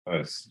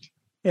 Nice.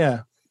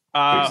 Yeah.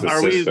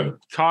 Are we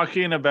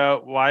talking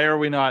about why are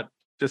we not?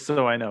 Just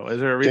so I know, is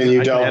there a reason? Can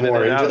you delve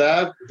more into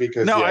that?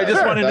 Because I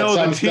just want to know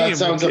the team.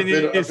 Can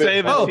you say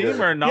the team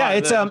or not? Yeah,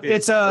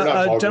 it's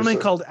a gentleman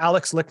called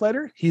Alex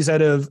Licklider. He's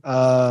out of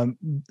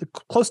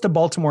close to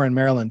Baltimore in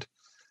Maryland.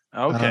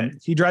 Okay.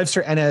 He drives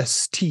for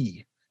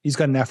NST. He's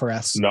got an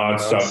FRS.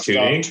 Non-stop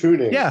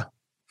tuning? Yeah.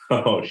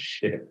 Oh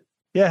shit.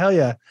 Yeah, hell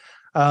yeah.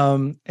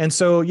 And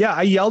so, yeah,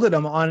 I yelled at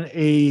him on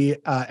a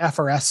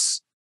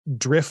FRS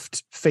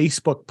drift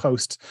Facebook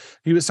post.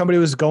 Somebody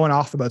was going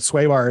off about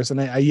sway bars,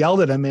 and I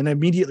yelled at him, and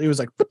immediately was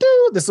like,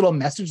 this little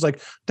message,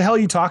 like, the hell are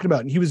you talking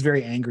about? And he was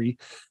very angry.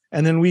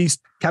 And then we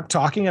kept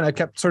talking, and I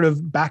kept sort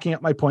of backing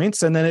up my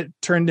points. And then it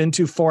turned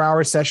into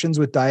 4-hour sessions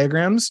with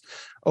diagrams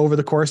over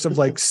the course of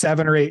like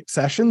 7 or 8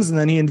 sessions. And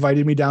then he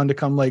invited me down to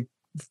come like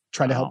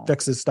try to help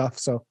fix his stuff.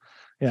 So,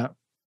 yeah.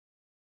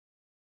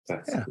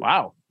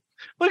 Wow.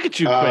 Look at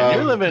you, Quinn.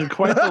 You're living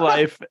quite the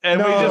life.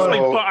 And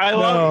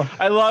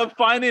I love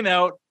finding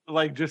out,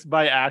 like, just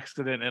by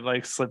accident, it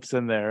like slips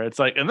in there. It's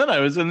like, and then I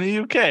was in the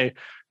UK,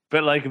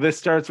 but like this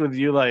starts with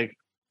you, like,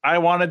 I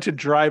wanted to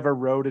drive a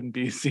road in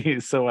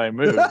BC, so I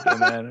moved,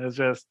 and then it's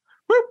just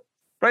whoop,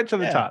 right to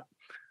the top.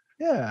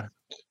 Yeah.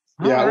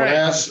 Yeah.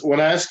 When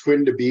I asked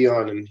Quinn to be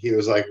on, and he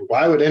was like,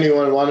 "Why would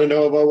anyone want to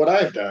know about what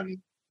I've done?"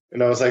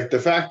 And I was like, "The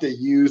fact that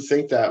you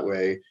think that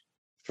way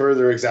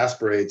further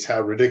exasperates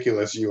how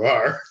ridiculous you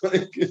are."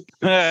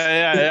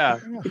 Yeah.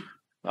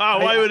 Oh,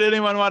 why would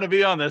anyone want to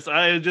be on this?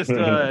 I just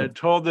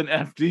told an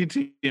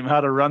FD team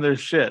how to run their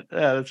shit.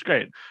 Yeah, that's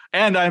great.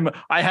 And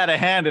I had a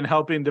hand in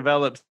helping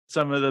develop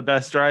some of the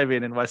best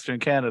driving in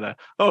Western Canada.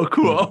 Oh,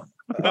 cool.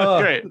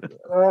 That's great.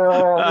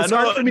 It's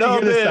hard for me to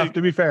hear this stuff,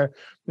 to be fair.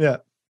 Yeah.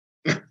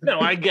 No,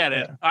 I get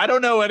it. I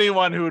don't know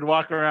anyone who would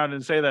walk around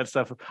and say that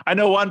stuff. I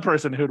know one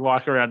person who'd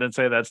walk around and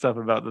say that stuff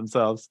about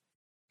themselves.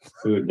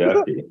 Who would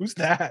that be? Who's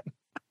that?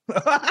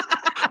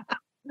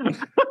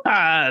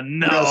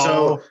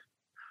 No.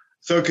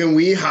 So can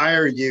we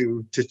hire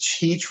you to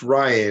teach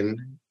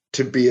Ryan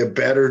to be a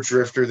better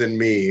drifter than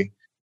me?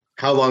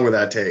 How long would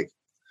that take?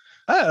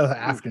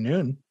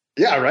 Afternoon.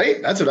 Yeah,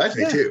 right. That's what I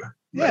think too.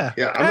 Yeah.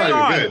 Yeah. I'm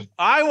not even good.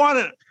 I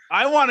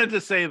wanted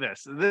to say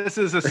this. This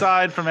is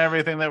aside from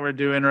everything that we're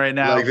doing right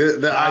now. Like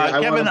I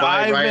want Kevin, to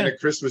buy Ryan a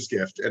Christmas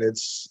gift, and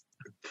it's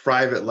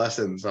private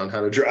lessons on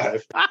how to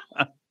drive.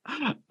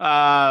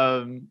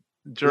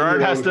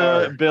 Gerard has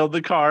to build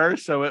the car,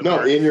 so it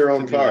works in your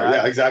own car.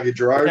 Yeah, exactly.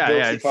 Gerard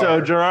builds the car. So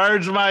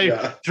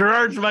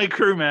Gerard's my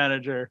crew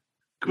manager.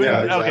 Quinn,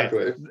 yeah, exactly.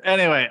 Okay.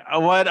 Anyway,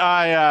 what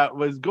I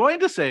was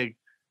going to say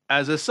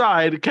as a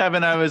side,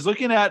 Kevin, I was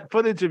looking at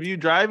footage of you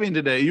driving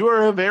today. You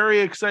are a very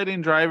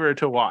exciting driver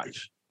to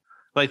watch.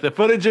 Like the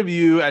footage of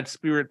you at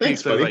Spirit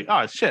Peaks, I was like,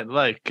 oh shit!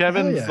 Like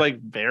Kevin's like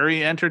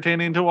very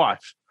entertaining to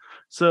watch.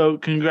 So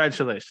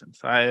congratulations.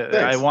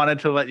 I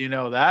wanted to let you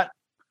know that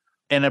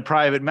in a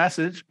private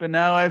message, but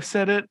now I've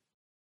said it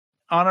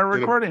on a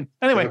recording.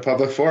 Anyway, in a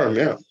public forum,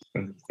 yeah.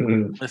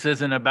 This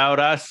isn't about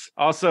us.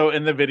 Also,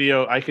 in the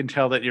video, I can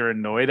tell that you're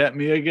annoyed at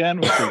me again,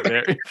 which is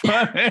very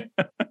funny.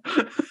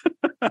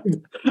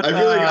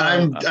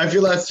 I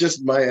feel that's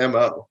just my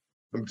MO.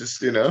 I'm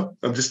just annoyed.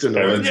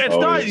 Yeah, it's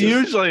not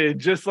usually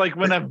just like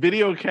when a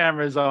video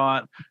camera's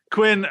on.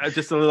 Quinn,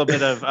 just a little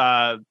bit of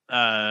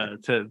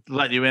to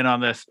let you in on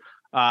this.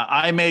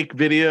 I make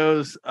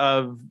videos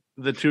of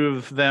the two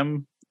of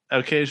them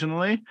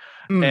occasionally,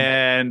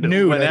 and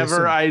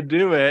whenever I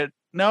do it,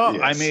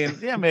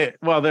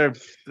 they're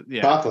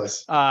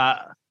topless.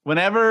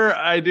 Whenever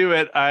I do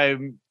it, I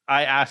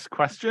ask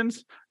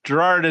questions.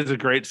 Gerard is a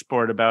great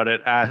sport about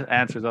it,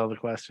 answers all the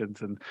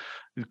questions, and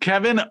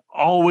Kevin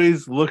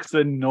always looks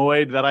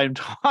annoyed that I'm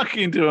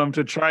talking to him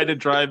to try to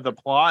drive the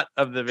plot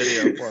of the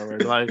video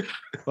forward. Like,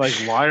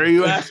 why are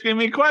you asking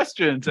me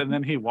questions? And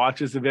then he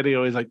watches the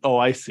video. He's like, oh,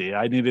 I see.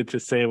 I needed to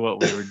say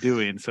what we were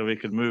doing so we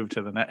could move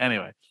to the next.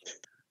 Anyway.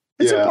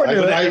 It's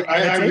important.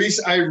 I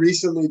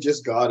recently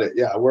just got it.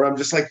 Yeah. Where I'm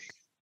just like,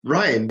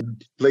 Ryan,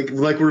 like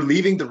we're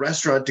leaving the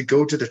restaurant to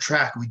go to the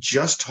track. We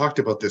just talked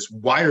about this.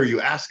 Why are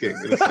you asking?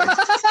 And it's like,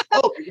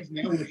 because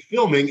now we're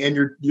filming and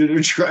you're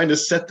trying to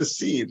set the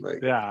scene.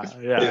 Like, yeah.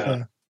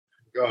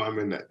 Oh, I'm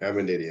an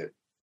idiot.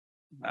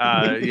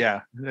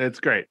 Yeah, it's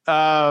great.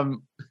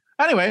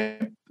 Anyway,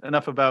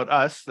 enough about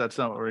us. That's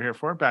not what we're here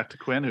for. Back to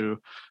Quinn, who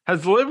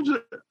has lived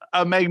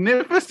a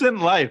magnificent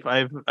life.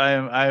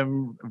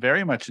 I'm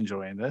very much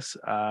enjoying this.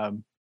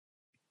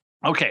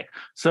 Okay,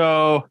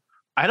 so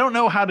I don't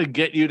know how to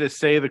get you to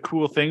say the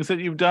cool things that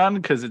you've done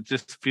because it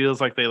just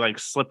feels like they like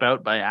slip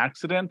out by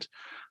accident.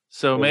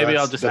 So maybe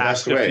I'll just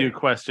ask a few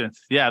questions.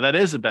 Yeah, that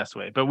is the best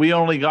way. But we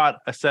only got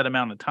a set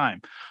amount of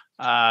time.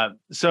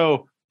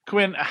 So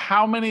Quinn,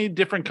 how many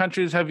different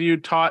countries have you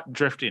taught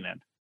drifting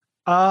in?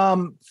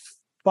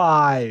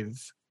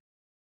 5.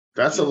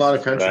 That's a lot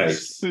of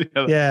countries. Nice.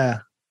 Yeah.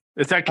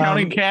 Is that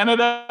counting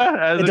Canada?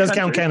 It does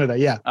count Canada.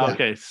 Yeah.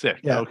 Okay. Sick.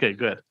 Yeah. Okay.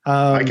 Good.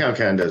 I count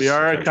Canada. We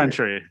are a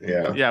country.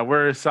 Yeah. Yeah.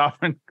 We're a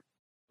sovereign.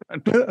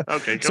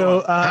 Okay.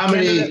 So how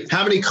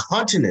many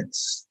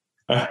continents?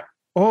 3,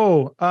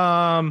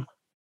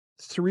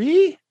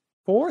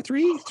 4,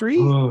 3.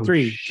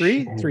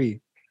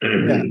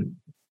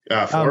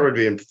 Yeah. 4 would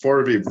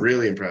be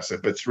really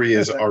impressive, but 3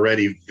 is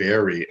already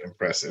very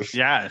impressive.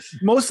 Yes.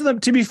 Most of them,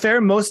 to be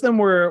fair,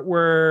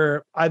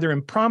 were either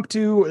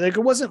impromptu. Like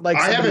it wasn't like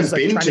I haven't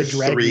been to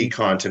 3 me.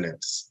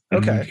 continents.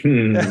 Okay,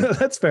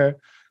 that's fair.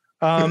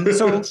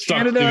 So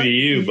Canada, to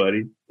you,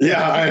 buddy.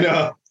 Yeah, I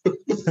know.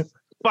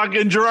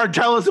 Fucking Gerard,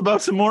 tell us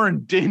about some more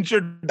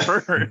endangered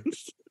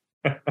birds.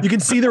 You can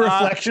see the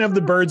reflection of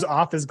the birds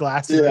off his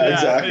glasses. Yeah,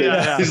 exactly.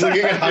 yeah. He's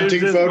looking at hunting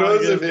Just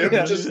photos fucking- of him,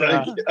 yeah, just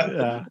yeah, like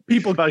yeah.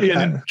 People, Fucking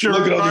yeah,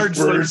 look at all these Gerard's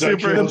like birds I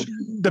super. killed.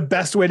 the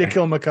best way to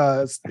kill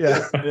macaws.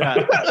 Yeah,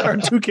 Yeah. or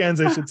toucans,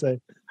 I should say.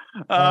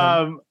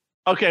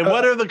 Okay,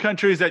 what are the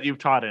countries that you've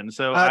taught in?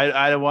 So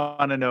I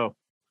want to know.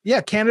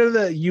 Yeah, Canada,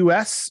 the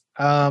U.S.,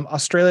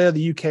 Australia,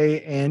 the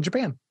U.K., and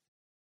Japan.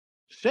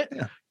 Shit,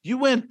 Yeah. you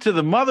went to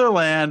the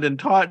motherland and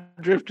taught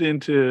drifting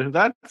to.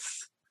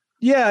 That's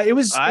Yeah, it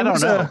was. I it don't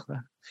was know.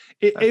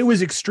 It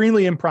was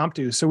extremely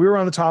impromptu. So we were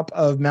on the top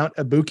of Mount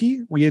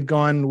Ibuki. We had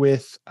gone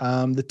with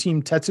the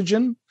Team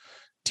Tetsugen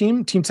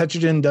team. Team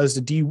Tetsugen does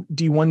the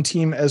D1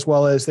 team as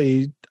well as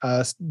they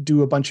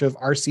do a bunch of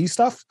RC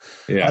stuff.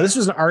 Yeah. This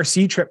was an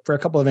RC trip for a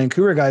couple of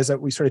Vancouver guys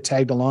that we sort of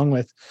tagged along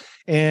with.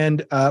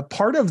 And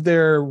part of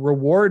their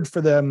reward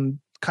for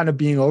them kind of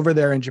being over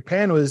there in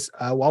Japan was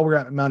while we were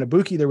at Mount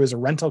Ibuki, there was a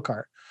rental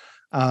car.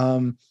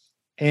 And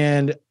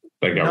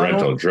Like a No,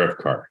 rental no. drift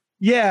car.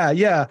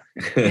 yeah.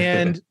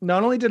 And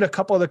not only did a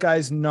couple of the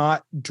guys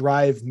not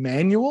drive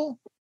manual,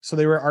 so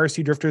they were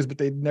RC drifters, but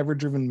they'd never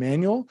driven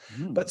manual.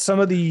 But some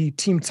of the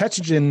Team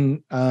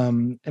Tetsugen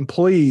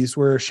employees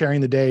were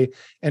sharing the day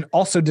and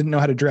also didn't know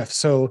how to drift.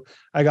 So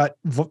I got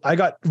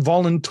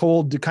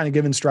voluntold to kind of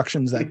give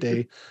instructions that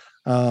day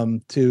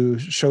to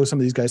show some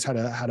of these guys how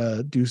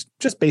to do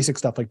just basic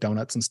stuff like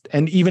donuts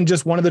and even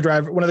just one of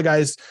the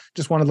guys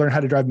just wanted to learn how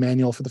to drive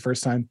manual for the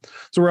first time.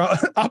 So we're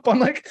up on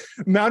like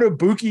Mount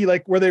Ibuki,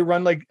 like where they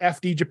run like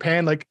FD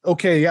Japan, like,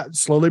 okay, yeah,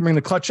 slowly bring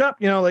the clutch up,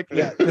 like,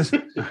 yeah, just,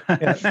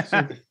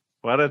 yeah.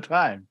 What a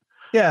time.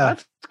 Yeah.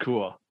 That's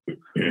cool.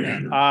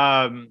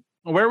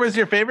 Where was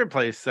your favorite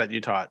place that you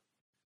taught?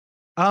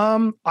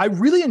 I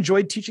really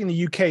enjoyed teaching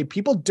the UK.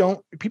 People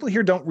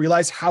here don't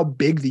realize how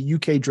big the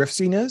UK drift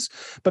scene is,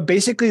 but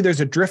basically there's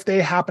a drift day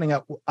happening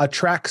at a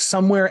track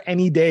somewhere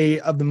any day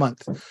of the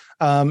month.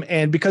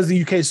 And because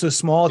the UK is so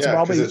small, it's Yeah,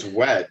 probably, because it's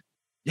wet.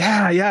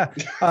 yeah.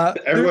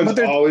 Everyone's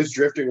always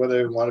drifting whether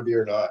they want to be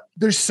or not.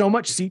 There's so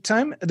much seat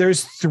time.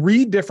 There's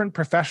 3 different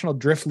professional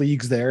drift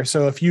leagues there.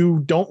 So if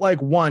you don't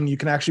like one, you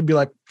can actually be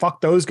like,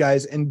 fuck those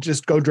guys and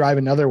just go drive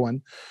another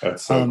one.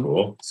 That's so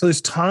cool. So there's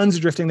tons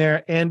of drifting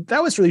there. And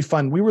that was really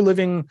fun. We were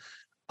living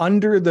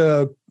under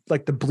the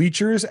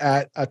bleachers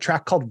at a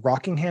track called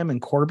Rockingham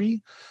and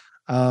Corby.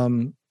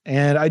 And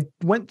I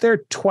went there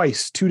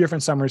twice, 2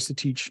 different summers to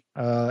teach.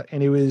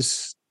 And it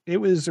was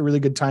a really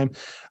good time.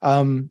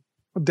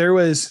 There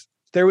was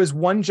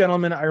one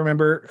gentleman I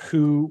remember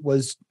who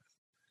was,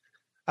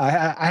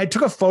 I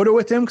took a photo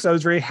with him because I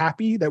was very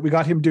happy that we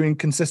got him doing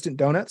consistent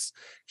donuts.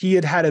 He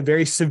had a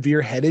very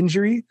severe head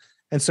injury.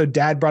 And so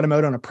dad brought him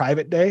out on a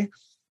private day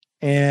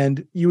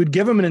and you would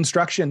give him an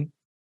instruction.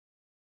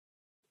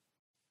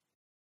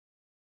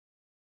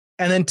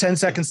 And then 10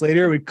 seconds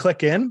later, we'd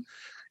click in.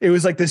 It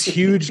was like this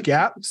huge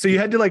gap. So you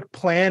had to like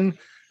plan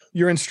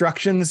your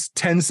instructions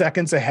 10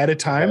 seconds ahead of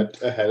time.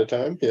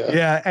 Yeah.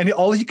 Yeah. And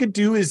all he could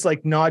do is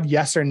like nod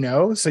yes or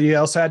no. So you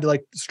also had to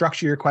like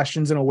structure your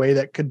questions in a way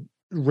that could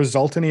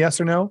result in a yes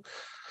or no.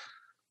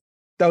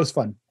 That was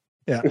fun.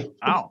 Yeah.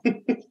 Wow.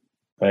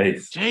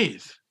 Nice.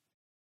 Jeez.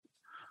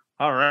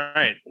 All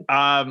right.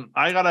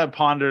 I gotta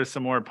ponder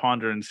some more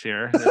ponderance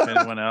here. If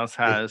anyone else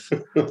has,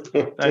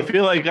 I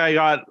feel like I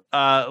got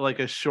like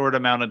a short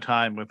amount of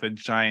time with a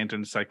giant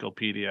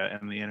encyclopedia,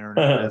 and the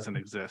internet doesn't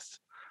exist.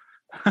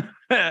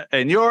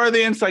 And you're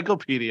the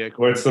encyclopedia.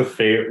 What's your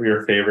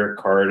favorite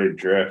car to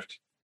drift?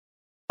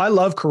 I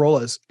love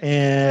Corollas.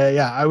 And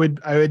yeah, I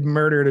would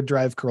murder to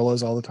drive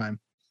Corollas all the time.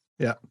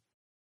 Yeah.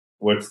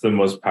 What's the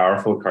most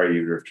powerful car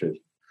you drifted?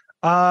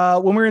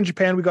 When we were in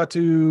Japan, we got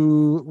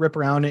to rip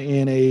around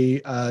in a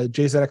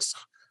JZX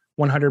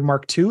 100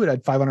 Mark II. It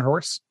had 500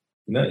 horse.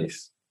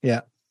 Nice.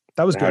 Yeah,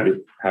 that was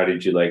good. How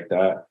did you like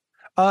that?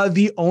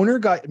 The owner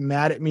got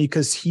mad at me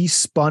because he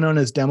spun on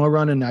his demo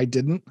run and I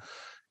didn't.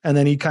 And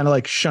then he kind of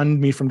like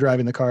shunned me from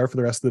driving the car for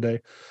the rest of the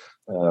day.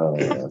 Oh,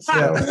 that Yeah.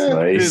 sounds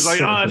nice. He's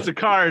like, oh, it's a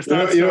car. It's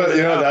not You know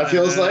starting what up." that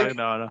feels like?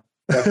 No.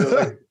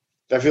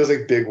 That feels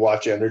like big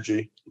watch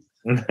energy.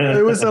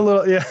 It was a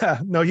little,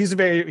 yeah. No, he's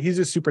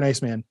a super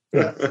nice man.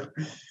 Yeah.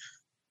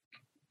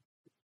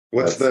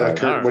 What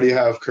do you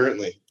have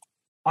currently?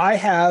 I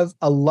have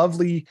a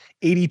lovely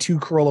 82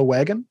 Corolla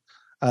wagon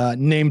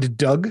named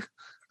Doug.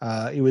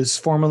 It was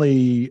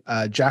formerly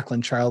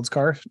Jacqueline Child's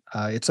car.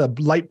 It's a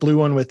light blue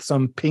one with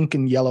some pink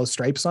and yellow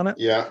stripes on it.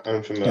 Yeah,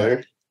 I'm familiar.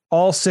 Yeah.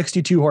 All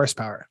 62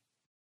 horsepower.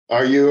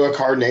 Are you a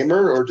car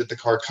namer or did the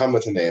car come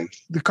with a name?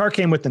 The car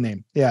came with the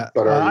name. Yeah.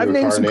 But are you I've a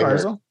named car some namer?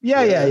 cars. Though.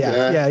 Yeah.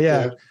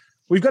 Yeah.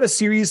 We've got a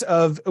series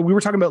of, we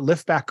were talking about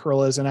liftback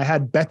Corollas, and I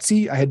had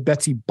Betsy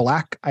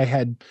Black, I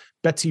had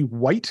Betsy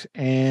White,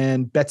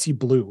 and Betsy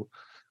Blue.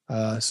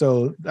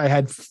 So I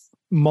had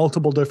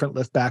multiple different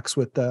liftbacks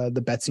with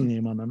the Betsy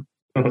name on them.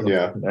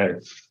 Yeah.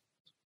 Nice.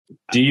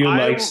 Do you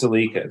like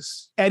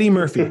Celicas? Eddie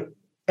Murphy.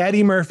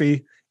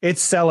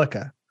 It's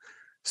Celica.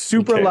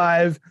 Super Okay.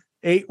 live.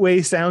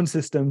 8-way sound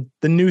system,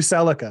 the new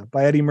Celica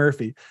by Eddie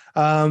Murphy.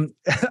 I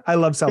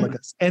love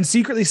Celicas, and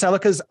secretly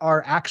Celicas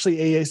are actually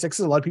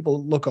AA6s. A lot of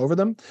people look over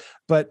them,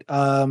 but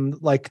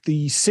like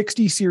the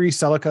 60 series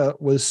Celica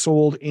was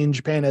sold in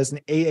Japan as an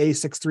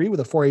AA63 with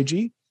a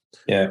 4AG.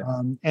 Yeah.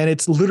 And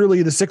it's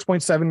literally the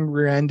 6.7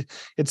 rear end.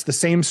 It's the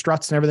same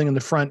struts and everything in the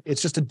front.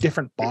 It's just a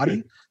different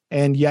body,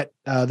 and yet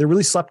they're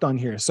really slept on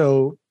here.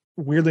 So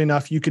weirdly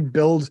enough, you could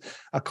build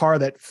a car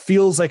that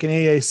feels like an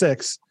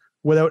AA6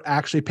 without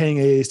actually paying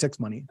AA6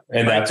 money.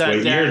 And Write that's that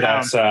what year?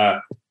 down. That's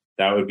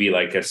that would be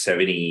like a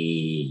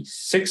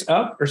 76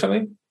 up or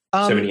something?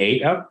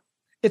 78 up?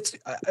 It's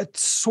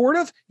sort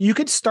of, you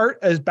could start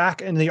as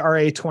back in the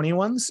RA20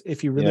 ones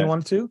if you really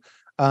wanted to.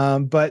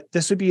 But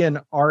this would be an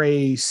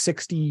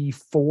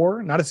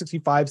RA64, not a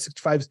 65.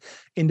 65's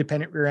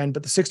independent rear end,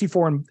 but the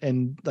 64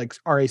 and like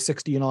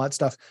RA60 and all that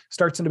stuff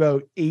starts in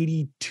about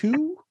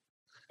 82.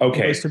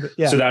 Okay. So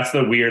that's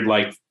the weird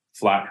like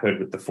flat hood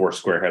with the 4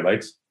 square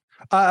headlights.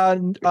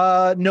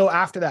 No,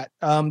 after that.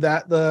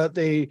 That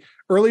the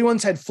early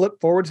ones had flip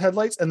forwards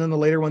headlights, and then the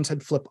later ones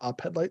had flip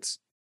up headlights.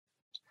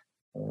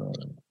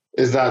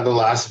 Is that the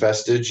last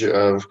vestige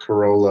of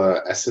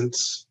Corolla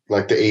essence?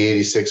 Like the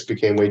A86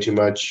 became way too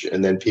much,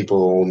 and then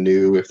people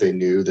knew, if they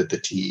knew, that the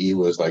TE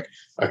was like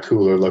a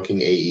cooler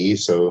looking AE,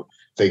 so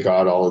they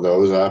got all of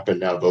those up, and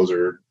now those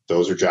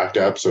are jacked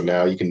up. So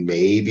now you can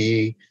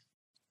maybe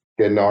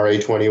get an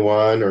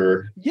RA21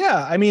 or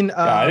I mean,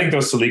 I think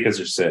those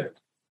Celicas are sick.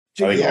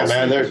 yeah,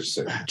 man, they're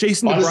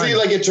Jason. honestly,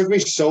 like, it took me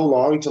so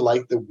long to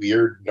like the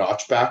weird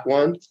notchback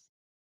one,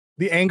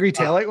 the angry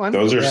taillight one.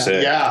 Those are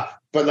sick. Yeah,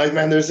 but like,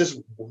 man, there's this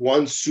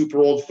one super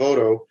old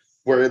photo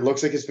where it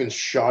looks like it's been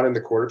shot in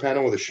the quarter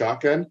panel with a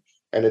shotgun,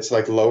 and it's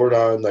like lowered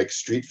on like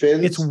street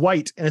fins. It's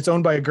white and it's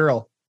owned by a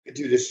girl.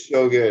 Dude, it's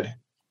so good.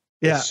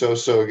 Yeah, it's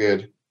so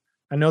good.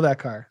 I know that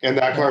car. And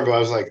that car, but I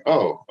was like,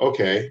 oh,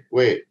 okay,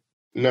 wait,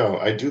 no,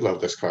 I do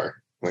love this car.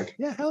 Like,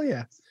 yeah, hell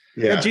yeah.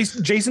 yeah,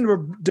 Jason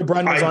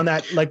DeBrun was on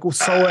that, like,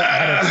 so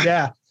ahead of,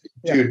 yeah.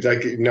 Dude,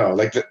 like, no,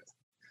 like,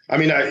 I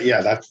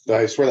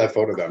swear that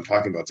photo that I'm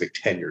talking about is like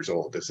 10 years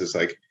old. This is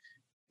like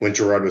when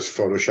Gerard was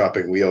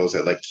photoshopping wheels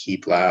at like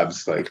Keep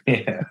Labs, like,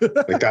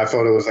 like that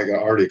photo was like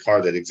already a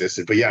car that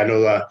existed. But yeah, I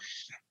know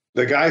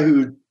the guy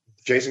who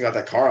Jason got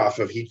that car off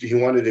of, he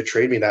wanted to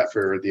trade me that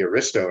for the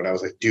Aristo, and I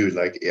was like, dude,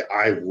 like,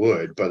 I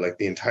would, but like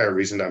the entire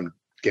reason I'm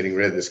getting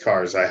rid of this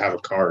car is I have a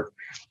car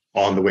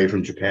on the way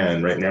from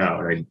Japan right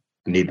now, and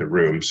I need the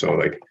room, so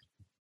like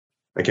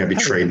I can't be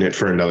trading it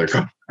for another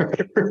car.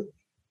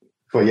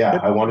 But yeah,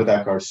 I wanted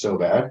that car so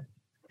bad.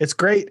 It's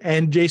great,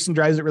 and Jason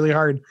drives it really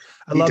hard.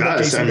 I love that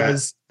Jason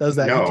does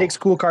that. No. He takes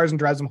cool cars and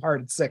drives them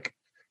hard. It's sick.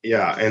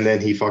 Yeah, and then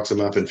he fucks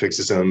them up and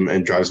fixes them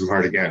and drives them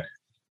hard again.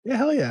 Yeah,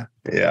 hell yeah.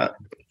 Yeah.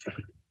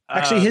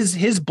 Actually,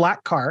 his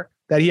black car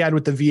that he had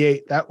with the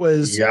V8, that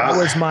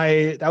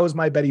was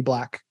my Betty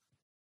Black.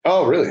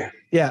 Oh, really?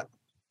 Yeah.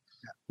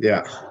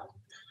 Yeah.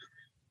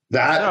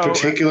 That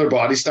particular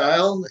body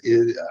style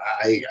is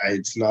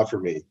it's not for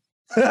me.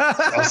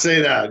 I'll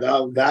say that.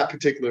 That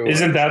particular one.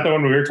 Isn't that the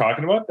one we were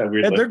talking about? That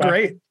weird. Yeah, they're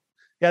great.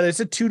 Yeah, there's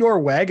a 2-door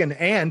wagon,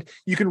 and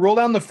you can roll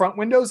down the front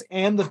windows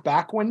and the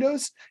back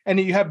windows, and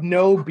you have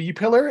no B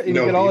pillar. And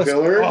no you get B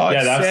pillar.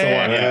 Yeah, that's the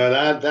one.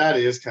 Yeah, that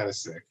is kind of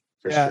sick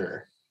for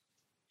sure.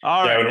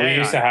 All right, when we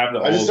used to have the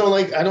I just don't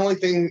like. I don't like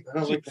the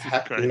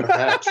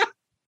hatch.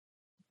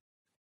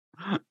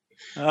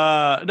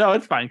 No,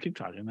 it's fine. Keep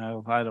talking.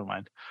 No, I don't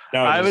mind.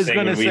 No, I was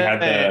going to say we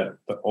had the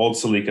old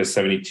Celica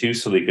 72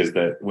 Celicas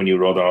that when you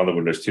roll down all the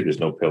windows too, there's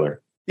no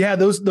pillar. Yeah,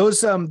 those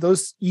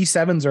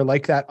E7s are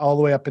like that all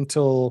the way up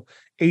until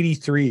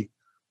 83.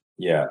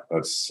 Yeah,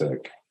 that's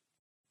sick.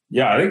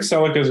 Yeah, I think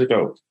Celicas are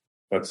dope.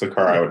 That's the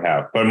car I would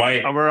have. But my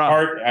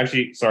heart,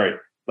 actually, sorry,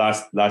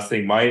 last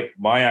thing, my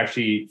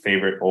actually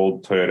favorite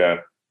old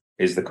Toyota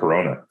is the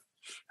Corona.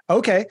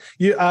 Okay,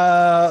 you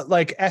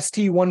like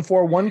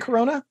ST141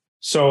 Corona.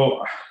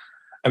 So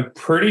I'm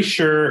pretty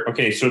sure.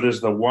 Okay, so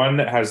there's the one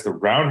that has the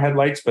round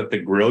headlights, but the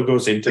grill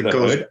goes into the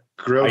hood.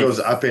 Grill goes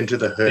up into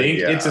the hood. I think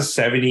it's a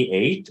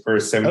 78 or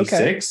a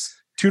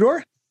 76. Okay.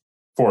 2-door?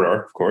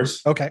 4-door, of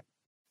course. Okay.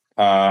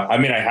 I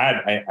mean, I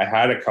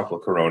had a couple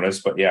of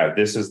Coronas, but yeah,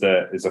 this is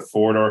a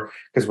 4-door.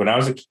 Because when I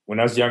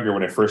was younger,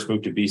 when I first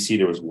moved to BC,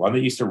 there was one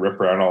that used to rip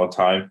around all the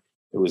time.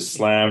 It was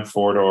slam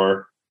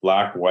 4-door,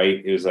 black,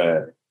 white. It was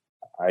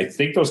I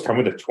think those come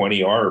with a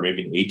 20R or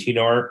maybe an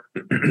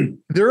 18R.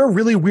 They're a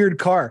really weird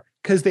car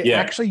because they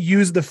actually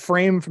use the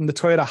frame from the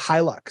Toyota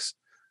Hilux,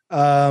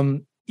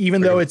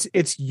 even though it's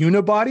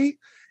unibody.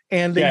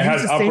 And it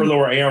has upper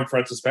lower arm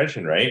front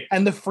suspension, right?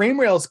 And the frame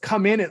rails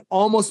come in and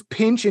almost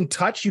pinch and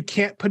touch. You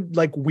can't put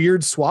like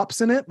weird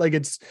swaps in it. Like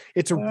it's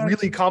a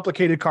really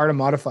complicated car to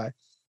modify.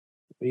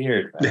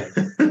 Weird.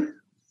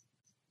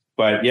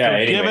 But yeah,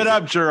 anyways, give it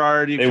up,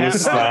 Gerard. It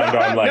was slammed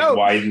on like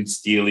widened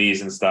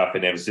steelies and stuff,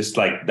 and it was just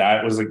like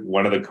that was like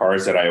one of the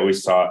cars that I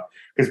always saw.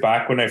 Because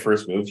back when I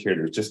first moved here,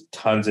 there was just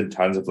tons and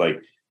tons of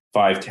like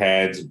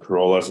 510s and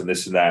Corollas and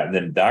this and that, and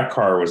then that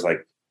car was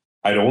like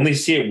I'd only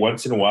see it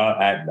once in a while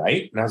at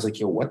night, and I was like,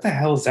 "Yo, what the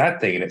hell is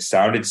that thing?" And it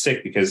sounded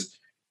sick because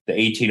the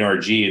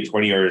 18RG and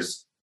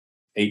 20Rs,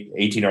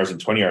 18Rs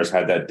and 20Rs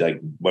had that like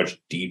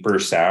much deeper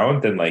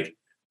sound than like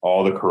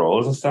all the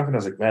Corollas and stuff. And I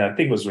was like, man, that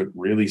thing was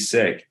really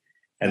sick.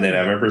 And then I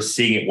remember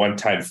seeing it one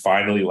time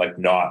finally like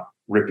not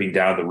ripping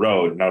down the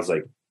road. And I was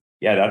like,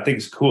 yeah, that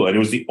thing's cool. And it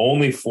was the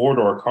only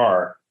 4-door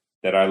car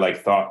that I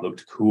like thought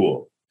looked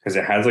cool because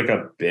it has like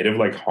a bit of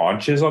like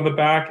haunches on the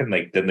back, and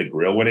like then the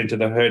grill went into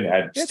the hood and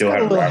had It's still got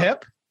had a little round,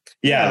 hip.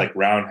 yeah, like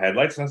round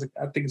headlights. And I was like,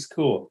 that thing's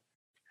cool.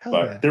 Hell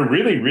But yeah. they're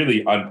really,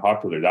 really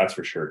unpopular, that's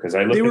for sure. Because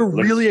They were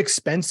really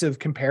expensive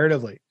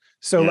comparatively.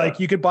 So Yeah. like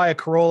you could buy a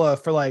Corolla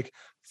for like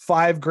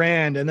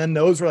 $5,000, and then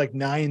those were like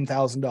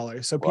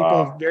 $9,000. So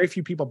Wow. very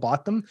few people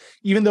bought them,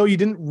 even though you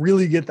didn't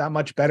really get that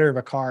much better of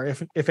a car.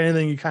 If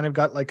anything, you kind of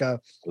got like a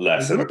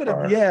less of little a bit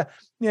car. of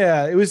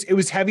yeah. It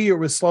was heavier, it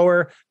was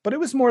slower, but it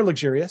was more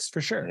luxurious for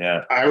sure.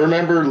 Yeah. I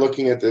remember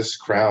looking at this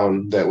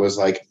Crown that was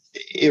like,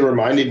 it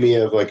reminded me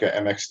of like a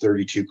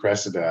MX-32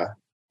 Cressida,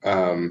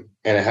 and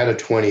it had a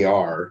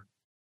 20R,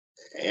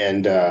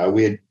 and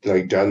we had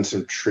like done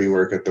some tree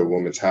work at the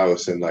woman's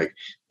house, and like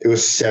it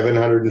was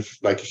 700,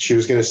 like she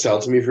was going to sell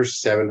to me for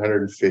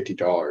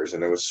 $750,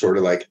 and it was sort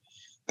of like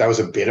that was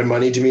a bit of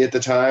money to me at the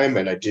time,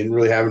 and I didn't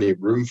really have any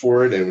room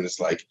for it, and it was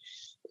like,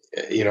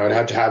 you know, I'd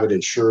have to have it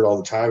insured all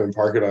the time and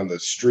park it on the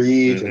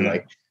street, and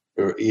like,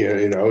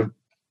 you know,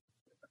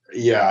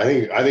 yeah, I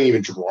think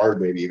even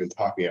Gerard maybe even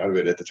talked me out of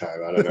it at the time.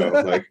 I don't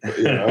know, like,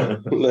 you know,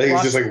 like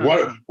he's just like,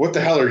 what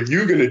the hell are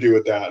you gonna do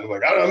with that? And I'm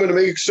like, I don't know, I'm gonna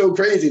make it so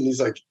crazy, and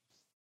he's like,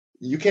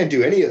 you can't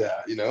do any of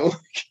that, you know.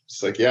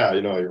 It's like, yeah,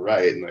 you know, you're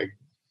right, and like,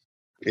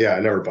 yeah, I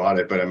never bought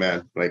it, but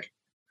man, like,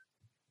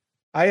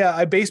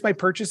 I base my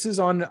purchases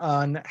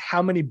on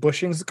how many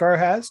bushings the car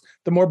has.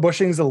 The more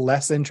bushings, the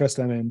less interest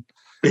I'm in.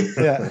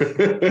 Yeah.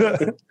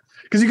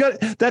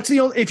 Because that's the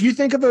only, if you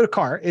think about a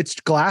car, it's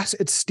glass,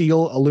 it's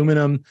steel,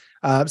 aluminum,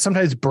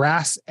 sometimes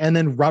brass, and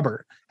then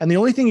rubber. And the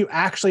only thing you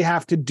actually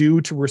have to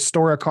do to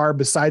restore a car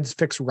besides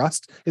fix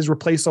rust is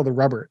replace all the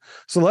rubber.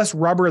 So the less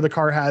rubber the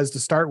car has to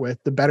start with,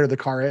 the better the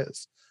car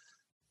is.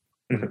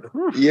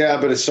 yeah,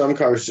 but some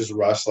cars just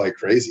rust like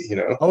crazy, you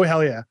know. Oh,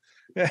 hell yeah.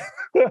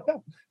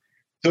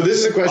 So this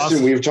is a question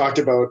Awesome. we've talked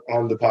about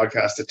on the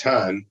podcast a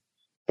ton,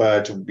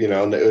 but you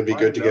know, it would be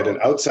good to get an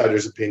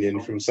outsider's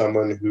opinion from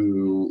someone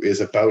who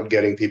is about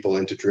getting people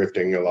into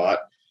drifting a lot,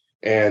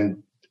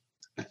 and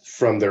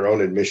from their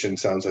own admission,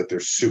 sounds like they're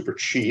super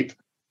cheap.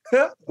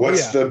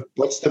 What's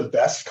the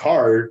best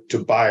car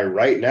to buy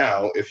right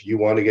now if you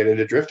want to get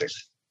into drifting?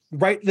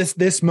 Right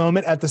this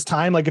moment at this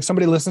time, like if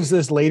somebody listens to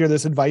this later,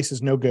 this advice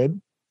is no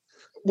good.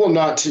 Well,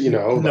 not to, you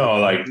know, No,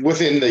 like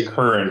within the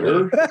current.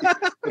 year,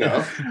 you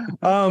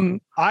know.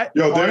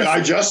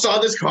 I just saw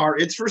this car.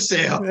 It's for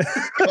sale.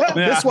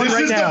 This one This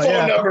right is now. the phone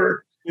Yeah.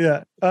 number.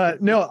 Yeah.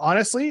 No,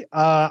 honestly,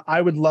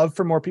 I would love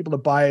for more people to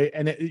buy,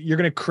 and you're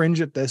going to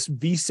cringe at this,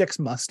 V6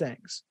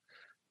 Mustangs.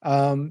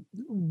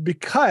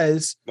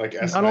 Because Like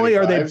not only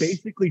are they S95s.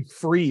 basically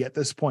free at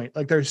this point,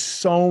 like there's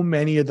so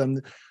many of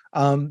them,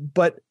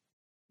 but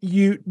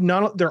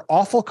they're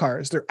awful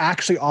cars. They're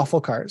actually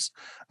awful cars.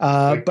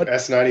 Like But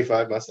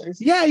S95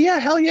 Mustangs. yeah,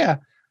 hell yeah.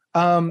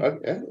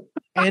 Okay.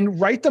 And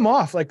write them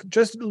off. Like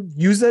just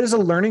use that as a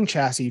learning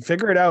chassis,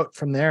 figure it out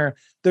from there.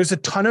 There's a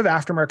ton of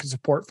aftermarket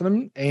support for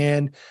them,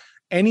 and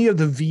any of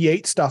the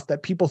V8 stuff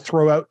that people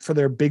throw out for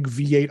their big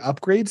V8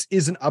 upgrades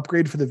is an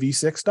upgrade for the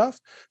V6 stuff.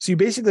 So you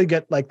basically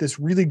get like this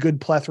really good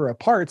plethora of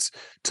parts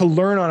to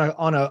learn on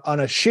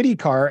a shitty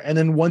car. And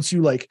then once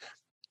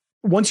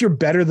you're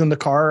better than the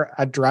car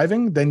at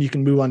driving, then you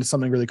can move on to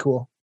something really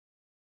cool.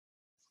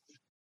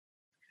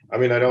 I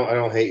mean, I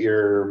don't hate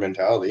your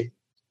mentality.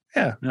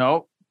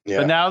 No. Yeah.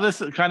 But now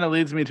this kind of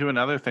leads me to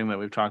another thing that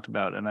we've talked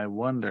about, and I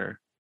wonder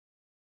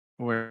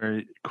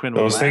where Quinn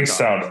will Those land things on.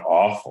 sound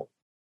awful.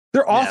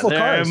 They're awful they're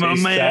cars. My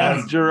They man,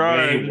 sound Gerard.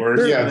 way worse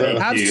They're Yeah, than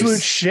the absolute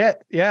used.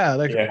 shit. Yeah,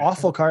 like Yeah.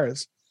 awful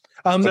cars.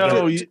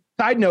 So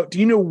Side note: do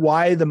you know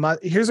why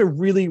here's a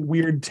really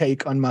weird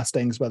take on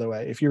Mustangs? By the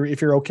way, if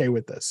you're okay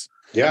with this,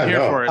 Yeah, I'm here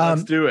no. for it.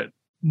 Let's do it.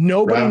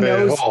 nobody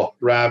knows.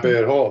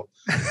 Rabbit hole.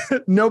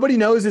 Nobody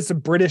knows it's a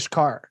British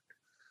car.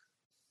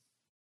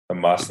 The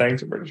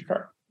Mustang's a British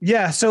car.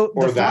 Yeah, so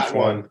Or the that first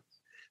one.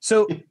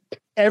 So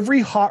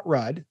every hot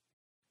rod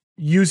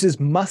uses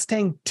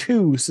Mustang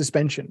 2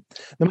 suspension.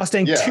 The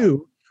Mustang Yeah.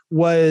 2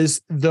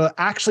 was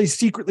actually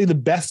secretly the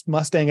best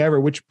Mustang ever,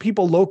 which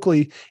people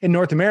locally in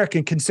North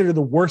America consider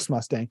the worst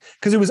Mustang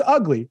because it was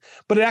ugly,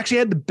 but it actually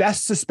had the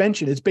best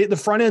suspension. The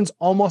front end's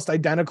almost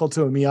identical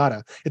to a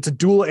Miata. It's a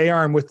dual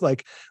A-arm with I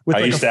like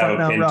used a to have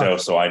front a mount Pinto,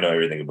 rod. so I know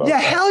everything about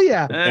Yeah, that. hell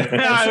yeah.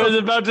 I was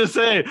about to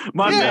say,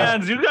 my Yeah.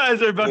 mans, you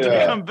guys are about to Yeah.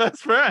 become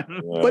best friends.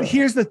 Yeah. But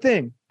here's the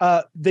thing.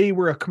 They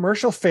were a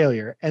commercial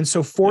failure. And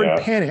so Ford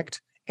Yeah.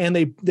 panicked and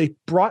they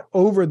brought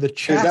over the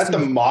chassis. Is that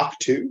the Mach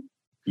 2?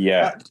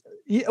 Yeah.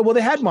 Yeah, well,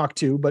 they had Mach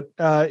 2, but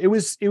it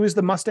was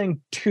the Mustang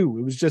 2.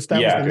 It was just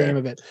that Yeah. was the name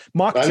of it.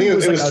 Mach I 2 think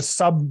was it like a was-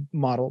 sub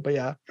model, but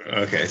yeah.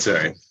 Okay,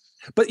 sorry.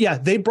 But yeah,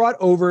 they brought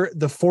over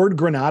the Ford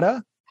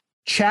Granada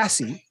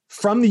chassis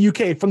from the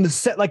UK, from the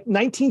set like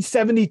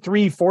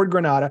 1973 Ford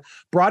Granada,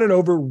 brought it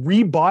over,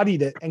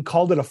 rebodied it, and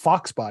called it a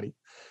Fox body.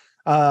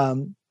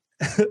 And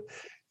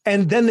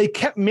then they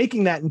kept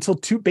making that until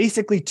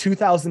basically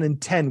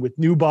 2010 with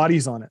new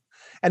bodies on it.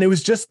 And it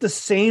was just the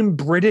same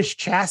British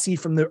chassis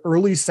from the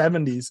early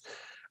 70s.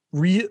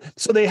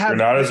 So they have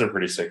Granadas are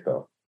pretty sick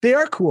though. They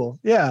are cool.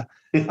 Yeah.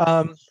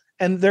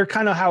 And they're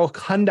kind of how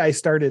Hyundai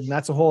started, and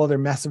that's a whole other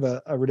mess of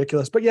a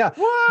ridiculous. But yeah.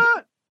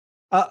 What?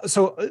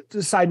 So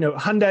side note,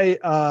 Hyundai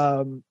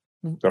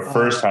The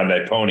first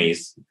Hyundai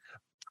ponies.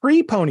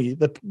 Pre-Pony,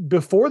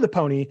 before the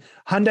Pony,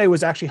 Hyundai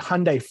was actually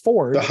Hyundai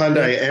Ford. The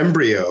Hyundai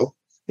embryo.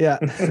 Yeah.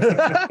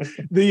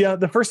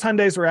 The first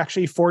Hyundais were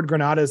actually Ford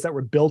Granadas that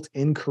were built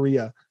in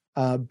Korea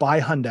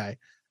by Hyundai.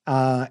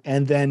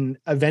 And then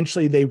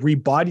eventually they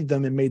rebodied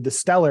them and made the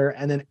Stellar.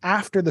 And then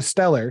after the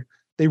Stellar,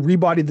 they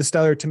rebodied the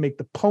Stellar to make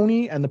the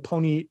Pony and the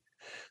Pony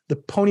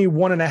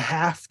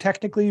 1.5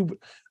 technically.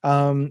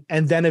 And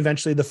then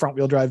eventually the front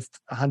wheel drive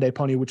Hyundai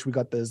Pony, which we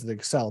got as the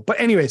Excel. But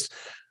anyways,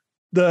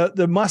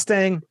 the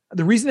Mustang,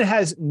 the reason it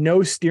has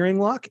no steering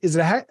lock is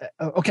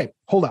okay,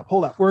 hold up.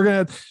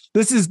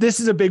 This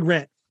is a big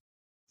rant.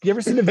 You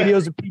ever seen the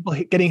videos of people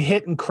getting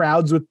hit in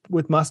crowds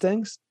with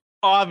Mustangs?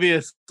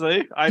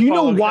 Obviously. Do you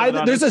know why?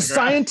 There's a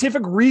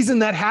scientific reason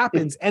that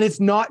happens, and it's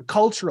not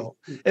cultural.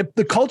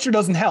 The culture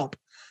doesn't help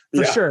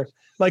for sure.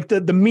 Like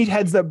the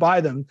meatheads that buy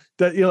them,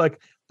 that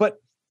but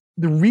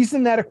the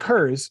reason that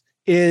occurs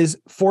is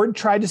Ford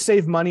tried to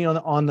save money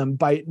on them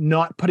by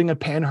not putting a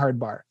panhard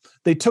bar.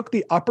 They took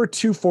the upper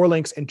two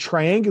forelinks and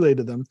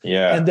triangulated them.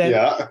 Yeah. And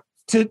then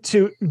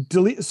to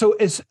delete. So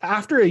it's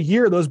after a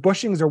year, those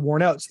bushings are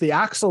worn out. So the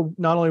axle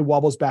not only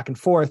wobbles back and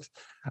forth,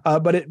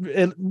 but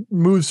it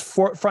moves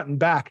front and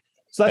back.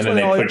 So that's and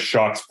then they put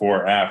shocks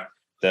fore aft.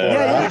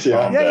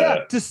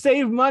 To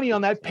save money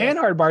on that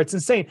panhard bar. It's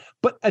insane.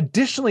 But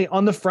additionally,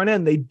 on the front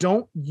end, they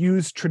don't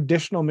use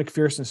traditional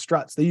McPherson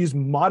struts. They use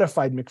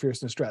modified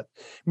McPherson strut,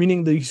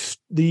 meaning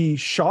the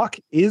shock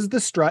is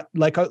the strut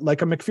like a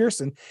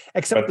McPherson,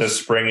 except the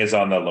spring is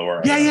on the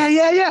lower end.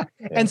 Yeah.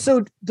 And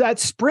so that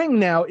spring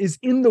now is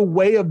in the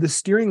way of the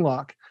steering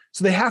lock.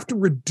 So they have to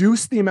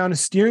reduce the amount of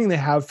steering they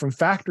have from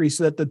factory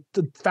so that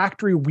the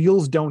factory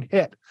wheels don't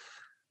hit.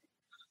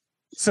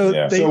 So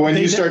when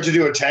you start to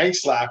do a tank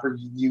slapper,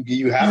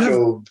 you have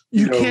to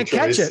you can't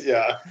catch it.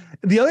 Yeah.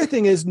 The other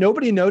thing is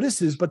nobody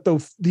notices, but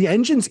the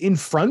engine's in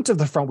front of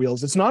the front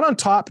wheels. It's not on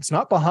top. It's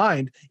not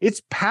behind.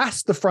 It's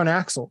past the front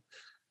axle.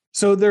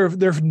 So they're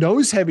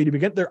nose heavy to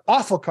begin. They're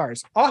awful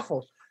cars.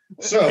 Awful.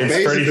 So it's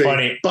basically,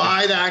 funny.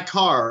 buy that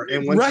car,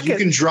 and once you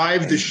can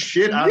drive the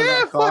shit out of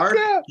that car,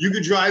 you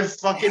can drive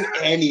fucking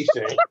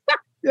anything.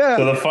 Yeah.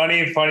 So the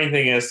funny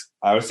thing is,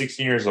 I was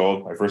 16 years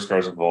old. My first car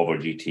was a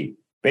Volvo GT.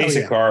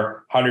 Basic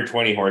car,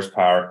 120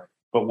 horsepower,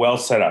 but well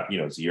set up.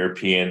 It's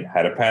European,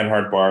 had a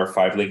panhard bar,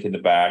 5-link in the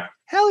back,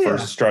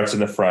 first struts in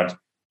the front.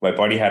 My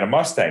buddy had a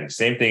Mustang,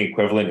 same thing,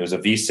 equivalent. It was a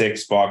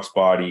V6 box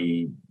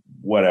body,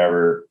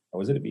 whatever.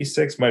 Was it a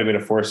V6? Might have been a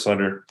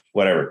 4-cylinder,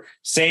 whatever.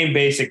 Same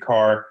basic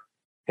car.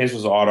 His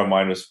was auto,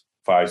 mine was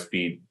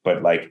 5-speed,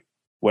 but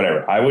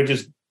whatever. I would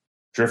just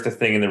drift the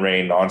thing in the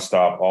rain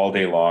nonstop all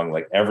day long,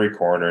 every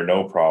corner,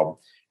 no problem.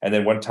 And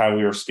then one time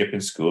we were skipping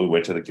school, we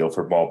went to the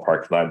Guildford Mall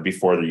parking lot.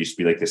 Before there used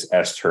to be this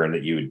S turn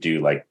that you would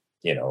do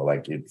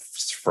in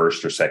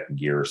first or second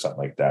gear or something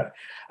like that.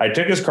 I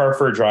took his car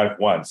for a drive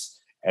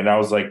once and I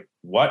was like,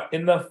 what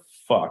in the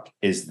fuck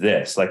is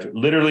this?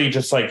 Literally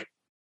just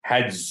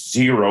had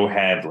zero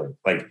handling,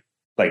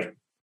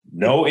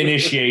 no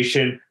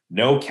initiation,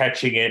 no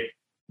catching it,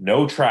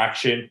 no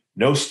traction,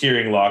 no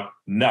steering lock,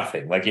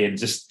 nothing.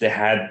 It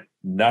had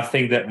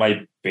nothing that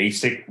my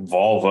basic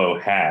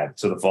Volvo had.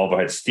 So the Volvo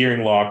had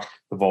steering lock,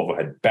 the Volvo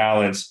had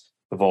balance,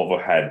 the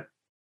Volvo had,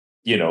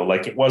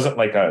 it wasn't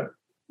like a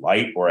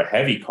light or a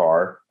heavy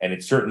car, and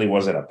it certainly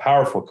wasn't a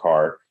powerful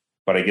car,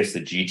 but I guess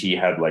the GT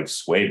had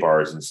sway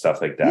bars and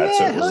stuff like that.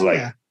 So it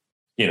was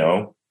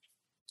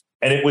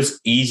and it was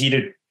easy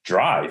to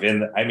drive.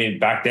 And I mean,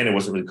 back then it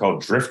wasn't really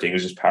called drifting, it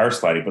was just power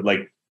sliding, but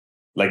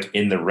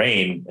in the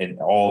rain in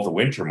all the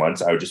winter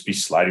months, I would just be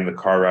sliding the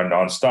car around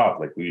nonstop.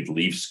 We would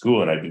leave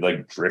school and I'd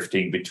be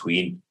drifting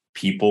between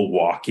people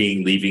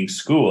walking, leaving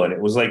school. And it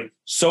was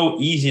so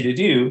easy to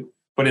do.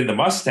 But in the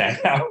Mustang,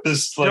 I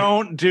was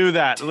don't do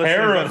that.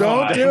 Terrified.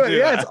 Don't do it.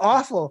 Yeah, it's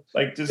awful.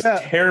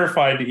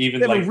 Terrified to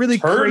even they have a really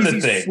turn crazy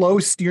the thing. Slow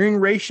steering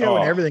ratio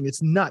and everything.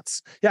 It's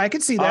nuts. Yeah, I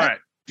can see that. All right.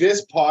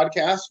 This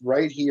podcast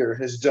right here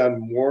has done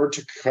more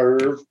to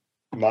curb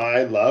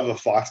my love of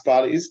Fox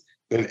bodies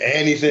than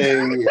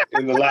anything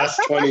in the last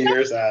 20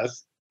 years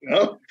has.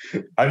 No?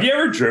 Have you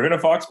ever driven a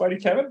Fox body,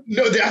 Kevin?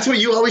 No, that's what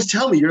you always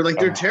tell me. You're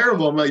they're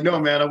terrible. I'm like, no,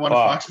 man, I want a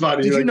Fox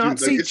body. Did you not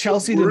see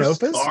Chelsea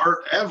Denofa's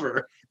car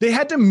ever? They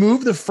had to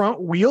move the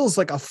front wheels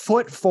a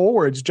foot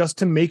forwards just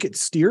to make it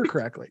steer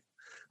correctly.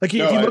 If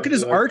you look at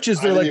his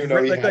arches, they're he's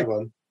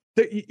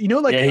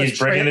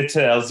bringing it to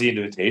LZ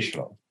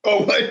Invitational.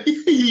 Oh,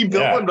 he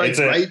built one right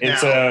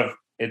now.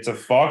 It's a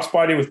Fox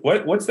body with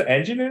what's the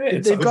engine in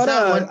it? They've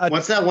got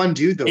what's that one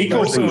dude though?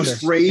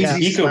 EcoBoost.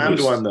 Crazy slammed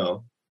one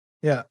though.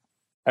 Yeah.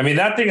 I mean,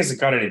 that thing has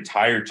got an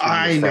entire tube.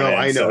 I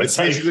know. So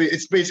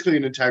It's basically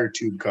an entire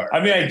tube car. I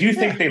mean, I do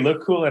think they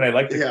look cool, and I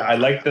like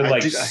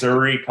the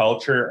Surrey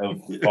culture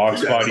of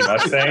Fox body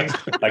Mustangs.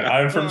 Like,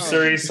 I'm from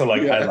Surrey, so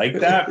like I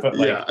like that, but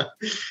like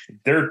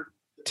they're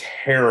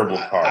terrible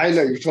cars. I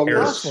know, you've told me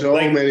so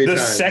many the times.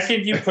 The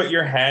second you put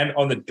your hand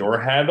on the door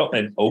handle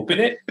and open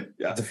it,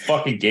 the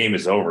fucking game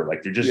is over.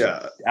 Like, they're just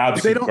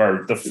absolute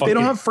garbage. They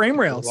don't have frame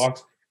rails.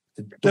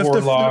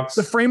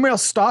 The frame rail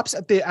stops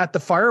at the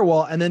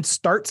firewall and then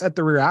starts at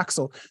the rear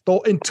axle. The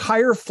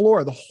entire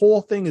floor, the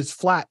whole thing is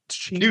flat.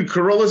 Dude,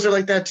 Corollas are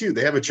like that too.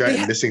 They have a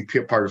giant missing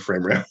part of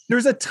frame rail.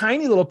 There's a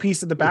tiny little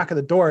piece at the back of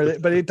the door,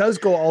 but it does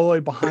go all the way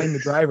behind the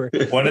driver.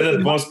 One of the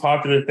most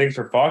popular things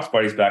for Fox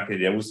bodies back in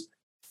the day was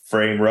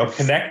frame rail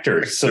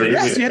connectors. So you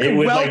had to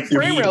weld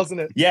frame rails in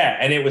it. Yeah,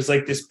 and it was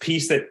like this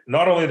piece that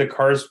not only the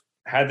cars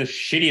had the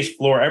shittiest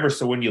floor ever,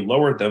 so when you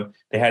lowered them,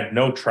 they had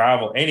no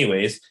travel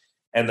anyways.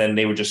 And then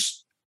they would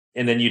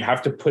and then you'd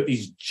have to put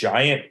these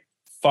giant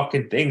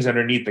fucking things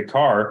underneath the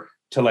car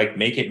to like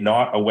make it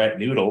not a wet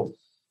noodle.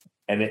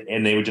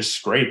 And they would just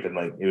scrape, and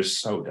like, it was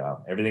so dumb.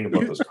 Everything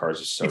about those cars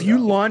is so dumb. If you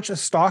launch a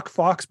stock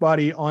Fox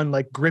body on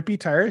like grippy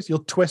tires,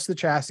 you'll twist the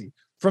chassis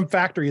from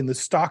factory in the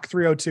stock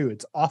 302.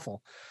 It's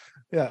awful.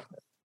 Yeah.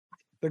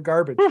 They're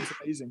garbage. It's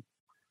amazing.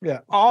 Yeah.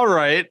 All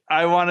right.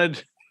 I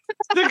wanted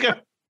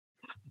to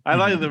I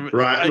like the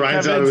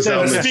Ryan's out of his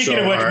element. Speaking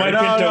of which, my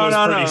Pinto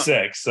was pretty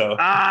sick. So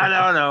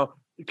no.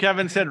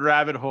 Kevin said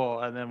rabbit hole,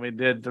 and then we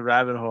did the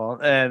rabbit hole.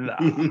 And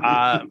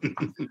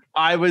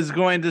I was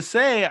going to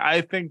say, I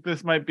think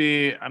this might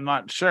be, I'm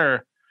not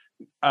sure.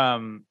 I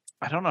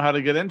don't know how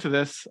to get into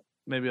this.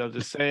 Maybe I'll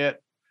just say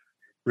it.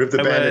 Rip the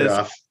Band-Aid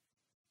off.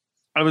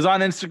 I was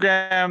on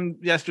Instagram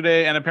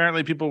yesterday, and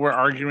apparently people were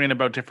arguing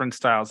about different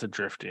styles of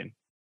drifting.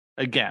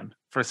 Again,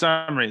 for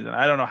some reason.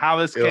 I don't know how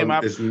this came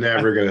up. It's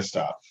never going to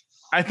stop.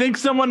 I think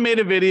someone made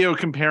a video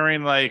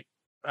comparing like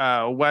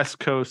West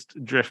Coast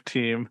drift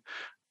team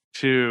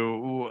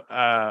to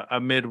a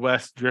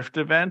Midwest drift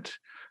event,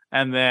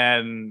 and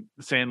then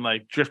saying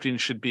like drifting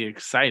should be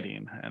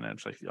exciting, and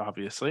it's like,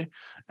 obviously,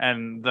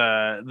 and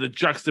the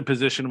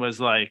juxtaposition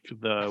was like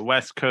the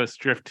West Coast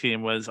drift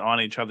team was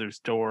on each other's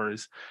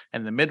doors,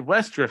 and the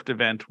Midwest drift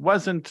event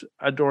wasn't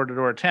a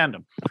door-to-door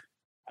tandem,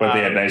 but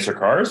they had nicer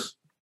cars.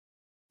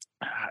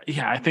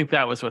 Yeah, I think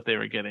that was what they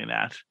were getting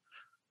at.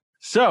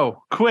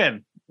 So,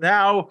 Quinn,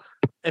 now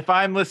if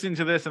I'm listening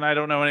to this and I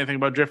don't know anything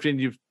about drifting,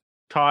 you've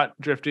taught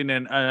drifting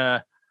in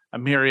a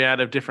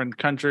myriad of different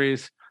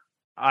countries.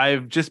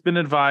 I've just been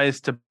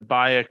advised to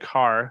buy a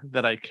car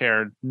that I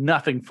cared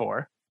nothing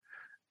for,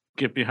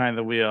 get behind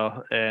the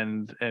wheel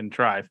and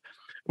drive,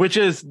 which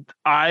is,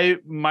 I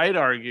might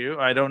argue,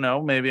 I don't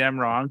know, maybe I'm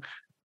wrong,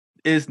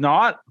 is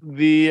not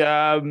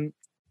how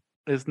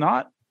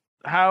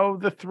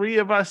the three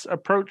of us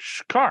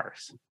approach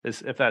cars,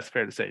 if that's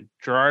fair to say.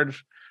 Gerard,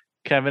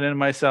 Kevin, and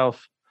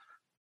myself,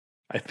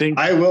 I think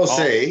I will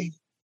say,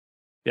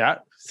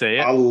 say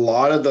it. A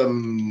lot of the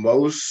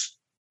most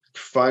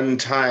fun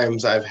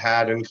times I've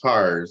had in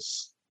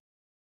cars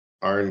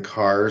are in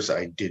cars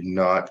I did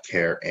not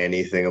care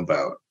anything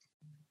about.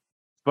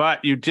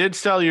 But you did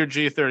sell your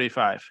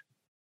G35.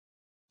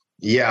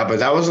 Yeah, but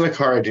that wasn't a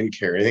car I didn't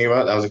care anything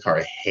about. That was a car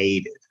I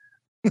hated.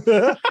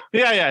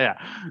 Yeah.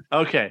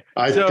 Okay.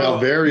 I felt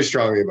very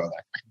strongly about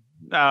that.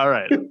 All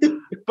right.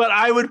 But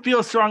I would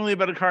feel strongly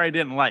about a car I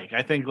didn't like.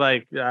 I think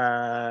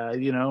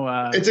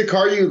it's a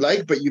car you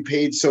like, but you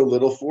paid so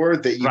little for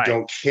it that you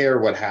don't care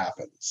what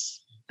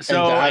happens.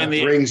 So and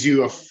that brings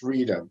you a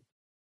freedom.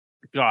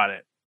 Got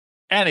it.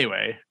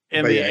 Anyway,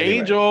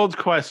 age-old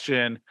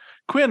question,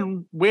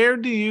 Quinn, where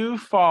do you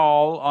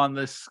fall on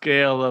the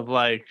scale of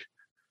like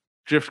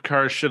drift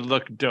cars should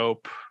look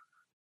dope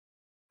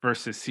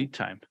versus seat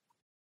time?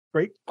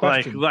 Great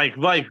question. Like,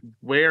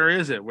 where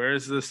is it? Where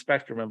is the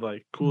spectrum of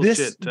like cool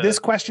shit? This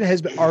question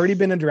has already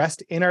been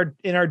addressed in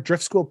our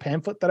drift school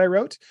pamphlet that I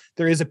wrote.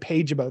 There is a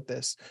page about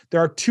this. There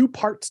are two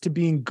parts to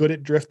being good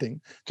at drifting.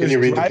 Can you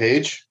read the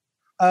page?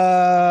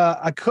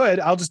 I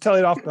could. I'll just tell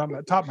you off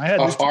the top of my head.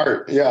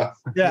 Yeah.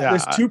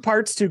 There's two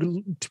parts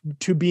to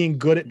being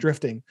good at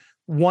drifting.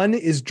 One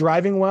is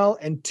driving well,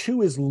 and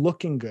two is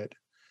looking good.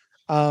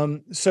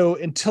 So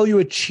until you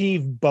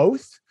achieve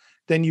both,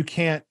 then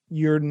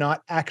you're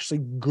not actually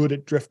good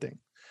at drifting.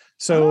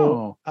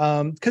 So,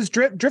 because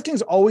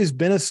drifting's always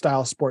been a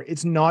style sport.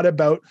 It's not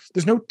about,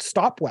 there's no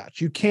stopwatch.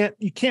 You can't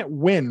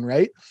win,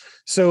 right?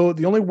 So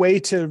the only way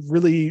to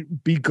really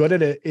be good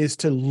at it is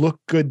to look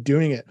good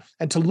doing it.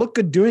 And to look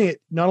good doing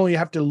it, not only you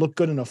have to look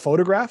good in a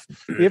photograph,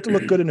 you have to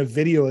look good in a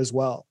video as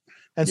well.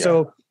 And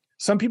so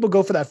some people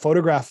go for that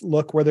photograph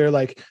look where they're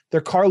like,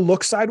 their car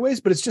looks sideways,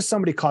 but it's just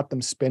somebody caught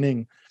them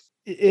spinning.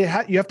 You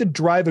have to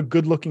drive a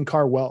good looking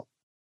car well.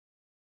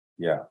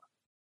 Yeah.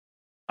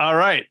 All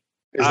right.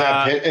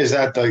 Is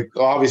that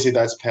obviously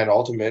that's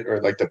penultimate or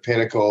like the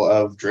pinnacle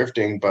of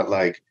drifting, but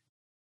like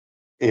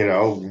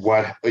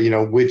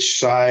which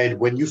side,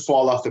 when you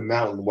fall off the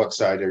mountain, what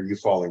side are you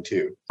falling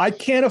to? I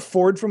can't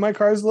afford for my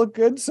cars to look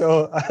good,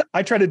 so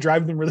I try to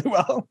drive them really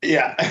well.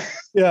 Yeah.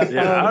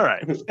 Yeah. All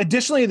right.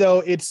 Additionally,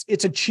 though, it's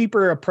a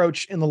cheaper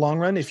approach in the long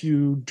run if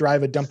you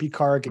drive a dumpy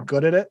car, get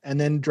good at it, and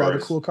then drive a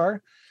cool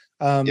car.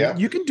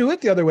 You can do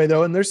it the other way,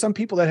 though, and there's some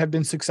people that have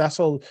been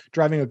successful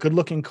driving a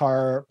good-looking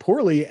car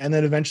poorly and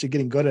then eventually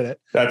getting good at it.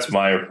 That's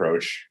my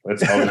approach.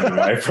 That's always been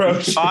my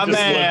approach.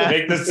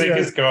 Make the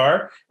sickest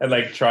car and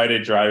like try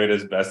to drive it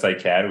as best I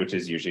can, which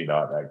is usually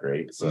not that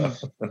great. So,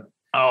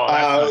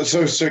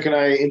 so can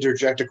I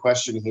interject a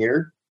question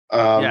here?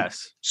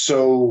 Yes.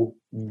 So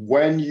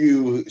when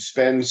you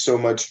spend so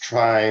much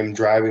time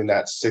driving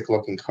that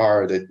sick-looking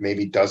car that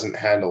maybe doesn't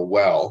handle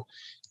well,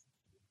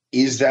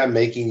 is that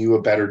making you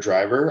a better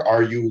driver?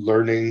 Are you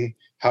learning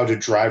how to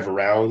drive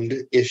around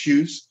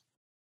issues?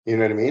 You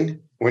know what I mean?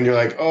 When you're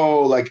like,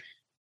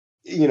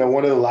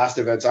 one of the last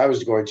events I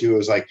was going to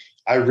was like,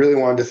 I really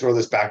wanted to throw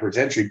this backwards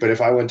entry, but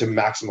if I went to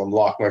maximum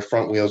lock, my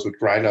front wheels would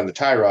grind on the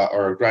tie rod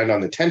or grind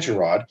on the tension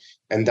rod,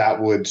 and that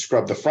would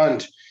scrub the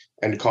front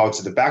and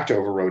cause the back to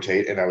over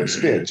rotate, and I would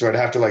spin. So I'd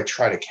have to like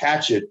try to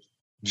catch it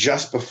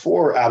just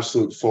before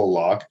absolute full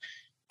lock,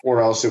 or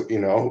else that's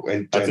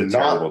a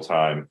terrible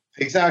time.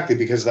 Exactly,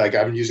 because like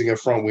I'm using a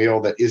front wheel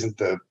that isn't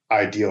the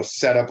ideal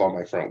setup on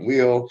my front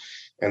wheel,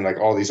 and like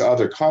all these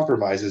other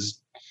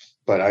compromises.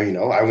 But I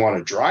want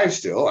to drive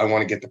still. I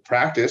want to get the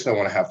practice. I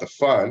want to have the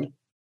fun,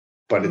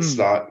 but it's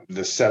not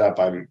the setup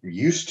I'm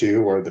used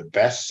to or the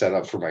best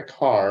setup for my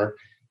car.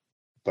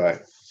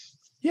 But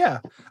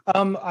yeah,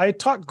 I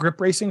taught grip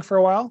racing for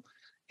a while,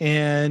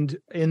 and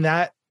in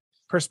that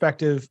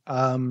perspective,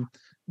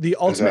 the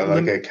ultimate is that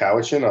like a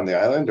Cowichan on the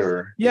island,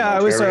 or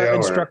I was an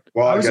instructor.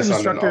 Well, I was guess an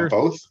instructor on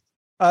both.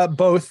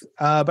 Both,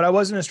 but I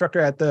was an instructor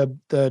at the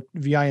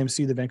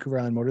VIMC, the Vancouver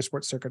Island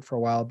Motorsports Circuit, for a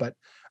while. But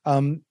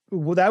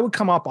that would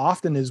come up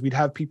often is we'd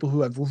have people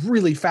who have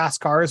really fast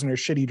cars and are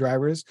shitty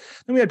drivers.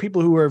 Then we had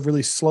people who are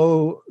really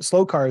slow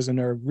cars and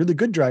are really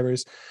good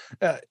drivers.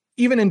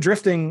 Even in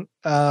drifting,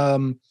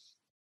 whatever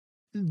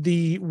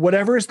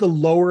is the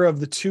lower of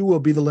the two will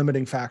be the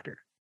limiting factor,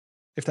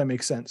 if that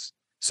makes sense.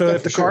 So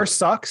if the car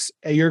sucks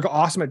and you're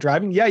awesome at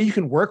driving, you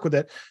can work with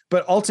it,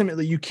 but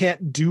ultimately you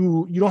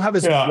don't have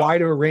as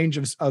wide a range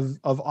of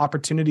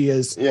opportunity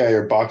as. Yeah.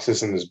 Your box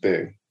isn't as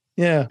big.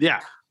 Yeah. Yeah.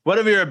 What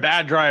if you're a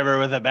bad driver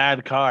with a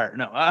bad car?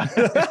 No.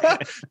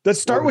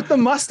 Let's start with the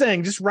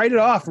Mustang. Just write it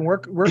off and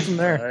work from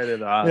there. Write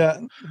it off. Yeah.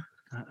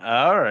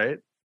 All right.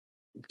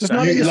 Just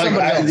not into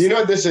somebody else. You know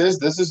what this is?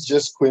 This is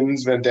just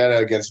Quinn's vendetta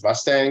against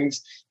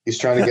Mustangs. He's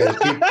trying to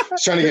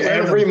get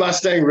every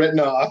Mustang written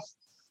off.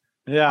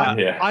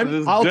 Yeah.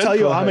 I'll tell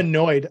you, I'm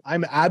annoyed.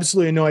 I'm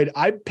absolutely annoyed.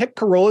 I picked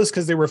Corollas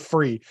because they were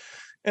free.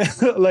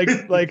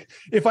 like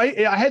if I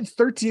had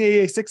 13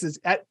 AA6s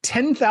at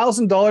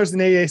 $10,000 in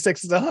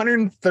AA6s,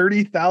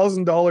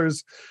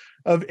 $130,000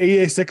 of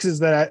AA6s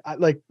that I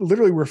like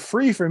literally were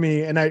free for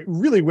me, and I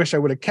really wish I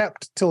would have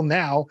kept till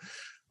now.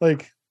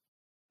 Like,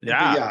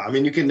 I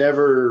mean, you can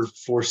never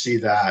foresee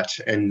that,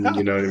 and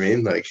you know what I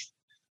mean. Like,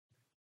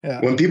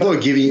 when people are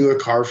giving you a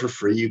car for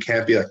free, you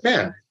can't be like,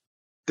 man,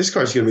 this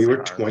car's going to be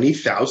worth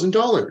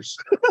 $20,000.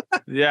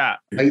 Yeah.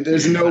 Like,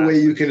 there's no way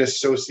you can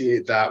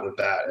associate that with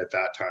that at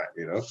that time,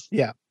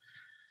 Yeah.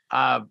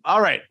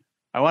 All right.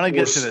 I want to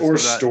get to this. Or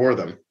store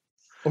them.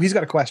 Oh, he's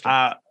got a question.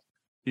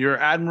 Your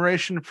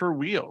admiration for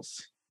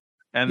wheels.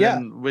 And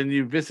then when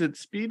you visit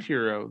Speed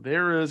Hero,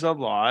 there is a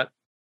lot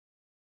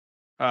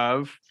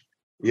of.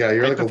 Yeah,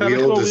 you're like a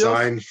wheel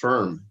design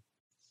firm.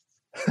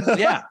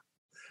 Yeah.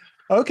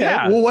 Okay.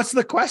 Yeah. Well, what's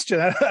the question?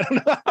 I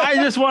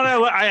don't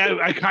know.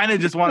 I kind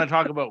of just want to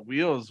talk about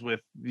wheels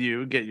with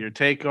you, get your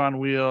take on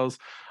wheels.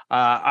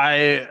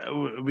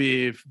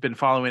 We've been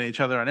following each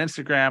other on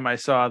Instagram. I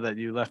saw that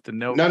you left a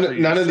note.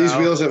 None of these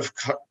wheels have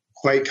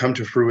quite come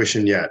to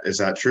fruition yet. Is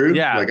that true?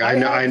 Yeah. Like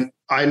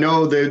I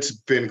know that it's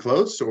been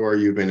close, or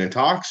you've been in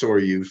talks, or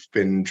you've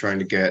been trying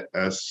to get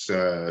a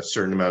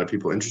certain amount of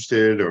people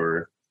interested,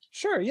 or.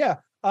 Sure. Yeah.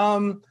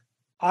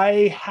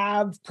 I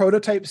have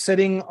prototypes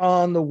sitting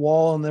on the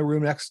wall in the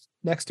room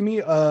next to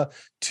me,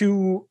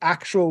 2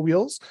 actual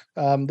wheels.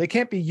 They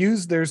can't be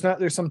used. There's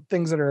some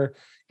things that are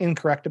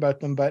incorrect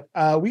about them, but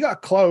we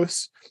got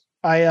close.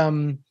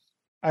 I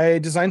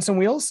designed some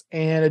wheels,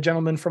 and a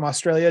gentleman from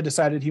Australia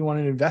decided he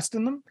wanted to invest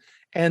in them.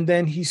 And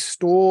then he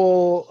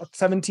stole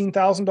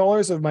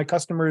 $17,000 of my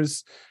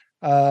customer's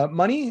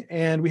money,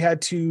 and we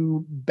had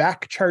to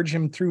back charge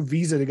him through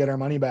Visa to get our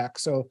money back.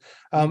 So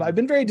I've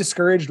been very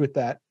discouraged with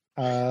that.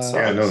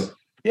 No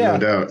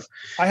doubt.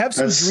 I have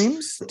some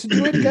dreams to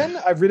do it again.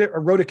 I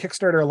wrote a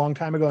Kickstarter a long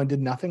time ago and did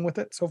nothing with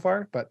it so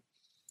far, but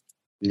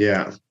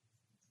yeah,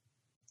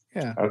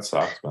 that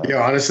sucks, man.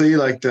 Yeah, honestly,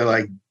 like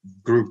the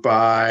group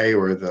buy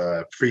or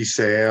the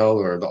pre-sale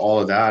or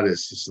all of that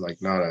is just like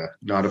not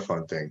a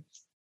fun thing.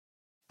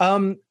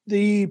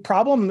 The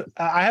problem,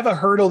 I have a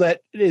hurdle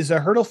that is a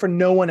hurdle for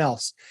no one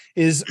else,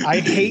 is I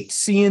hate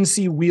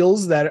CNC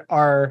wheels that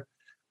are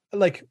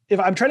like if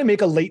I'm trying to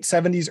make a late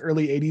 70s,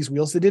 early 80s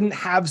wheels, they didn't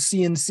have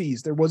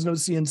CNCs. There was no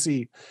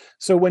CNC.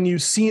 So when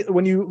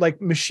you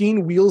like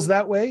machine wheels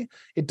that way,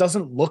 it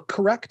doesn't look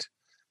correct.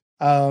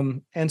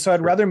 And so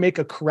I'd rather make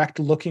a correct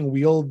looking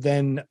wheel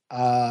than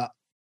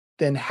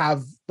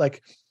have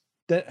like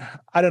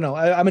that. I don't know.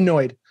 I'm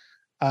annoyed.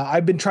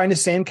 I've been trying to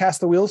sandcast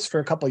the wheels for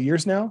a couple of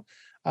years now.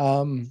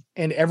 And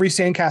every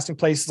sandcasting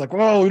place is like,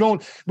 oh,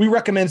 we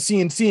recommend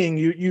CNCing.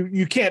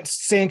 You can't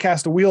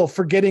sandcast a wheel,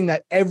 forgetting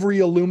that every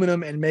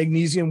aluminum and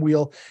magnesium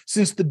wheel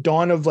since the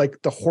dawn of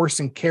like the horse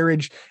and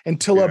carriage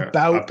until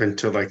up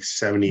until like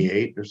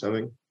 78 or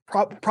something.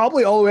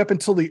 Probably all the way up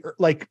until the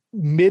like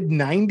mid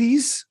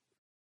 90s.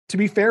 To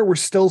be fair, we're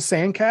still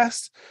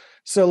sandcast.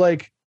 So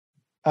like,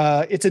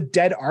 it's a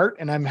dead art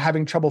and I'm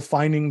having trouble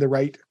finding the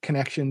right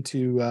connection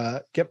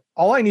to get,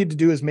 all I need to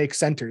do is make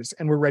centers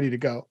and we're ready to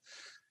go.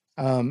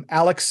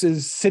 Alex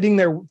is sitting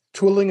there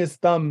twiddling his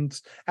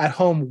thumbs at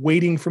home,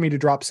 waiting for me to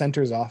drop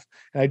centers off.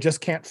 And I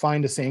just can't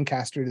find a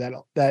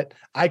sandcaster that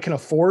I can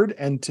afford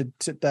and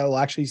that will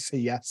actually say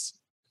yes.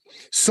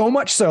 So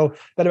much so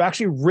that I've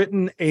actually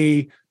written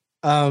a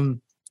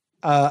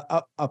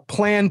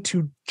plan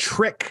to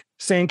trick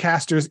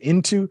sandcasters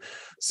into.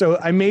 So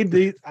I made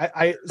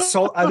I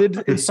did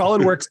in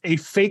SolidWorks a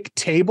fake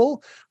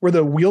table where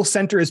the wheel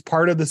center is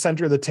part of the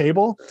center of the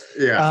table.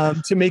 Yeah.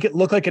 To make it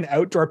look like an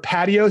outdoor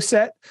patio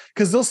set,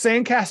 because they'll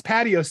sandcast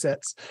patio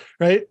sets,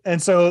 right?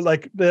 And so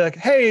like they're like,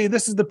 hey,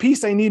 this is the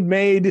piece I need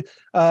made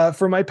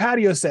for my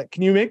patio set.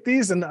 Can you make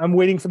these? And I'm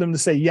waiting for them to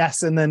say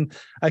yes, and then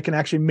I can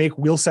actually make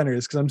wheel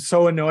centers because I'm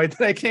so annoyed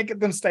that I can't get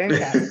them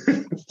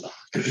sandcast.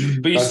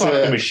 But you still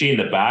have to machine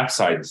the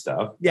backside and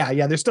stuff.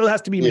 Yeah. There still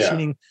has to be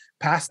machining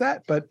past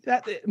that, but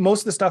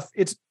most of the stuff,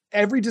 it's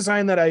every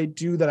design that I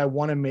do that I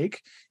want to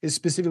make is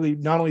specifically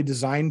not only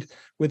designed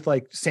with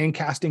like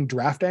sandcasting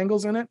draft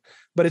angles in it,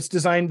 but it's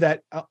designed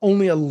that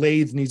only a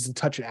lathe needs to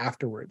touch it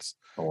afterwards.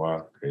 Oh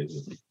wow,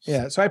 crazy.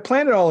 Yeah, so I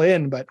planned it all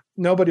in, but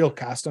nobody will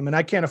cast them, and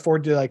I can't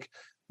afford to like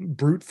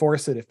brute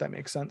force it, if that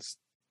makes sense.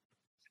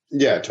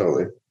 Yeah,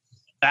 totally.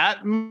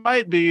 That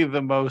might be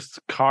the most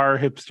car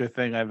hipster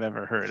thing I've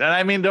ever heard. And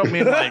I mean, don't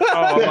mean like,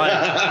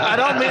 I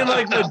don't mean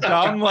like the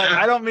dumb, like,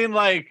 I don't mean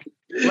like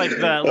the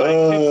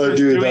hipsters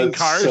doing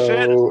car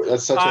shit.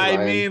 That's such a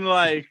line. mean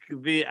like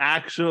the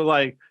actual,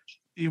 like,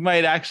 you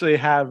might actually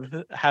have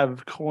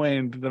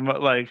coined the,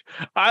 like,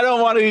 I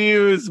don't want to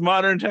use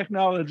modern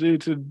technology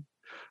to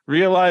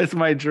realize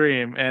my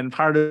dream. And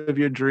part of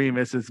your dream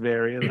is this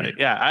very, like,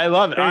 yeah, I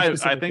love it. I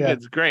think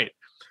it's great.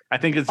 I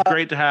think it's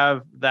great to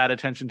have that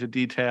attention to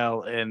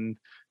detail and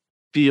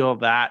feel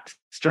that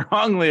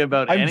strongly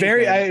about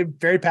anything.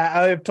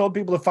 I've told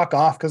people to fuck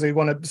off because they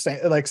want to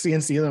say like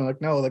CNC, and I'm like,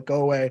 no, like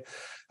go away.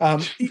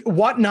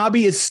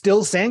 Watanabe is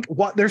still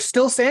they're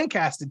still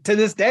sandcasted to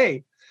this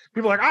day.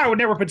 People are like, I would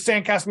never put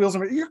sandcast wheels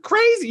on. You're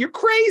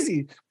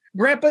crazy.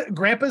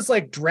 Grandpa's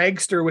like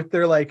dragster with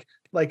their like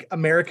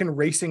American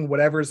racing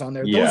whatever's on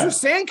there. Yeah.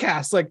 Those are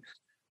sandcasts. Like,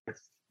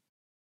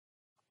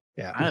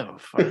 yeah,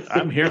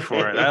 I'm here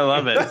for it. I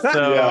love it.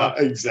 So, yeah,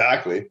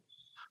 exactly.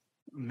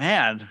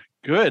 Man,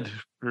 good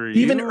for you.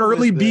 Even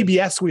early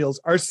BBS wheels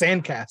are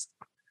sandcast.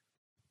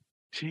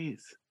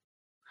 Jeez.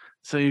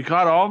 So you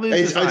got all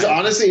these. It's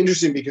honestly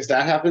interesting because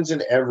that happens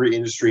in every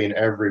industry in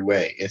every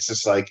way. It's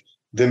just like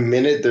the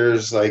minute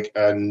there's like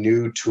a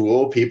new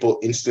tool, people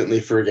instantly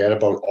forget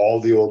about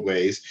all the old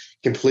ways,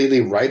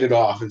 completely write it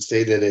off and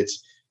say that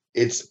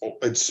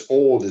it's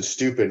old and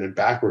stupid and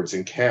backwards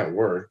and can't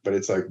work. But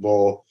it's like,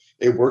 well,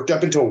 it worked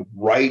up until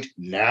right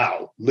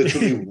now,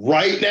 literally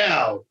right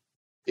now,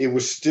 it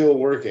was still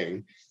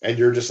working. And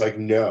you're just like,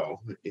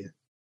 no.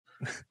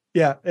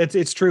 Yeah,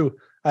 it's true.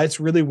 It's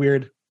really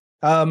weird.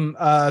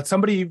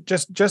 Somebody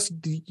just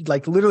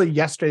like literally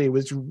yesterday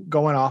was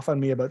going off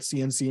on me about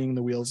CNCing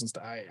the wheels and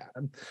stuff.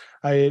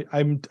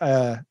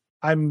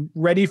 I'm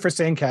ready for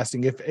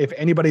sandcasting if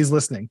anybody's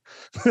listening.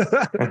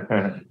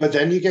 But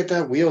then you get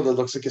that wheel that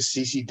looks like a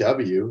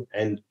CCW,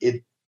 and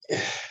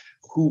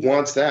who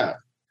wants that?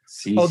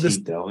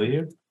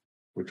 CCW?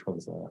 Which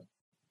one's that?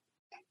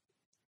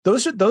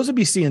 Those would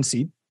be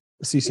CNC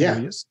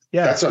CCWs.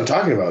 Yeah, that's what I'm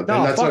talking about. No,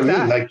 and that's what I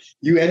mean. Like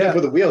you end up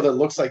with a wheel that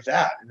looks like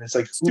that, and it's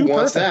like, who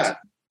wants that?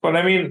 But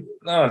I mean,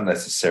 not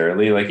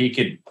necessarily. Like you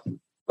could,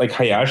 like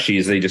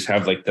Hayashi's, they just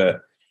have like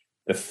the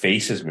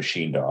faces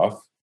machined off.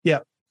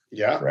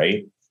 Yeah.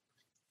 Right.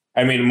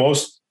 I mean,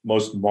 most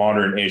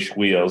modern-ish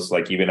wheels,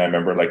 like even I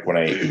remember like when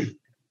I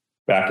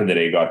back in the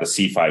day got the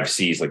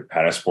C5Cs, like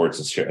Panasports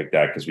and shit like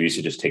that, because we used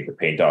to just take the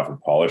paint off and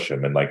polish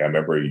them. And like I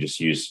remember you just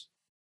use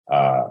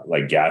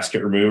like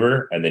gasket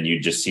remover, and then you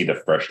just see the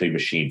freshly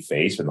machined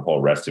face, and the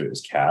whole rest of it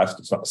is cast.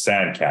 It's not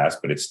sand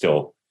cast, but it's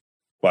still,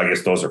 well, I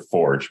guess those are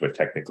forged, but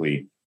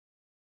technically,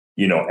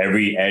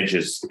 every edge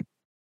is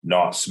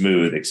not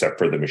smooth except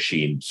for the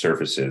machined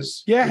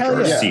surfaces. Yeah,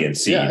 hell yeah.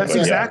 CNC. Yeah, that's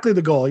exactly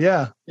the goal.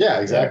 Yeah. Yeah,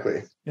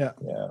 exactly. Yeah.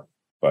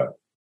 But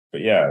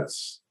yeah,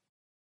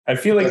 I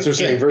feel like that's what I'm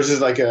saying, versus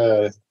like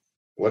a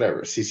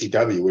whatever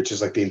CCW, which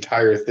is like the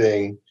entire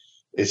thing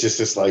is just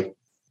this like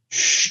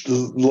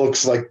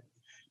looks like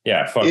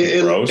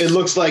fucking gross. It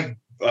looks like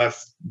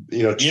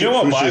You know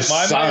what? My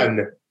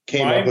son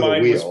came my up with a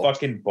mind was wheel.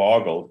 fucking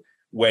boggled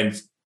when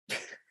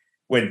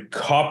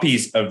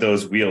copies of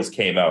those wheels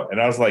came out,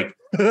 and I was like,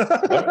 "What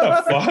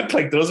the fuck?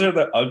 Like those are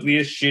the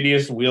ugliest,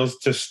 shittiest wheels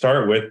to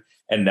start with,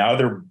 and now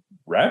they're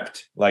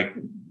repped. Like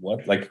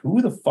what? Like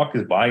who the fuck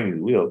is buying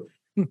these wheels?"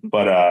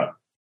 But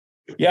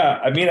yeah,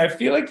 I mean, I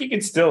feel like you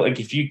can still like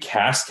if you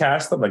cast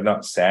them, like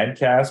not sand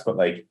cast, but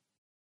like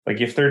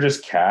if they're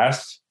just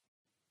cast,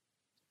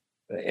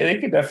 they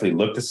could definitely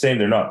look the same.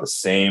 They're not the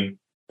same,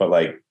 but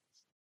like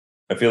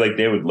I feel like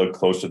they would look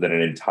closer than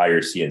an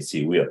entire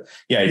CNC wheel.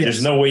 Yeah, Yes.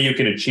 There's no way you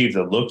can achieve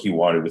the look you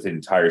wanted with an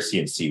entire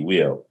CNC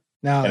wheel.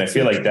 Now, And I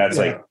feel like that's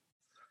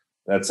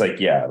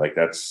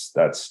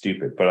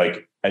stupid. But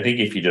like I think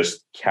if you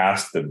just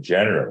cast them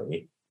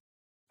generally,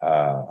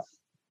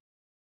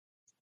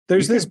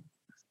 there's this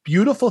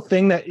beautiful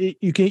thing that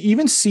you can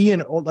even see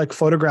in old, like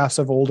photographs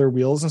of older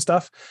wheels and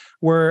stuff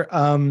where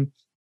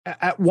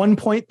at one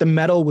point the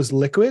metal was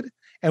liquid,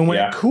 and when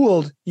it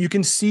cooled you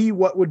can see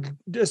what would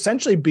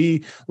essentially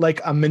be like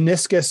a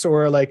meniscus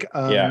or like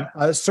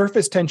a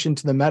surface tension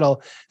to the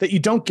metal that you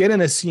don't get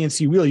in a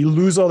CNC wheel. You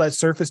lose all that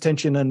surface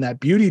tension and that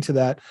beauty to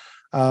that.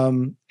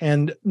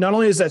 And not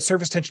only is that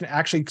surface tension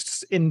actually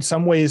in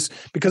some ways,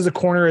 because the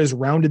corner is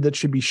rounded that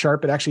should be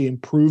sharp, it actually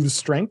improves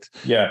strength.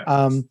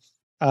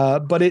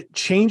 But it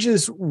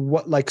changes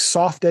what like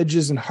soft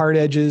edges and hard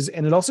edges,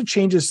 and it also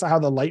changes how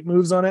the light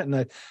moves on it.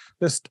 And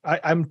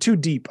I'm too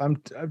deep.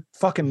 I'm a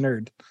fucking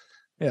nerd.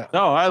 Yeah.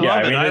 No, I love it.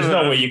 I mean, there's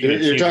no way you can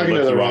achieve You're talking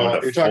to the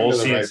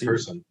CNC. right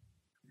person.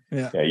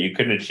 Yeah, you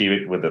couldn't achieve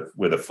it with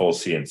a full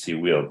CNC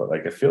wheel, but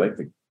like I feel like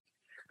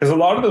because a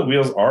lot of the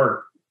wheels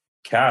are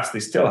cast, they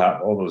still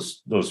have all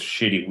those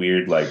shitty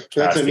weird like.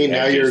 That's what I mean.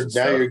 Now you're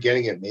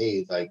getting it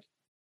made like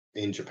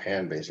in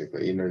Japan,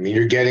 basically. You know what I mean?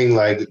 You're getting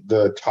like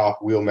the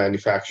top wheel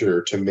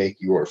manufacturer to make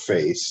your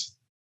face,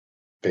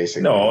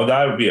 basically. No,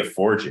 that would be a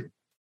forging.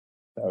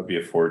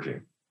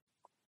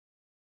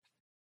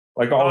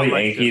 Like all the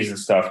Yankees and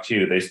stuff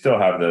too.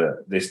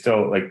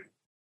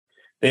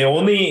 They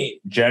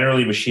only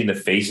generally machine the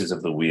faces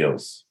of the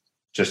wheels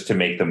just to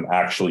make them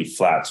actually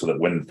flat, so that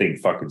when the thing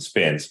fucking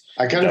spins,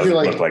 I kind of feel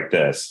like look like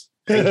this.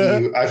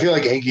 I feel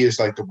like Enki is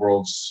like the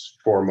world's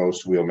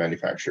foremost wheel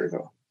manufacturer,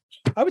 though.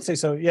 I would say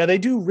so. Yeah, they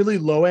do really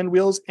low end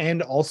wheels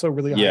and also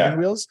really high end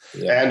wheels.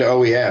 Yeah. And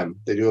OEM.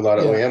 They do a lot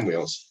of OEM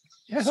wheels.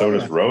 Yeah, so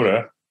does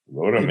Rhoda.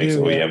 Rhoda makes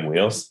OEM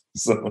wheels.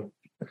 So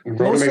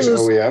Rhoda makes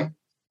OEM.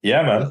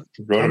 Yeah, man.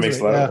 Rhoda makes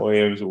a lot of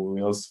OEM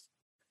wheels.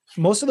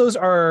 Most of those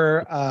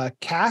are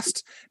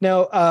cast.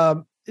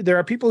 Now, there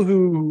are people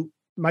who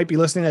might be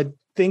listening that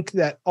think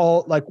that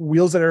all like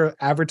wheels that are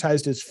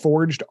advertised as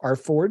forged are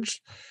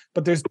forged,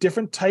 but there's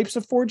different types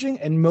of forging,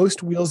 and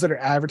most wheels that are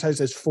advertised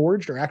as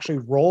forged are actually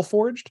roll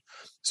forged.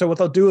 So what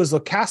they'll do is they'll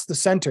cast the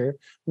center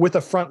with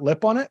a front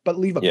lip on it, but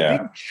leave a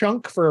big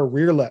chunk for a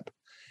rear lip.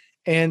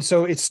 And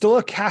so it's still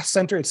a cast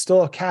center, it's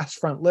still a cast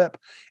front lip,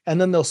 and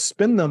then they'll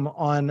spin them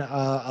on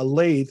a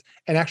lathe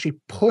and actually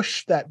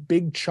push that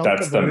big chunk.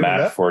 That's of the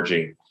matte lip.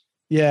 Forging.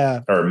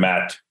 Yeah. Or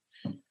matte.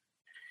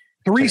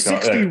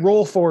 360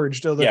 roll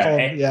forged.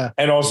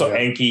 And also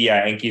Enki.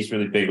 Yeah, Enki's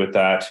really big with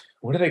that.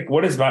 What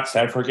does matte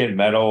stand for again?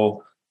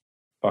 Metal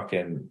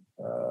fucking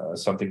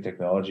something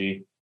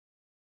technology.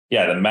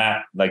 Yeah, the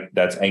matte, like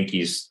that's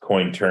Enki's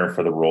coined term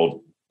for the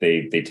rolled.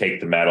 They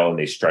take the metal and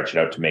they stretch it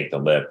out to make the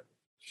lip.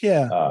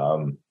 Yeah.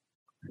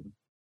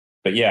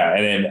 But yeah,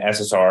 and then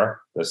SSR,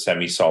 the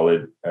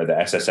semi-solid, or the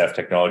SSF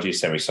technology,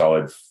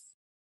 semi-solid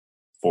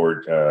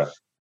forge.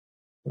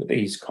 What do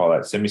they used to call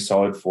that?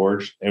 Semi-solid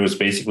forged. It was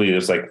basically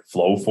just like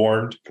flow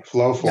formed.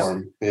 Flow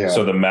form. Yeah.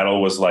 So the metal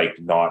was like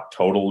not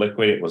total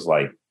liquid; it was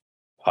like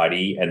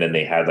putty, and then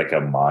they had like a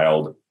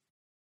mild,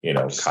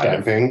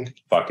 stamping. Kind of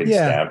fucking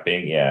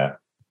stamping. Yeah.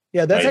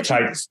 Yeah, that's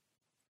actually.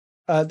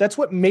 That's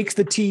what makes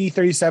the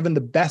TE37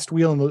 the best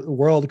wheel in the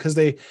world, because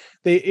it's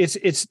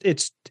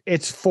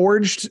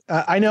forged.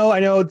 I know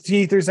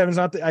TE37 is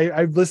not.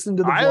 I've listened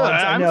to the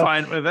vlogs. I'm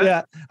fine with it.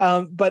 Yeah,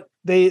 but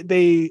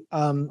they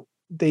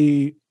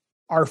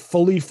are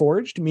fully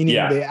forged, meaning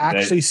they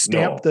actually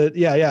stamp the.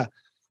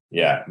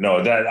 Yeah,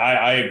 no, that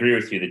I agree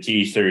with you. The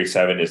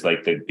TE37 is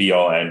like the be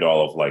all end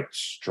all of like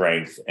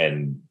strength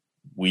and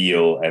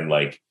wheel and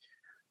like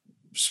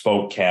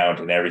spoke count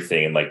and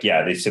everything, and like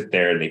they sit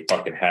there and they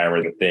fucking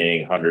hammer the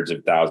thing hundreds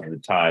of thousands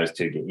of times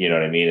to get, you know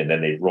what I mean, and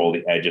then they roll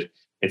the edges.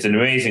 It's an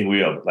amazing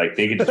wheel. Like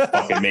they could just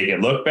fucking make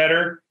it look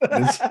better.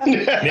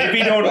 Maybe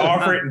don't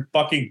offer it in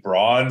fucking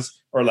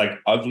bronze or like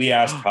ugly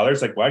ass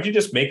colors. Like, why'd you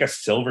just make a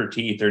silver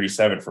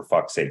TE37 for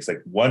fuck's sakes?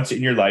 Like once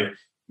in your life,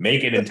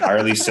 make an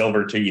entirely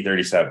silver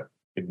TE37.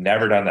 They've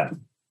never done that.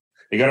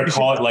 They got to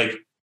call it like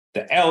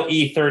the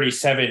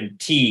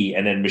LE37T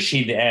and then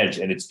machine the edge,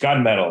 and it's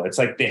gunmetal. It's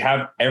like they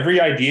have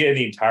every idea in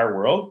the entire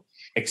world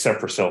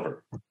except for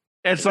silver.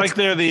 It's like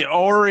they're the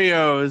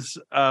Oreos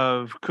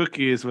of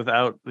cookies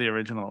without the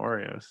original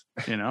Oreos.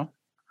 You know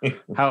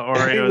how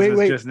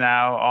Oreos is just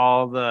now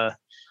all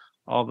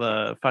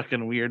the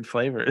fucking weird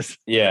flavors.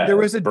 Yeah, there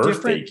was a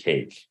birthday different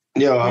cake.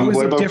 Yo,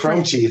 what about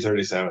Chrome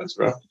TE37s,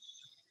 bro?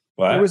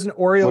 What? There was an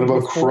Oreo. What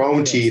about before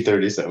Chrome Oreos.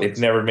 T37? They've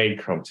never made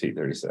Chrome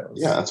T37s.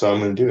 Yeah, that's how I'm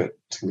going to do it.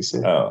 It's going to be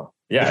sick. Oh,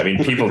 yeah. I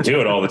mean, people do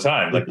it all the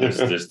time. Like, there's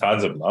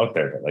tons of them out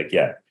there. But like,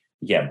 yeah,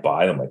 you can't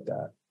buy them like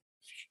that.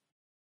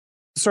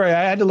 Sorry,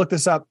 I had to look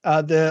this up.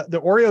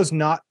 The Oreo's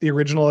not the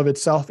original of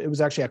itself. It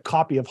was actually a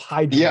copy of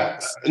Hydro. Yeah,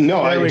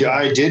 no, There we go.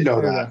 I did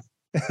know There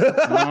we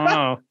that.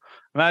 Oh,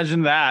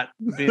 imagine that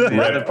being the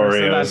Red other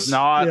person that's Oreos.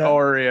 not Yeah.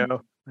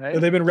 Oreo. Right?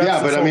 They've been reps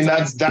Yeah, this but I whole mean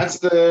time. that's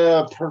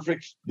the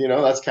perfect.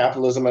 That's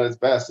capitalism at its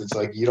best. It's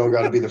like you don't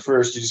got to be the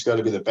first; you just got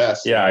to be the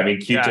best. Yeah, I mean,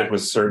 Q-tip Yeah.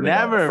 was certainly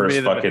not Never the first be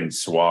the- fucking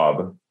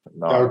swab.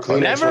 Not Or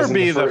Kleenex Never wasn't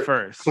be the the fir-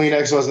 first.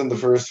 Kleenex wasn't the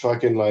first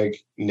fucking like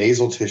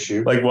nasal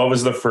tissue. like, what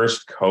was the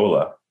first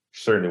cola?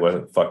 Certainly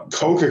wasn't fucking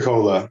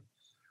Coca-Cola.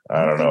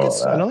 I don't know. About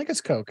I that. don't think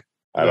it's Coke.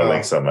 I don't No.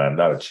 think so, man.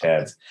 Not a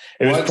chance.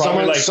 It was What?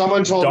 probably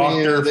Someone told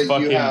me Dr. that you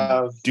fucking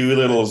have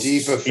Doolittle's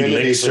deep affinity for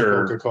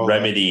elixir Coca-Cola.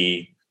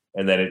 remedy,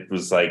 and then it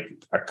was like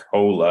a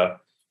cola.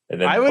 And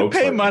then I would Coke's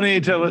pay like-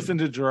 money to listen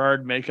to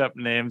Gerard make up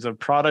names of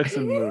products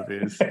and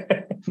movies.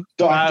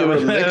 Dr. Uh,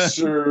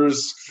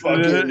 Elixir's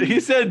fucking. He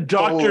said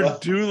Dr. cola.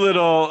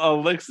 Doolittle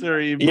elixir.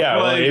 Yeah,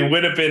 well, like, it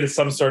would have been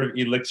some sort of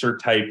elixir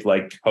type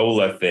like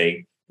cola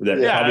thing that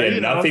Yeah, probably had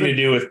you know, nothing the- to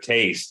do with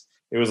taste.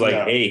 It was like,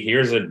 Yeah. hey,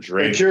 here's a It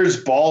drink.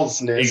 cures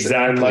baldness.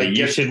 Exactly. And, like, You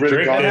gets should rid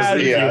of drink this if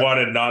gonorrhea. you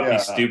want to not Yeah. be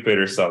stupid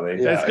or something.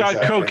 Yeah. it's got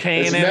exactly.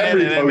 cocaine It's in it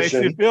memory and it makes you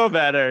potion. feel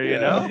better, you Yeah.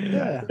 know?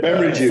 Yeah.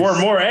 Memory juice. For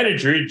more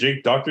energy,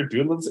 drink Dr.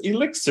 Doolittle's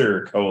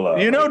elixir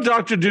cola. You know, Like,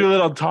 Dr.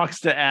 Doolittle talks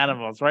to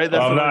animals, right?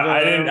 well, I'm what not, I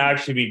the- didn't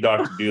actually mean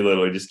Dr.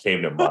 Doolittle. It just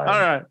came to mind. All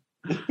right.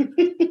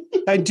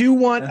 I do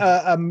want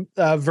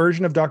a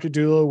version of Dr.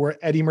 Doolittle where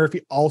Eddie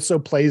Murphy also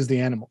plays the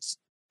animals.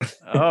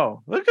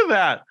 Oh, look at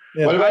that.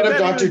 Yeah. What about I if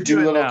bet he Dr. would do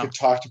it Doolittle now. could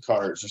talk to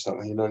cars or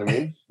something? You know what I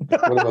mean?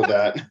 What about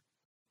that?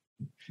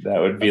 That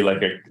would be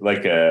like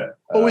a.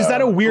 Oh, is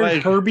that a weird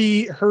like-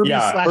 Herbie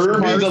Yeah, slash Herbie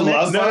Cars the mix?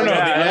 Love No, Bug? the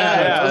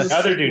Yeah, that was a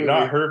other sick dude, movie.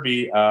 not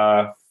Herbie.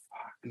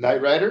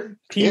 Knight Rider?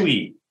 Pee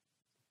Wee.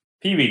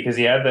 Pee Wee, because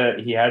he had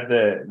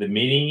the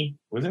mini.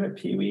 Wasn't it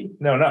Pee Wee?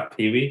 No, not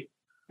Pee Wee.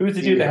 Who was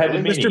the dude that had the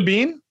mini? Mr.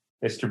 Bean?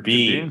 Mr.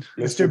 Bean.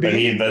 Mr. But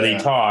Bean. he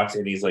talks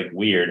and he's like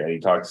weird and he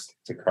talks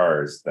to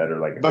cars that are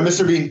like. But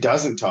Mr. Bean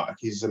doesn't talk.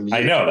 He's a mute.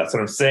 I know, that's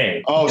what I'm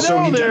saying. Oh, You so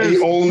know, he there's-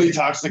 only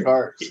talks to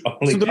cars.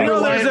 Only So the You know,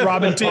 Reliant there's a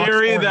Robin talks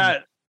theory orange.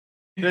 that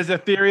there's a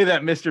theory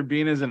that Mr.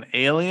 Bean is an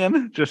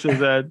alien, just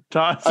as a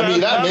toss. I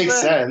mean, that out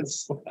makes there.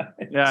 sense.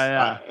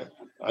 Yeah,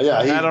 Yeah,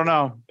 I don't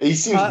know. he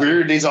seems Uh,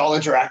 weird. He's all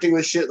interacting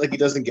with shit like he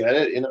doesn't get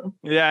it, you know?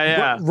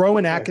 Yeah.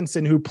 Rowan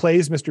Atkinson, who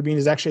plays Mr. Bean,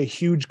 is actually a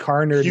huge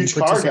car nerd. Huge He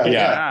car participates-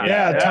 guy.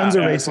 Yeah, Yeah, tons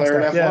of yeah. racing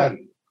Player stuff. Yeah. F1.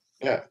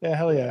 Yeah, Yeah,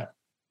 hell yeah.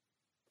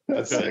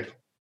 that's sick.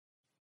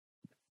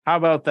 How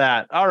about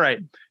that? All right.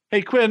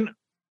 Hey, Quinn,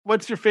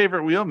 what's your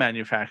favorite wheel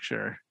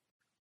manufacturer?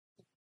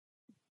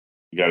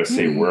 You got to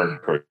say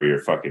work or you're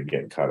fucking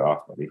getting cut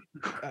off, buddy.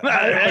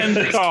 End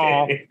Just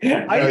call. kidding.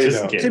 I- Just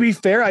you know. kidding. To be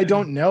fair, I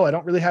don't know. I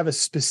don't really have a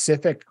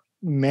specific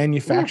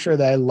manufacturer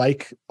that I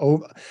like.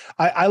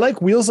 I like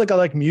wheels like I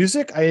like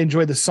music. I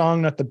enjoy the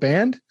song, not the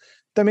band.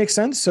 That makes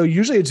sense. So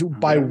usually it's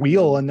by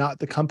wheel and not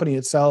the company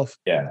itself.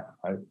 Yeah.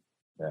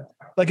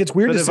 Like it's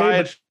weird But to if say,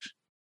 I- but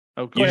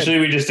Oh, go ahead. Usually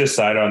we just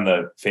decide on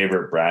the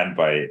favorite brand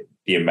by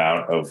the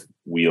amount of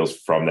wheels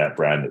from that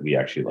brand that we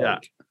actually Yeah.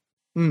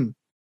 like.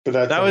 But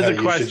that's That not was how a you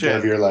should question.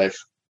 live your life.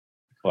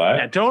 What?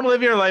 Yeah, don't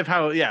live your life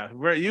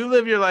where you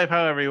live your life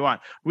however you want.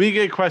 We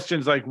get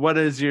questions like, what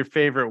is your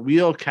favorite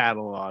wheel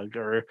catalog?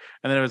 And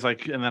then it was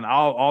like, and then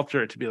I'll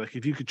alter it to be like,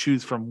 if you could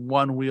choose from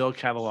one wheel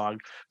catalog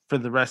for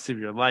the rest of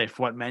your life,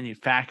 what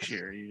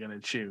manufacturer are you going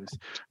to choose?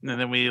 And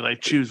then we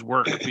like choose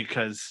work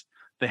because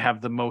they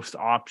have the most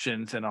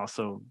options and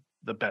also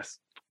the best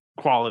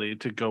quality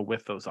to go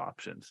with those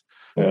options.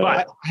 Yeah.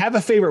 I have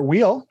a favorite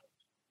wheel,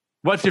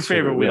 What's your What's your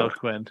favorite wheel, wheel?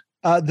 Quinn?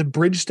 the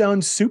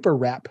Bridgestone Super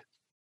Wrap.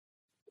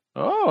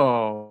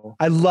 Oh,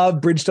 I love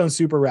Bridgestone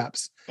Super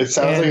Wraps. It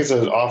sounds And- like it's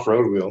an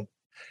off-road wheel.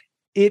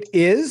 It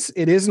is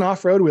an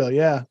off-road wheel.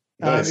 Yeah.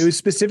 Nice. It was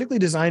specifically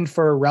designed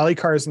for rally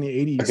cars in the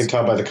I 80s. can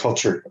tell by the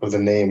culture of the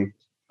name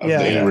of Yeah.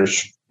 the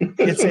English.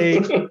 It's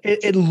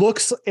it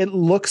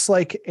looks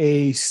like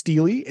a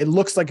Steely. It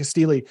looks like a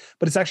Steely,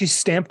 but it's actually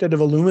stamped out of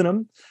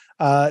aluminum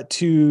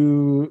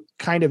to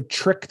kind of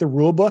trick the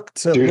rule book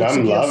to Dude, look like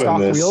I'm it has loving stock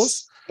this.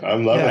 wheels.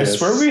 I'm loving Yeah, I this.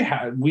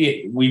 swear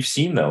we've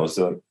seen those.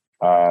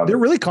 They're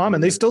really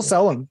common. They still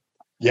sell them.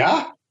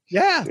 Yeah?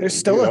 Yeah, they're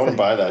still Dude, I a want to thing.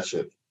 buy that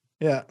shit.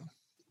 Yeah.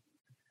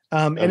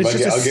 And I'll it's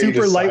just a get you to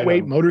super sign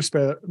lightweight them.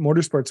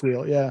 motorsports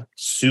wheel. Yeah.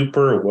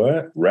 Super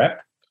what?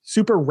 Rep?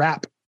 Super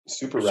wrap.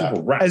 Super Super rap.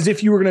 wrap. As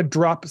if you were going to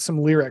drop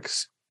some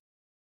lyrics.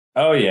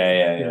 Oh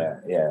yeah.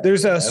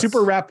 There's a That's-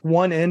 super wrap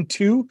 1 and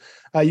 2.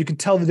 You can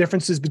tell the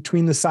differences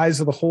between the size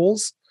of the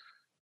holes.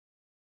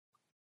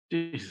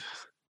 Jesus.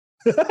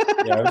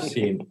 Yeah,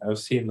 I've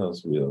seen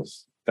those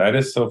wheels. That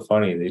is so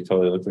funny. They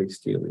totally look like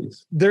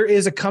Steelies. There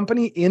is a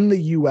company in the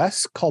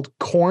US called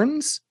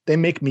Corns. They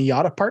make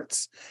Miata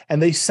parts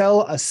and they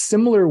sell a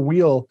similar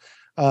wheel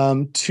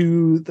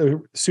to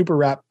the Super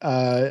Wrap.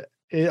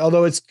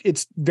 although it's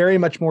very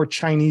much more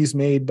Chinese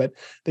made, but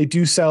they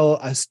do sell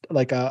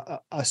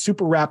a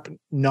super wrap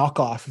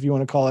knockoff, if you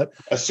want to call it.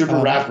 A super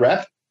wrap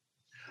rep?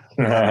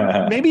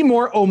 Maybe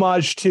more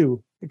homage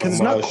too, because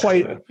it's not Homage.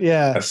 quite.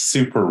 Yeah, A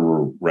super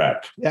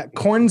rep. yeah.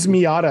 Corns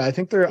Miata. I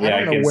think they're. Yeah, I I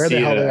don't know can where the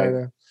see hell they that.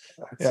 are.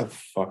 That's Yeah. a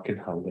fucking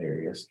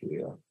hilarious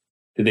deal.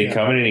 Did they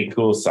come in any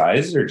cool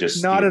sizes or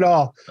just Not at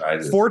all.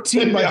 sizes?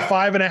 14 by Yeah.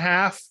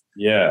 5.5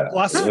 Yeah.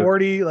 plus They look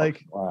 40.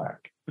 Like,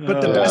 black. but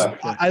the Oh, best. okay.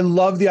 I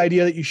love the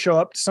idea that you show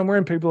up somewhere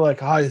and people are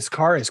like, "Oh, this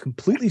car is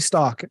completely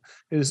stock. It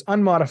is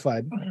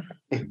unmodified."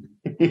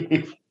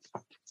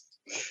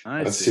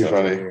 I That's see. too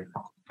funny.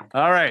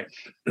 All right.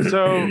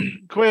 So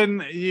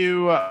Quinn,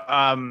 you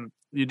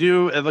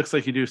do, it looks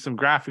like you do some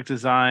graphic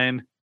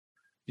design.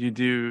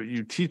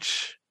 You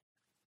teach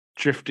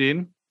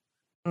drifting,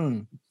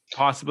 Hmm.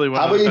 possibly one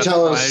How of about the you best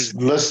tell us, flags.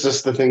 list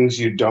us the things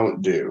you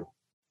don't do?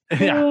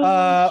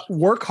 Yeah.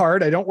 Work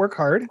hard. I don't work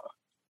hard.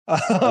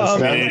 I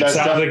mean, it That's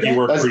sounds like you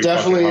work That's pretty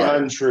definitely fucking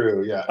hard.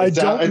 untrue. Yeah. I It's-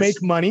 don't it's-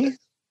 make money.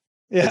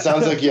 Yeah. It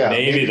sounds like, yeah.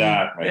 Maybe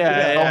that. might be Yeah,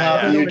 that. You don't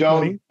have, yeah. you Make don't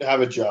money.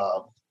 have a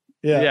job.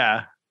 Yeah.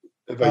 Yeah.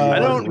 But you I I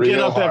work don't real get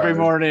up every hard.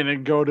 morning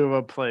and go to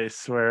a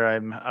place where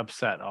I'm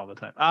upset all the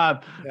time.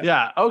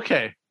 Yeah.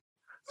 Okay.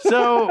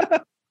 So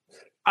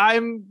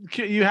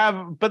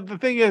but the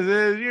thing is,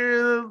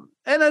 you're,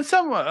 and in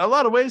a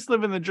lot of ways,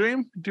 living the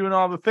dream, doing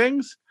all the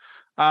things.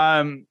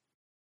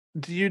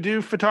 Do you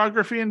do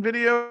photography and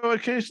video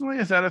occasionally?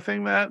 Is that a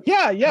thing that?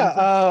 Yeah.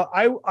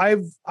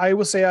 I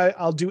will say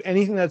I'll do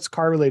anything that's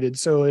car related.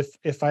 So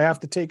if I have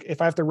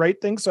to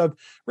write things, so I've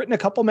written a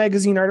couple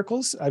magazine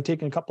articles. I've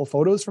taken a couple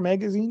photos for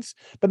magazines,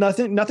 but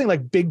nothing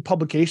like big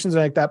publications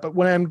like that. But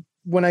when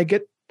I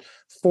get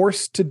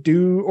forced to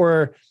do,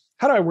 or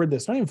how do I word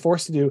this? Not even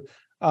forced to do.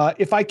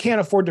 If I can't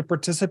afford to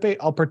participate,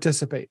 I'll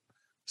participate.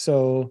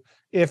 So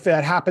if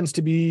it happens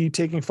to be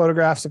taking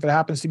photographs, if it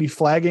happens to be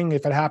flagging,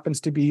 if it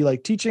happens to be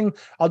like teaching,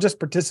 I'll just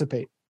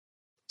participate.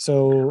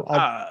 So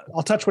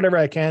I'll touch whatever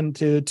I can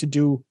to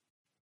do.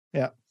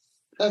 Yeah.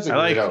 That's a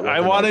I great outlook I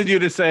on wanted life. you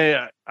to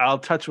say I'll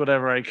touch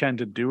whatever I can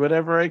to do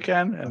whatever I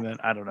can, and then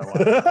I don't know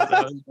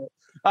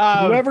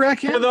why. Whoever I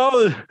For can.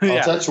 those, I'll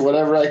yeah, touch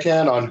whatever I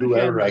can on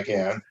whoever I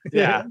can.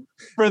 yeah.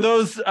 For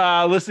those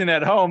listening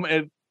at home,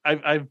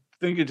 I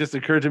think it just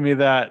occurred to me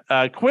that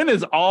Quinn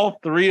is all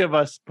three of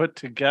us put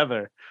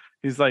together.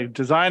 He's like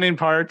designing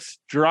parts,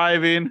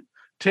 driving,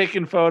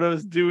 taking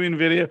photos, doing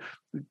video.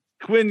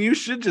 Quinn, you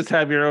should just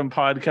have your own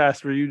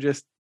podcast where you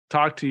just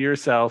talk to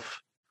yourself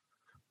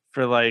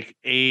for like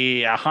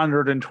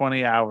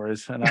 120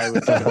 hours. And I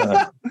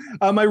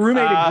would My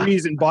roommate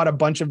agrees and bought a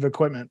bunch of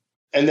equipment.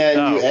 And then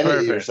you edit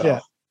perfect. yourself. Yeah.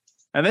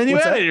 and then you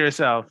What's edit that?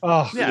 yourself.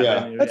 Oh, Yeah, Yeah.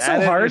 then you That's so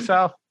edit hard.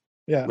 yourself.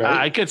 yeah.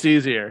 Right? It gets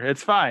easier.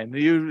 It's fine.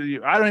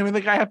 You I don't even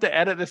think I have to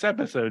edit this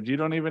episode. You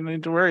don't even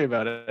need to worry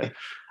about it.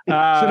 Should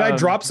I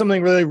drop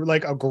something really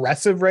like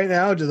aggressive right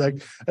now? Just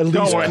like at least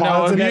No,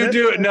 pause if and you edit?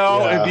 do,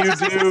 Yeah.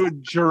 if you do,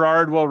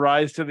 Gerard will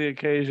rise to the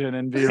occasion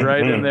and be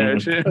right in there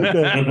too.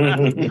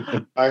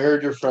 I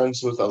heard you're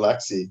friends with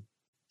Alexi.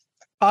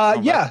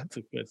 Yeah, that's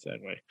a good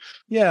segue.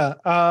 yeah.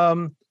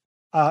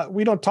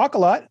 We don't talk a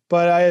lot,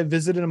 but I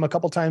visited him a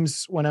couple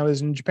times when I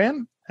was in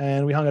Japan,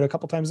 and we hung out a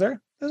couple times there.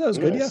 That was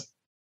good. Nice.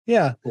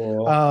 Yeah.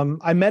 Cool.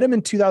 I met him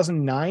in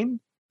 2009,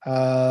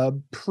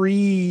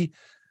 pre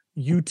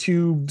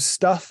YouTube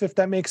stuff, if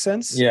that makes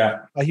sense. Yeah.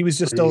 He was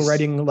just still Please.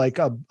 writing like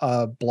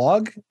a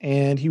blog,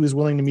 and he was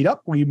willing to meet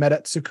up. We met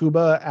at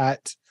Tsukuba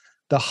at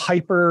the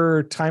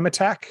Hyper Time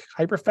Attack,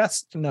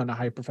 Hyperfest. No, not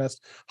Hyperfest,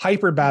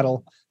 Hyper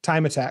Battle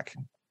Time Attack.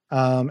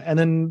 And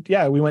then,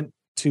 yeah, we went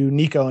to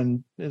Nico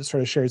and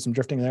sort of shared some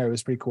drifting there. It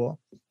was pretty cool.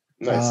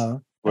 Nice.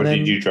 What and then-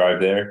 did you drive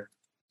there?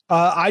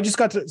 I just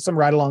got some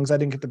ride-alongs. I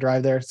didn't get to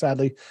drive there,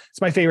 sadly.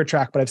 It's my favorite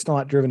track, but I've still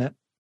not driven it.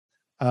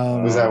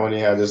 Was that when he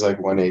had his like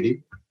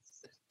 180?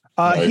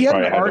 He had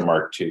probably an had R. the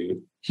Mark II.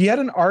 He had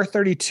an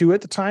R32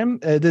 at the time.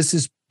 This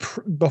is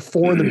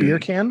before the beer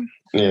can.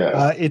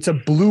 Yeah. It's a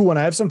blue one.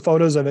 I have some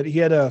photos of it. He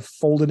had a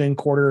folded-in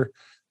quarter,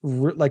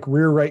 like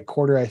rear right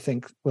quarter. I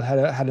think had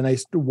a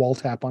nice wall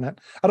tap on it.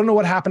 I don't know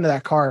what happened to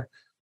that car.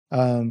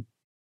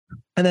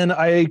 And then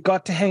I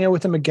got to hang out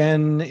with him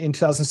again in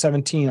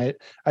 2017.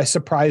 I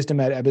surprised him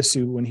at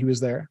Ebisu when he was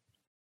there.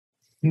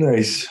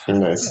 Nice.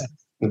 Nice.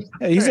 Yeah,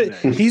 Very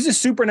nice. he's a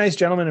super nice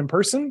gentleman in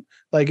person.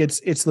 Like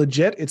it's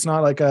legit. It's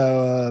not like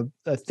a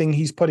thing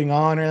he's putting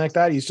on or anything like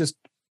that. He's just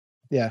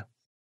yeah.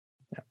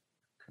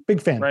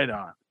 Big fan. Right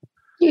on.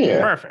 Yeah.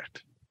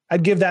 Perfect.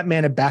 I'd give that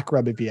man a back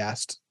rub if he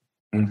asked.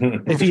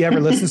 If he ever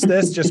listens to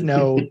this, just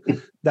know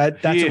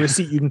that's Yeah. a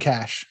receipt you can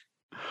cash.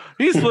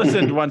 He's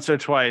listened once or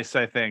twice,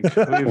 I think.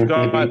 We've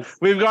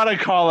got to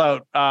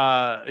call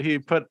out. He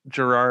put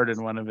Gerard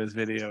in one of his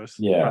videos.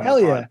 Yeah. on the Hell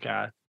yeah.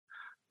 podcast,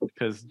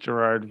 because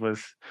Gerard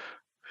was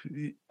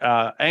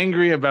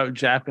angry about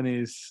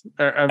Japanese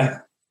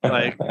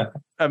like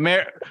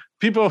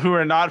people who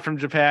are not from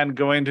Japan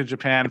going to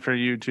Japan for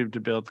YouTube to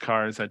build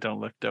cars that don't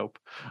look dope.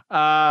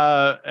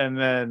 And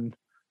then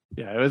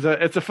Yeah,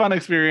 it's a fun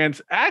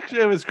experience.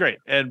 Actually, it was great,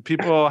 and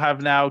people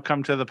have now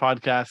come to the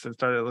podcast and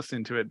started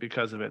listening to it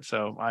because of it.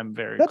 So I'm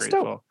very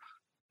grateful.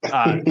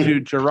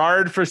 To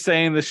Gerard for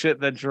saying the shit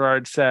that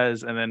Gerard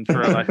says, and then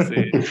for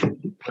Alexi.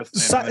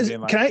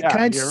 Can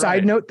I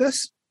side note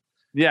this?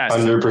 Yes,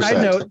 100%.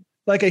 Side note,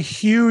 like a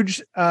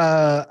huge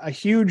I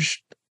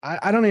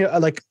don't know,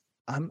 like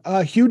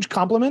a huge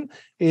compliment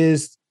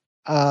is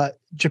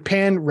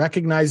Japan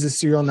recognizes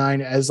Serial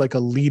 9 as like a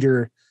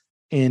leader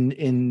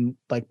in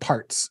like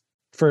parts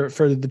for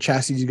the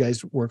chassis you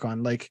guys work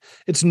on. Like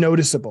it's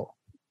noticeable,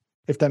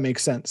 if that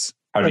makes sense.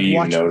 How like do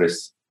you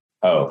notice?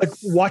 Oh, like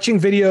watching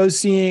videos,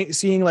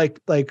 seeing like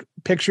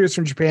pictures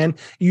from Japan,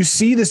 you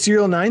see the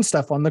Serial 9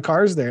 stuff on the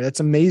cars there. That's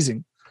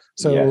amazing.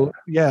 So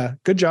yeah,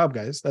 good job,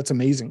 guys. That's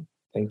amazing.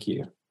 Thank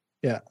you.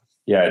 Yeah.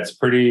 Yeah, it's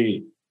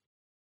pretty.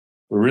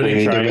 We're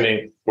really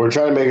we're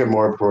trying to make it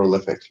more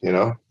prolific, you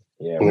know?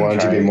 Yeah. We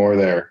want to be more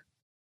there.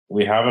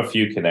 We have a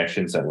few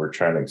connections that we're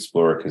trying to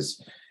explore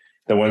because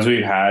the ones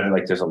we've had,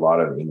 like there's a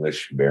lot of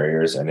English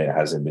barriers and it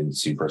hasn't been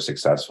super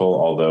successful.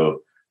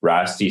 Although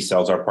Rasty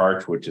sells our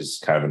parts, which is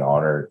kind of an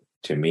honor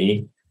to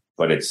me,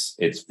 but it's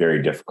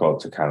very difficult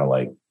to kind of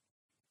like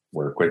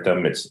work with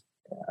them.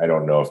 I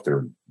don't know if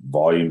their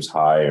volume's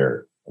high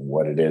or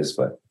what it is,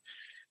 but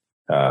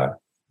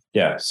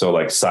yeah. So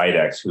like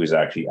Sidex, who's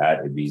actually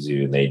at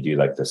Ibizu, and they do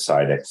like the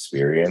Side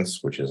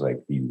experience, which is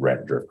like you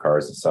rent drift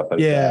cars and stuff like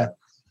that.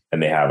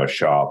 And they have a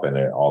shop and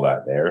all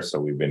that there. So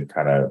we've been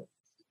kind of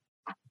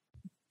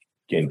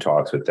in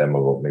talks with them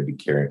about maybe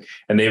carrying,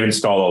 and they've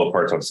installed all the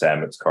parts on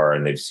Samet's car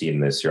and they've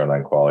seen this Serial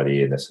 9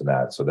 quality and this and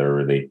that. So they're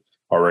really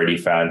already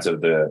fans of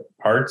the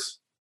parts.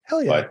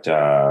 Hell yeah.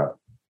 But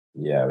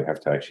yeah, we have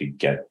to actually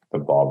get the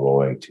ball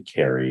rolling to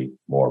carry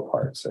more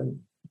parts.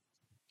 And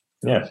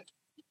yeah.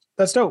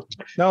 That's dope.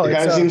 No, it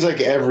kind of seems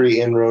like every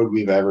inroad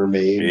we've ever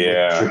made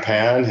with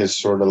Japan has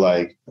sort of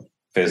like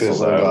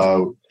fizzled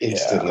out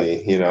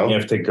instantly, you know? You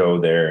have to go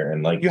there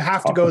and like... You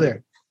have to go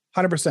there.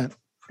 100%. You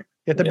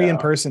have to be in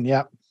person.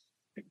 Yeah.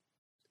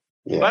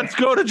 Let's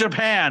go to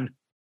Japan.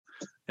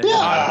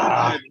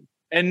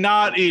 And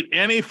not eat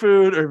any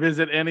food or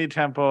visit any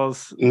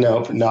temples.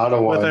 Nope, not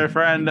a one. With our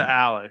friend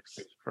Alex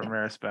from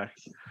Rare Spec.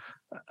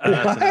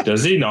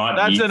 Does he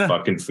not eat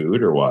fucking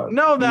food or what?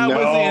 No, that was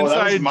the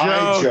inside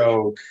my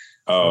joke.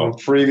 Oh,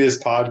 previous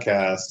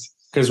podcast.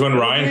 Because when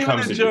Ryan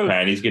comes to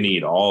Japan, he's going to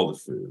eat all the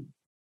food.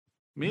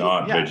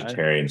 Not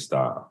vegetarian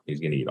style.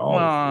 He's going to eat all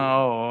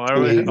the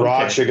food.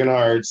 Raw chicken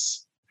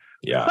hearts.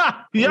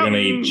 Yeah. We're going to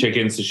eat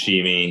chicken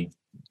sashimi.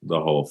 The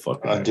whole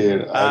fucking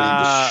dude,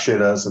 I need to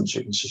shit out some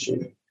chicken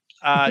sashimi.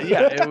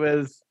 It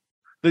was...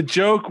 The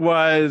joke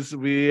was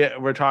we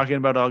were talking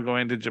about all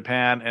going to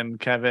Japan, and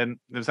Kevin,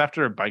 it was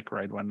after a bike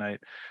ride one night,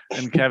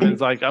 and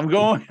Kevin's like, I'm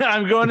going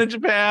to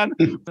Japan,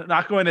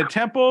 not going to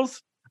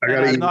temples,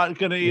 I'm not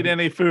going to eat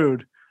any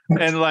food.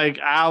 And like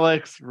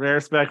Alex,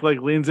 Rare Spec, like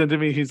leans into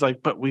me. He's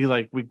like, but we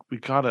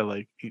gotta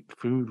like eat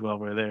food while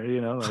we're there,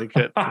 you know? Like,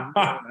 I'm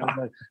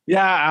like,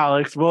 yeah,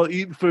 Alex, we'll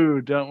eat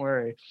food. Don't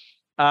worry.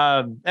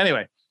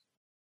 Anyway.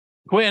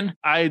 Quinn,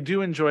 I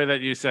do enjoy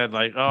that you said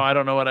like, oh, I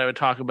don't know what I would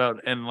talk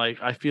about. And like,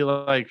 I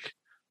feel like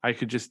I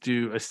could just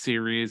do a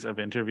series of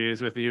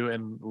interviews with you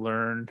and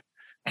learn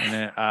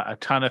a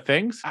ton of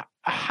things.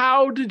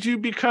 How did you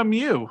become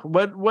you?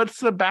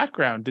 What's the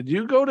background? Did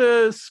you go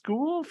to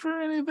school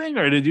for anything,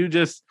 or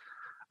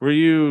were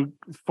you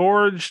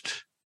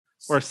forged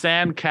or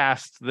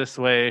sandcast this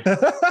way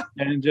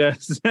and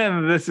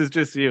this is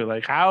just you?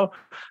 Like how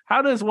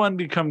does one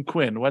become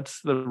Quinn?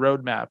 What's the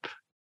roadmap?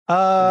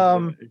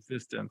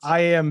 Existence. I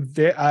am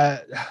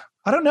I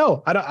don't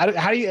know.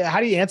 How do you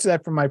answer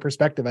that from my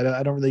perspective?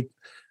 I don't really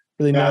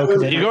know.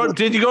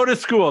 Did you go to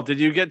school?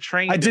 Did you get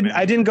trained? I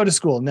didn't go to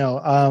school. No.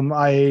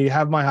 I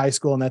have my high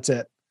school and that's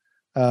it.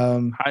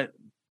 All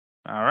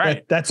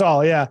right. That's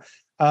all. Yeah.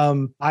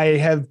 I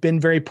have been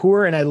very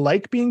poor and I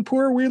like being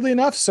poor, weirdly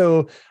enough.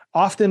 So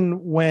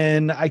often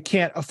when I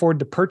can't afford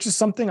to purchase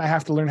something, I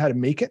have to learn how to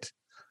make it.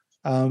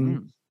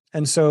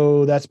 And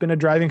so that's been a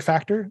driving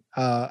factor.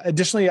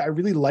 Additionally, I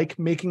really like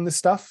making the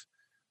stuff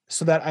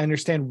so that I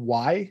understand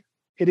why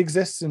it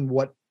exists and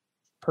what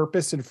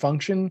purpose and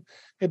function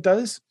it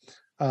does.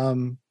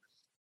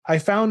 I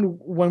found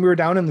when we were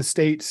down in the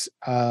States,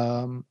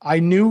 I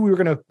knew we were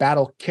going to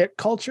battle kit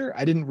culture.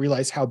 I didn't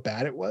realize how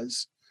bad it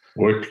was.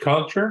 What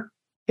culture?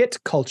 Kit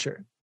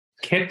culture.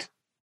 Kit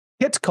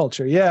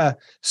culture. Yeah.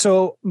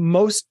 So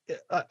most,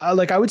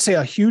 like I would say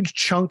a huge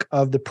chunk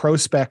of the pro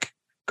spec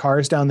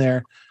cars down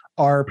there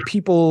are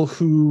people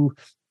who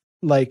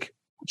like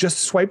just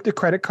swipe the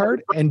credit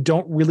card and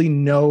don't really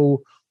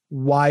know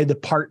why the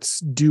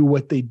parts do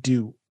what they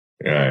do.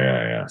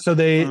 Yeah. So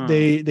they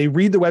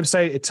read the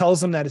website. It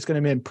tells them that it's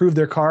going to improve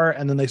their car,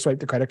 and then they swipe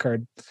the credit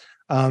card.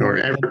 Or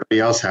everybody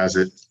else has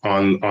it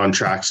on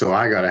track, so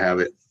I got to have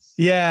it.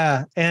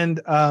 Yeah,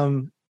 and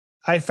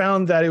I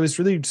found that it was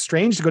really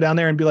strange to go down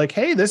there and be like,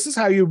 hey, this is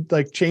how you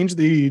like change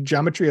the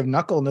geometry of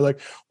knuckle. And they're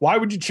like, why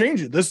would you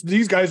change it?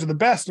 These guys are the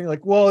best. And you're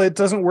like, well, it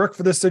doesn't work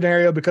for this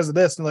scenario because of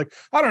this. And like,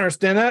 I don't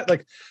understand that.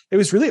 Like, it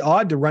was really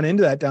odd to run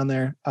into that down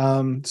there.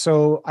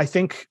 So I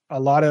think a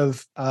lot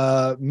of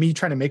me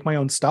trying to make my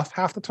own stuff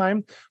half the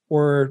time,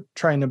 or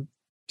trying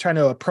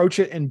to approach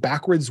it in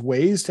backwards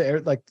ways,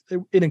 to like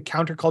in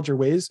counterculture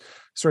ways,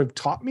 sort of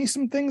taught me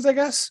some things, I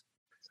guess.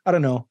 I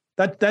don't know.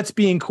 That's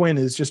being Quinn,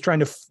 is just trying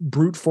to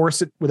brute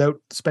force it without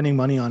spending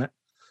money on it.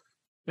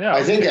 Yeah,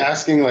 I think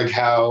asking like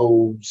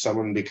how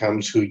someone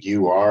becomes who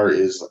you are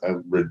is a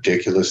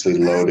ridiculously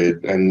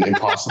loaded and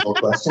impossible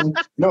question.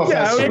 No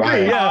offense I would to agree.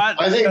 Ryan. Yeah.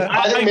 I think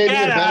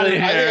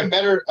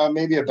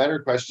maybe a better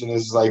question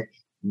is like,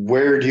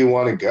 where do you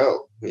want to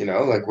go? You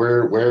know, like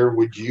where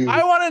would you?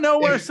 I want to know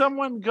where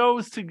someone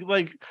goes to,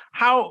 like,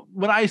 how,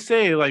 when I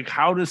say like,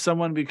 how does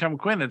someone become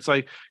Quinn? It's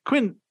like,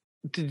 Quinn,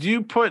 did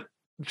you put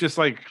just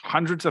like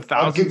hundreds of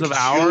thousands of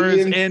hours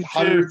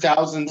into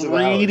thousands of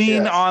reading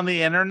hours, yes. on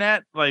the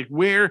internet? Like,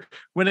 when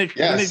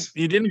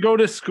you didn't go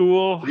to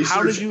school, Research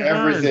how did you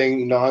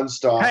everything learn?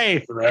 nonstop? Hey,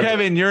 forever.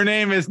 Kevin, your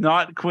name is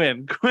not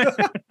Quinn.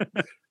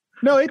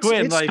 No, it's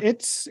Quinn,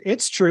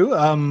 it's true.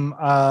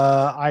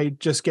 I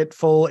just get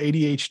full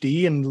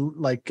ADHD and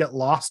like get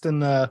lost in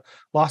the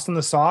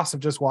sauce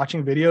of just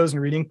watching videos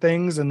and reading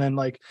things, and then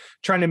like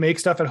trying to make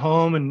stuff at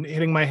home and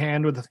hitting my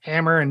hand with a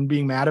hammer and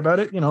being mad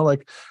about it. You know,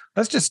 like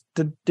that's just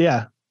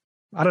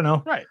I don't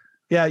know. Right.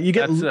 Yeah, you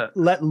get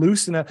let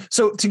loose in a.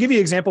 So to give you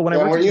an example, when I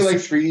were you like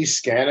 3D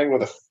scanning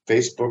with an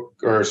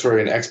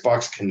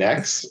Xbox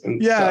Kinects?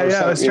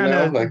 I was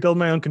trying to build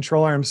my own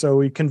control arm, so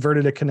we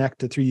converted a Kinect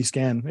to 3D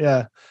scan.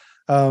 Yeah.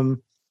 To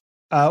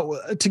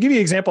give you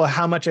an example of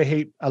how much I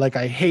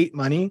hate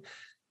money,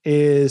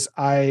 is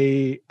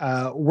I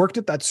worked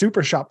at that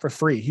super shop for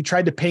free. He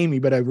tried to pay me,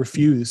 but I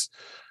refused.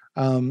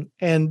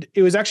 And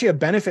it was actually a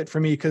benefit for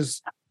me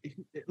because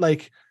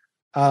like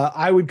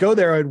I would go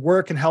there, I'd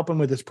work and help him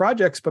with his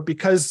projects, but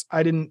because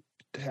I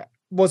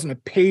wasn't a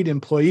paid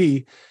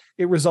employee,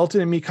 it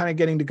resulted in me kind of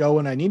getting to go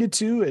when I needed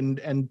to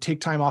and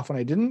take time off when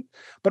I didn't.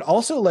 But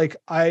also like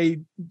I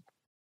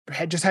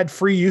had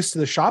free use to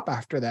the shop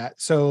after that.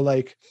 So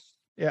like,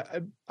 yeah,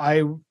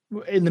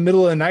 in the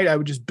middle of the night, I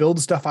would just build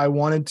stuff I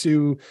wanted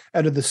to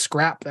out of the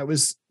scrap that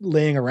was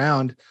laying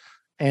around.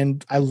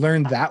 And I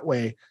learned that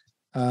way.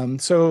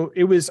 So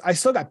I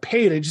still got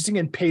paid. I just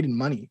didn't get paid in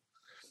money.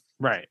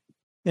 Right.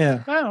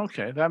 Yeah. Oh,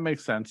 okay. That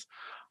makes sense.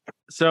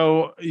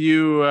 So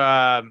you,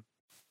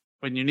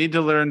 when you need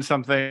to learn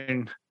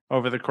something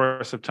over the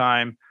course of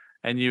time,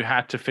 and you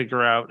had to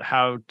figure out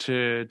how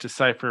to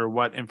decipher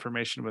what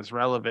information was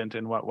relevant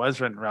and what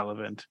wasn't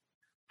relevant,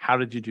 how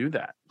did you do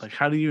that? Like,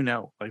 how do you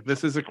know? Like,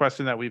 this is a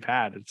question that we've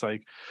had. It's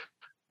like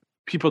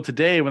people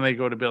today, when they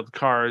go to build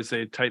cars,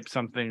 they type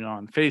something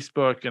on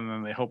Facebook and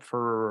then they hope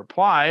for a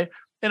reply.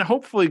 And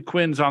hopefully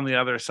Quinn's on the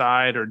other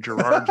side or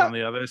Gerard's on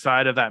the other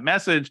side of that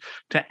message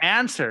to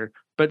answer.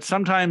 But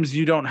sometimes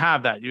you don't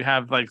have that. You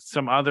have like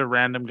some other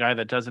random guy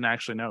that doesn't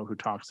actually know, who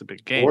talks a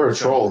big game. Or a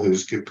troll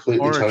who's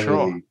completely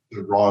telling you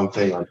the wrong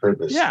thing on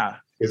purpose. Yeah.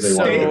 Because they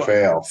want you to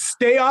fail.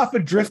 Stay off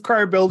of Drift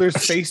Car Builders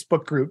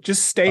Facebook group.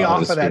 Just stay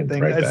off of that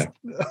thing. Right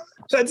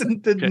that's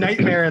the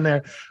nightmare in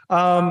there.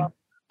 I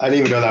didn't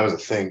even know that was a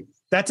thing.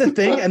 That's a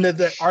thing. And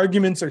the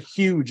arguments are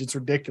huge. It's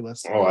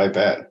ridiculous. Oh, I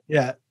bet.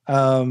 Yeah.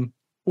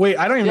 Wait,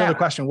 I don't even know the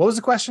question. What was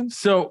the question?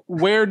 So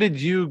where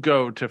did you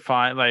go to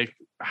find, like,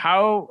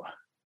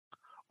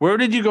 where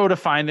did you go to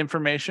find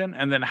information?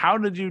 And then how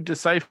did you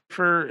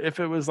decipher if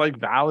it was like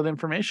valid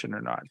information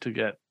or not to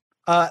get?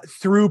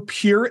 Through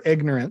pure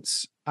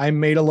ignorance, I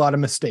made a lot of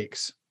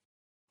mistakes.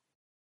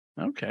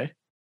 Okay.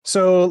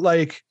 So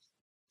like,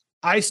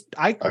 I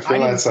feel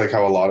that's like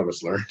how a lot of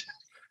us learned.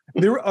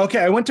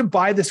 I went to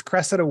buy this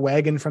Cressida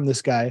wagon from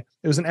this guy.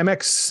 It was an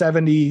MX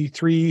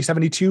 73,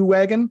 72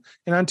 wagon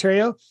in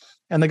Ontario.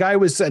 And the guy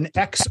was an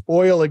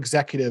ex-oil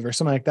executive or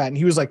something like that. And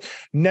he was like,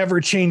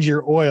 never change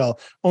your oil,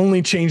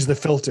 only change the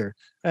filter.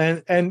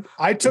 And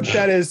I took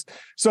that as,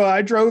 so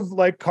I drove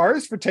like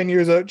cars for 10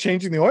 years without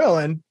changing the oil.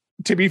 And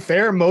to be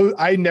fair,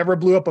 I never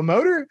blew up a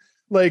motor.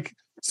 Like,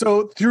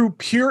 so through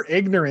pure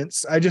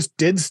ignorance, I just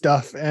did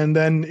stuff. And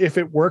then if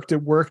it worked,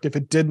 it worked. If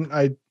it didn't,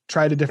 I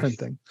tried a different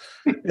thing.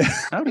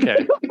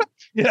 Okay.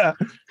 Yeah.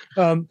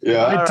 To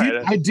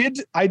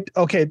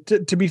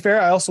be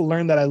fair, I also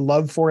learned that I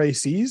love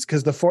 4ACs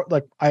because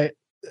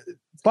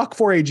fuck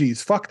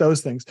 4AGs, fuck those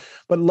things,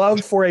 but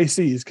love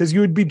 4ACs because you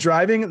would be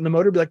driving and the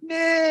motor would be like,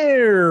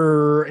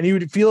 no, and you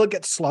would feel it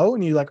get slow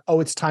and you're like, oh,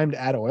 it's time to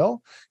add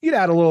oil. You'd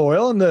add a little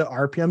oil and the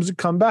RPMs would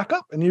come back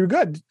up and you're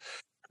good.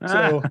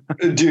 So,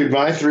 dude,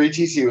 my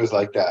 3TC was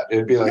like that.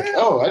 It'd be like,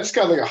 oh, I just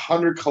got like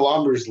 100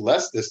 kilometers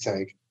less this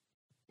tank.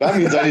 That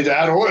means I need to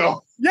add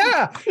oil.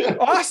 Yeah.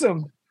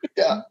 Awesome.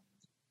 Yeah.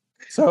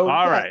 So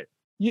all right.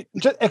 You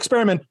just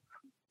experiment.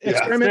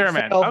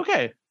 Experiment. Fail.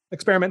 Okay.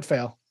 Experiment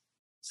fail.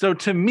 So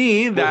to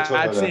me, that's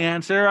the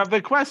answer of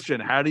the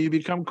question. How do you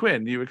become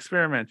Quinn? You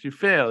experiment, you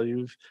fail,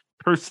 you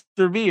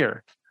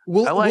persevere.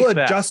 We'll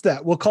adjust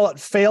that. We'll call it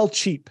fail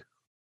cheap.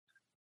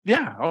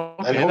 Yeah. and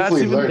Okay, that's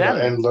hopefully even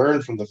better.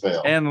 learn from the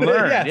fail. And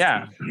learn. Yes.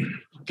 Yeah.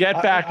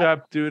 Get back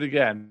up, do it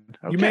again.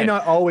 You may Okay.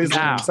 not always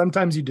Now. learn.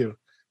 Sometimes you do.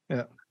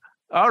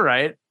 All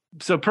right.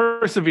 So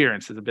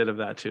perseverance is a bit of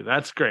that too.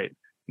 That's great.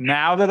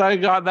 Now that I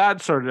got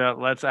that sorted out,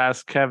 let's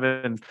ask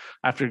Kevin.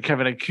 After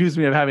Kevin accused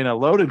me of having a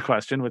loaded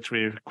question, which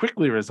we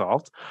quickly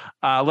resolved,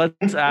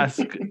 let's ask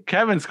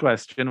Kevin's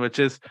question, which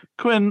is,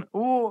 Quinn,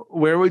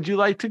 where would you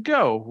like to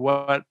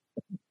go?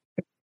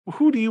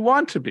 Who do you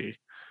want to be?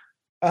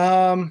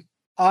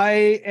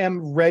 I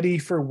am ready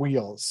for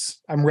wheels.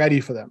 I'm ready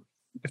for them,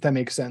 if that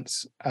makes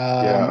sense.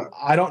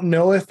 I don't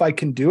know if I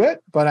can do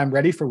it, but I'm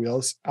ready for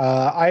wheels.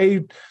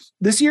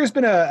 This year's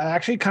been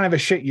actually kind of a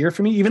shit year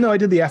for me, even though I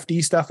did the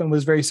FD stuff and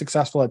was very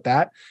successful at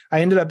that. I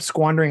ended up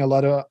squandering a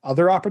lot of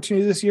other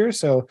opportunities this year.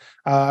 So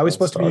I was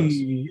supposed to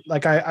be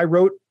like, I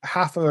wrote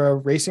half a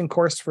racing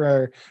course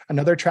for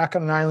another track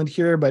on an island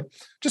here, but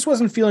just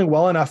wasn't feeling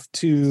well enough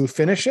to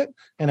finish it.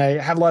 And I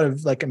have a lot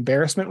of like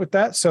embarrassment with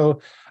that.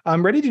 So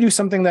I'm ready to do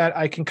something that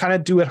I can kind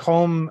of do at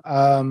home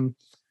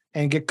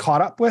and get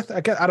caught up with.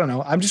 I don't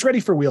know. I'm just ready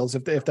for wheels,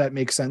 if that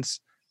makes sense.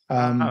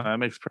 That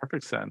makes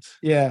perfect sense.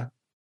 Yeah.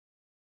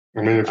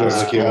 I mean, it feels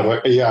like you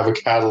have a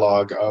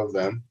catalog of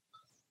them.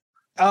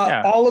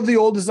 All of the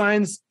old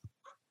designs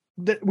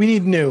that we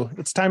need new.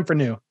 It's time for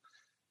new.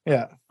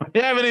 Yeah.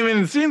 You haven't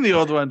even seen the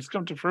old ones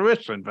come to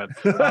fruition, but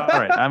all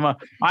right. I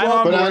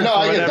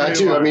get that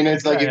too. I mean,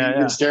 it's like if you've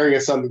been staring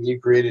at something you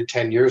created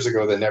 10 years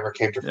ago that never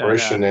came to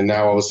fruition, and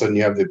now all of a sudden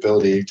you have the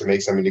ability to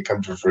make something to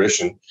come to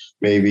fruition.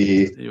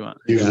 Maybe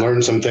you've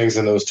learned some things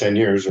in those 10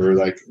 years, or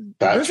like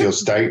that feels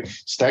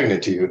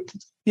stagnant to you.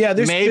 Yeah,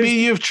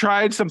 you've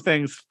tried some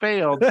things,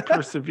 failed,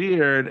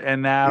 persevered,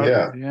 and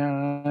now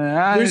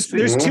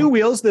there's two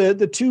wheels.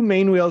 The two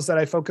main wheels that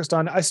I focused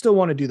on, I still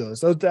want to do those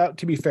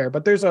to be fair,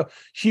 but there's a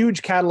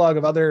huge catalog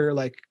of other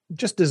like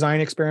just design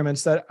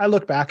experiments that I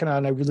look back on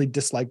and I really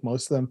dislike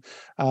most of them.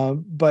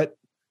 But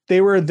they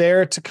were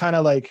there to kind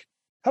of like,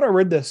 how do I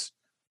word this?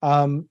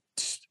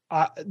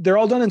 They're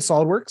all done in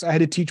SolidWorks. I had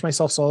to teach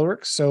myself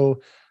SolidWorks.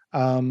 So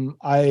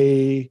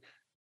I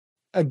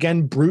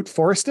again brute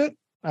forced it.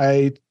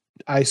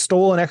 I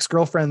stole an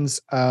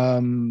ex-girlfriend's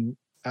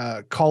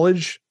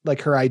college,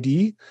 like her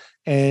ID,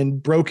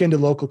 and broke into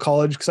local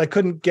college because I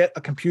couldn't get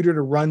a computer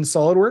to run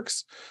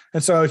SolidWorks.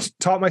 And so I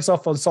taught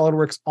myself on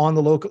SolidWorks on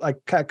the local, like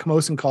at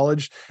Camosun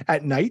College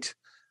at night.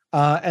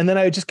 And then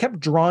I just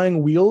kept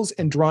drawing wheels.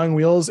 And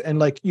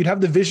like you'd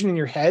have the vision in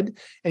your head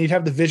and you'd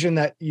have the vision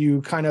that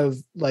you kind of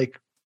like,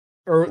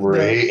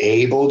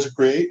 able to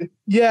create.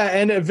 Yeah.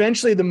 And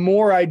eventually the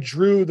more I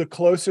drew, the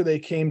closer they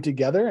came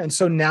together. And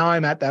so now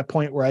I'm at that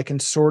point where I can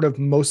sort of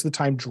most of the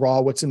time draw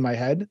what's in my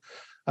head.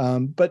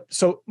 But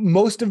so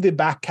most of the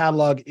back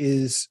catalog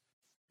is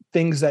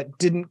things that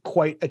didn't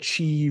quite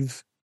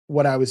achieve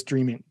what I was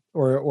dreaming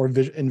or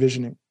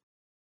envisioning.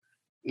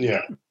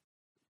 Yeah.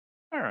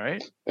 All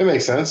right. It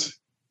makes sense.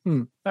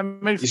 That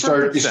makes you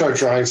start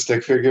drawing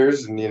stick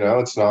figures and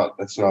it's not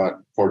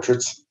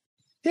portraits.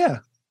 Yeah.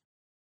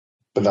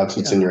 But that's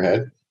what's in your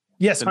head.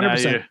 Yes,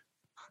 100%.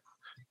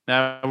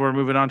 Now we're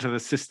moving on to the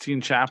Sistine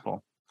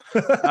Chapel.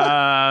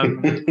 I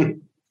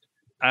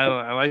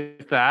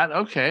like that.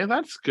 Okay,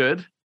 that's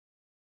good.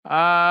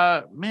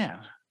 Man,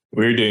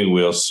 we're doing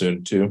wheels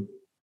soon too.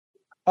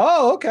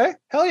 Oh, okay.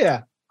 Hell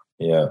yeah.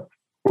 Yeah.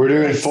 We're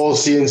doing full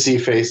CNC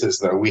faces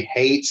though. We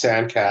hate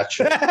sand catch.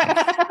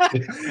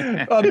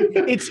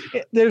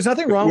 There's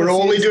nothing wrong. We're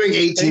only doing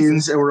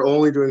 18s and we're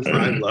only doing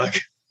 5 luck.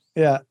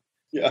 Yeah.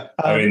 Yeah.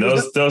 I mean,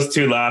 those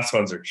two last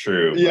ones are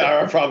true. Yeah,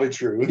 are probably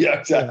true. Yeah,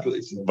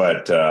 exactly.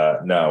 But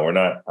no, we're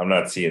not. I'm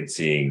not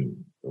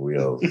seeing the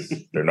wheels.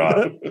 They're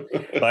not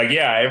like,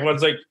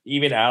 everyone's like,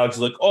 even Alex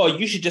is like, oh,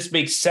 you should just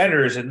make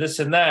centers and this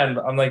and that. And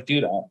I'm like,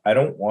 dude, I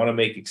don't want to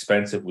make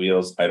expensive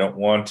wheels. I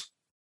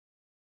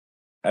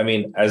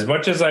mean, as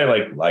much as I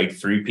like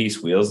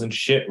 3-piece wheels and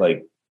shit,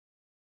 like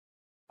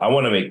I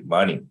want to make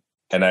money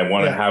and I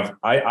want to have,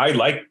 I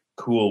like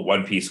cool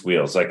 1-piece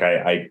wheels. Like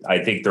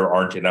I think there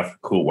aren't enough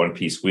cool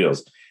 1-piece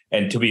wheels.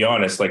 And to be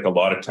honest, like a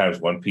lot of times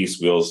 1-piece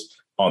wheels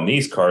on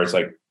these cars,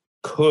 like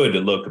could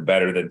look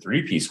better than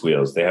 3-piece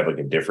wheels. They have like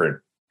a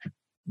different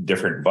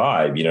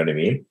vibe. You know what I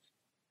mean?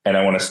 And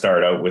I want to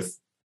start out with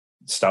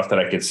stuff that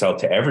I could sell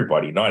to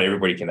everybody. Not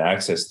everybody can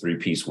access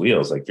 3-piece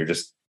wheels. Like they're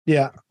just,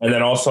 And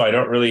then also I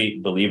don't really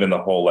believe in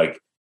the whole, like,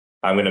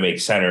 I'm going to make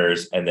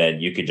centers and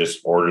then you could just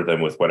order them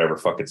with whatever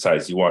fucking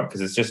size you want.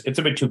 Cause it's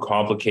a bit too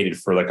complicated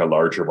for like a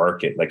larger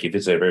market. Like if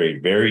it's a very,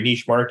 very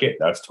niche market,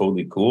 that's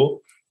totally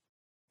cool.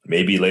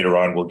 Maybe later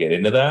on we'll get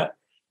into that.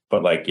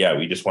 But like,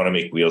 we just want to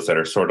make wheels that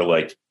are sort of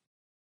like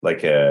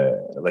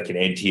an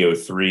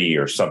NTO3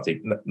 or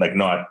something, like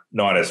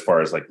not as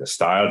far as like the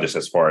style, just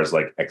as far as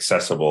like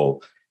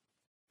accessible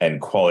and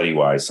quality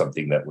wise,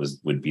 something that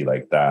would be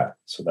like that.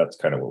 So that's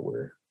kind of what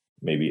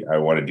maybe I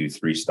want to do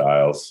 3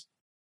 styles.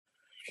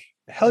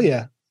 Hell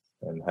yeah.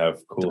 And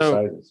have cool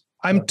sizes.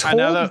 I'm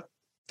told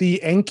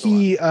the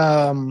Enkei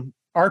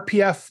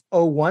RPF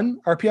 01,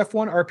 RPF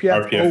 1,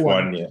 RPF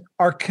 01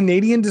 are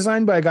Canadian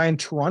designed by a guy in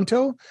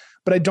Toronto,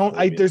 but I don't.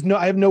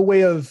 I have no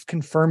way of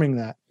confirming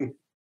that,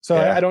 so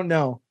Yeah. I don't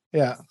know.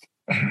 Yeah,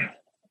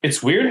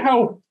 It's weird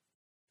how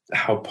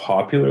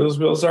popular those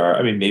wheels are.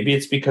 I mean, maybe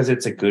it's because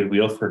it's a good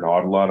wheel for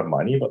not a lot of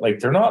money, but like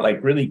they're not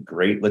like really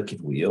great looking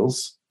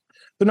wheels.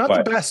 they're not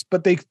But- the best,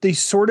 but they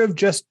sort of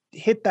just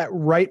hit that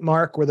right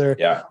mark where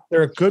they're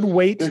a good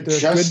weight, they're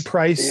a good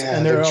price,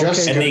 and they're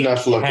just okay. good And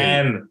enough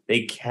looking.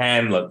 they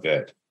can look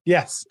good.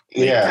 Yes,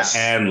 They Yes.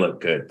 can look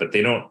good, but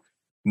they don't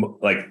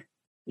like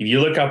if you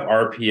look up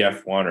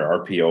RPF1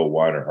 or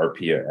RPO1 or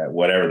RP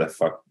whatever the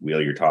fuck wheel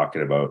you're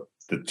talking about,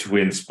 the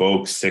twin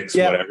spokes, six,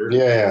 Yeah. whatever.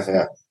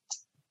 Yeah.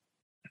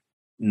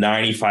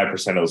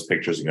 95% of those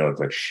pictures are gonna look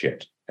like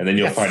shit. And then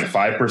you'll Yes. find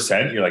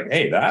 5%, you're like,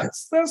 hey,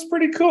 that's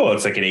pretty cool.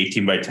 It's like an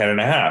 18 by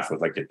 10.5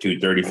 with like a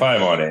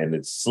 235 on it, and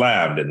it's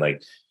slammed and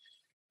like,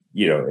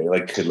 you know, it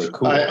like could look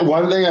cool.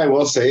 One thing I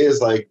will say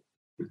is like,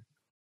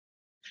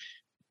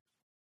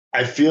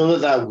 I feel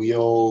that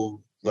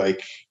wheel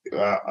like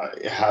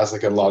it has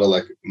like a lot of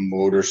like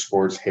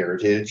motorsports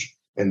heritage,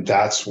 and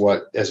that's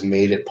what has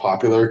made it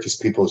popular because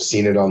people have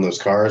seen it on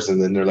those cars,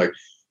 and then they're like,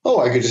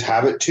 oh, I could just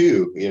have it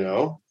too, you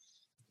know.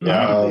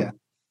 Mhm.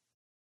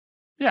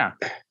 Yeah.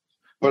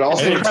 But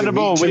also, An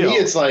incredible to me, wheel.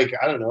 it's like,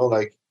 I don't know,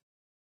 like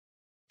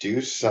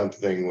do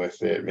something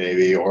with it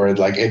maybe, or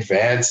like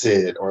advance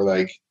it, or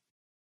like,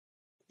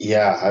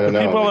 yeah, I don't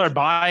know. People like, are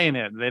buying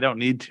it. They don't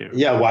need to.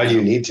 yeah, why do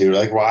you need to?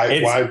 Like,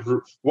 It's-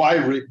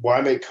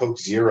 why make Coke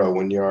Zero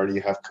when you already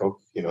have Coke?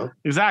 You know,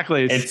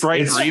 Exactly. It's-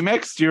 Sprite it's-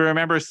 Remix. Do you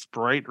remember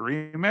Sprite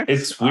Remix?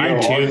 It's weird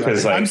I too, know.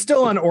 because I'm like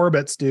still on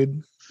orbits,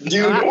 dude.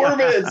 dude,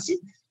 Orbits.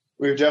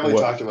 We've definitely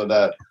What- talked about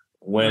that.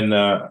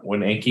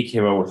 when Enki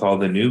came out with all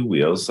the new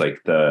wheels,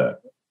 like the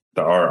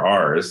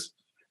RRs,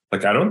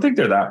 like I don't think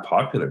they're that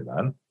popular,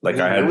 man. Like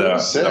I had Your the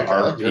wheel's sick.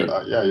 I like RP,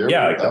 your-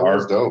 yeah, like that the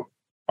was dope.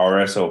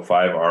 RS05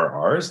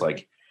 RRs,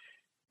 like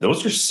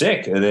those are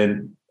sick. And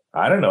then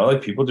I don't know,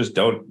 like people just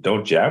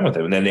don't jam with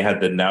them. And then they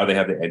have the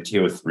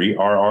NTO3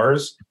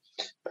 RRs.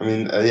 I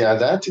mean, yeah,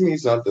 that to me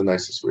is not the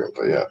nicest wheel,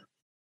 but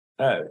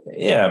yeah.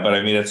 Yeah, but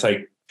I mean, it's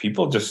like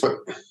people just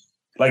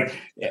like.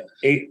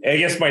 I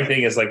guess my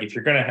thing is like if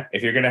you're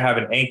gonna have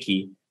an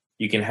Enki,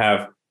 you can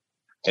have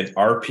an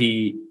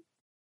RP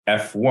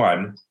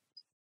F1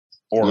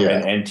 or Yeah.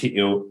 an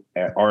NTO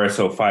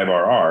RS05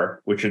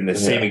 RR, which are in the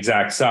same Yeah.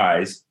 exact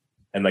size.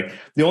 And like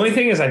the only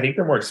thing is, I think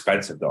they're more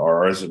expensive. The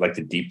RRs are like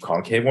the deep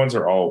concave ones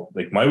are all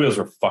like my wheels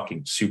are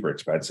fucking super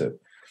expensive.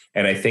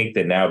 And I think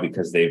that now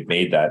because they've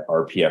made that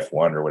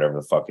RPF1 or whatever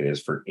the fuck it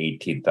is for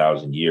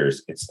 18,000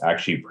 years, it's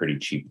actually a pretty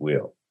cheap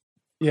wheel.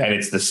 Yeah. And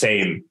it's the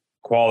same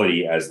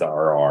quality as the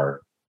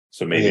RR.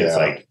 So maybe it's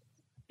Yeah. like,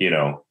 you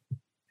know,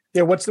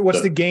 Yeah, what's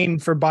the gain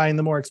for buying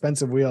the more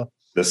expensive wheel?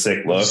 the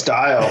sick look.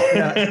 Style.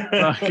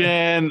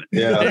 Fucking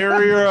Yeah.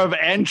 barrier of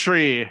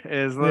entry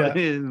is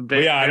Yeah.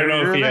 But yeah, I don't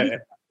know barrier of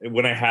if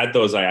when I had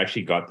those, I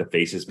actually got the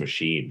Faces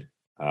machined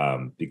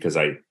because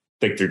I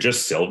think they're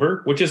just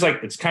silver, which is like,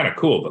 it's kind of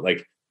cool, but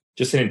like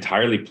just an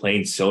entirely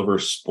plain silver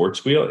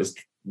sports wheel is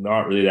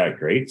not really that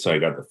great. So I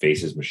got the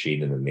Faces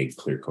machined and then they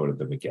clear coated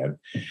them again.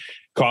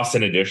 Cost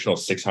an additional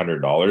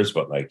 $600,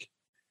 but like,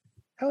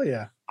 Hell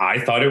yeah. I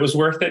thought it was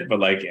worth it. But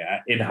like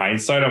in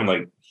hindsight, I'm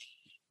like,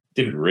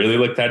 didn't really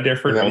look that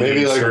different. Yeah, Only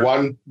maybe in like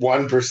certain-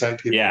 1%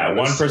 people. Yeah,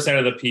 noticed. 1%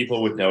 of the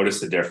people would notice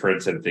the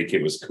difference and think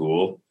it was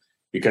cool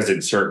because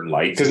in certain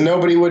lights. Because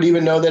nobody would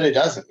even know that it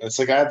doesn't. It's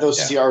like I have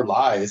those Yeah. CR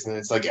lies, and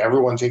it's like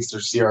everyone thinks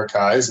they're CR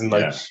Kais, and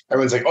like Yeah.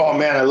 everyone's like, "Oh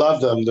man, I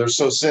love them. They're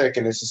so sick."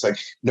 And it's just like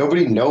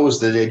nobody knows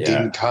that it Yeah.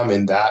 didn't come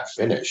in that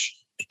finish.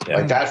 Yeah.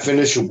 Like that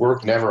finish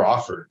work never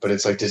offered. But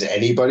it's like, does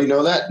anybody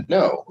know that?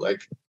 No.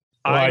 Like,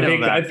 Well, I know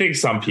that think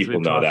some because people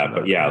we've know talked that, about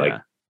but it, yeah, like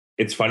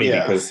it's funny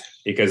Yeah.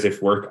 because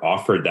if work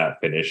offered that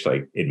finish,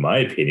 like in my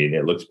opinion,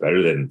 it looks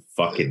better than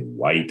fucking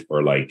white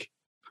or like.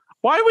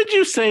 Why would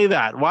you say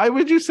that? Why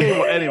would you say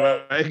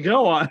anyway?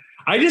 Go on.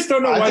 I just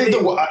don't know I why.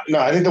 think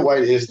I think the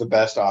white is the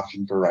best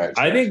option for Ryan.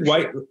 I think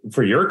white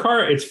for your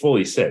car, it's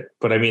fully sick.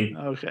 But I mean,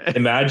 Okay.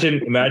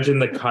 imagine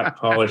the cut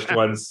polished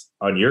ones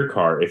on your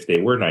car if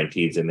they were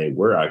 19s and they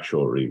were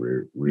actual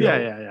real.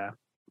 Yeah.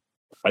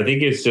 I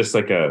think it's just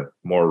like a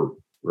more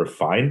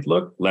refined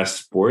look, less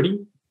sporty.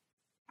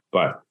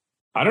 But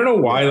I don't know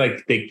why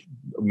like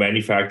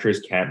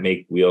manufacturers can't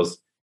make wheels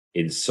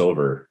in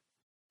silver.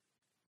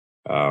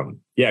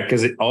 Yeah,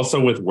 because also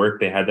with work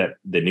they had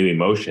the new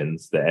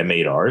Emotions, the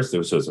M8Rs. There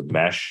was a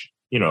mesh.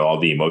 You know, all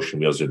the Emotion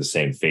wheels are the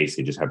same face;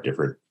 they just have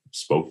different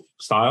spoke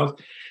styles.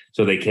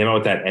 So they came out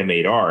with that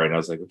M8R, and I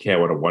was like, okay, I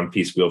want a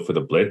one-piece wheel for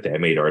the Blit. The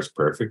M8R is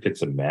perfect.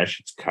 It's a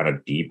mesh. It's kind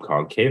of deep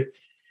concave.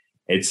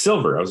 It's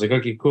silver. I was like,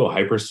 okay, cool.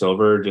 Hyper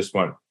silver. Just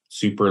want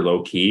super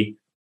low key.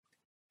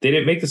 They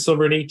didn't make the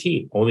silver in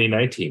 18, only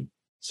 19.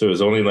 So it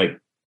was only like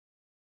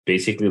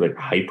basically like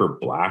hyper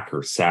black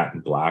or satin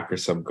black or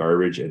some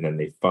garbage. And then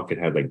they fucking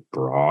had like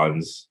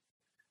bronze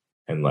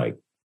and like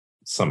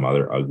some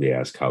other ugly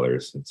ass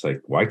colors. It's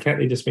like, why can't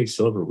they just make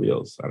silver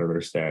wheels? I don't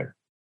understand.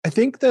 I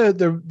think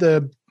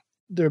the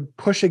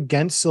push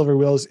against silver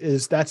wheels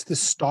is that's the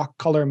stock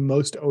color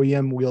most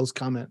OEM wheels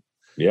come in.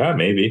 Yeah,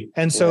 maybe.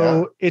 And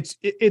so it's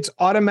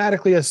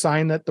automatically a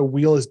sign that the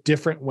wheel is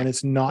different when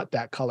it's not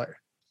that color.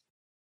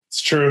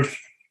 It's true.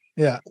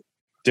 Yeah.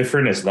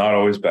 Different is not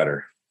always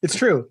better. It's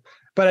true.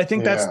 But I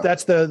think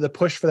that's the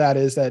push for that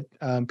is that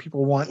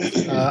people want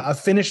a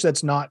finish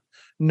that's not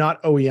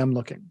OEM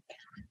looking.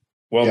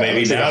 Well, Yeah,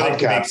 maybe it's like now a they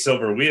can hubcap. make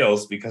silver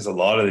wheels because a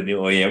lot of the new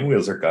OEM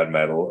wheels are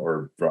gunmetal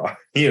or raw.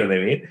 You know what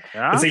I mean?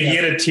 Yeah. It's like you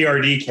get a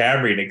TRD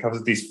Camry and it comes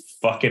with these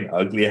fucking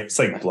ugly ass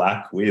like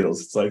black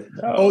wheels. It's like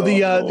no. Oh,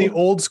 the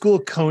old school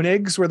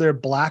Koenigs where they're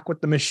black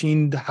with the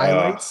machined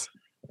highlights.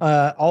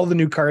 All the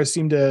new cars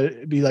seem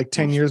to be like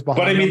 10 years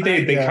behind. But I mean,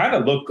 on they kind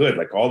of look good.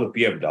 Like all the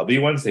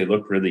BMW ones, they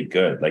look really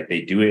good. Like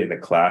they do it in a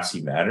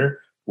classy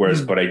manner.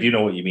 Whereas, but I do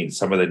know what you mean.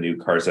 Some of the new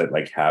cars that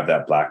like have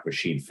that black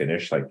machine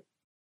finish, like,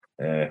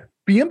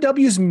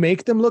 BMWs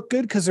make them look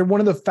good because they're one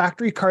of the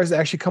factory cars that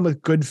actually come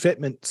with good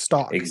fitment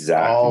stock.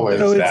 exactly. Always,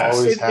 So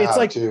always have it's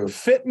like too.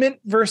 fitment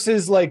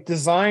versus like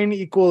design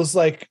equals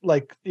like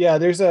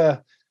there's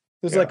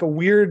like a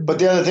weird. But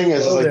the other thing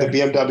is like the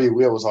there. BMW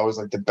wheel was always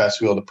like the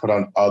best wheel to put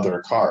on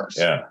other cars.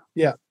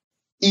 Yeah.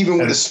 Even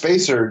with And- a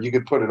spacer, you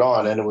could put it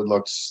on and it would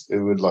look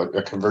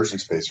a conversion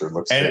spacer. It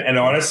looks And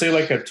honestly,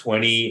 like a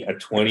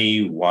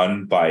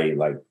 21 by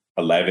like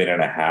 11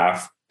 and a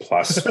half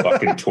plus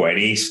fucking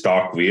 20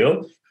 stock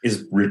wheel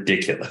is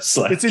ridiculous.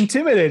 Like It's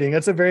intimidating.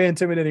 That's a very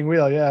intimidating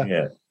wheel.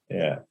 Yeah.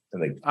 yeah.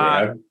 And like they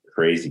have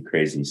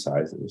crazy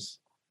sizes.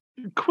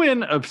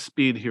 Quinn of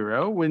Speed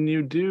Hero, when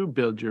you do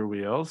build your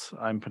wheels,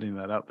 I'm putting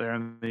that out there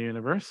in the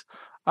universe.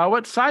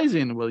 What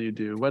sizing will you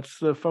do? What's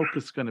the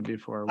focus going to be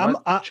for?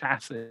 What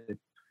chassis?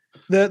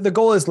 The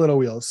goal is little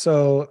wheels.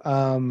 So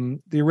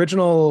the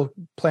original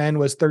plan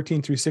was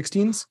 13 through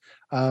 16s.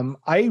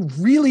 I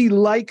really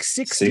like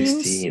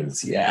 16s.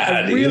 16s,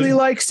 yeah. I really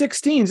like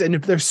 16s, and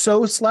if they're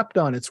so slept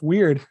on, it's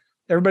weird.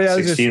 Everybody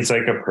else 16's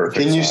like a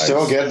perfect. Can you size.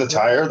 still get the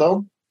tire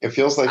though? It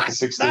feels like the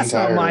 16 that's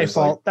tire. not my is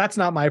fault. That's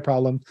not my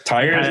problem.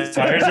 Tires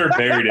are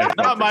very difficult.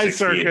 Not for my 16s.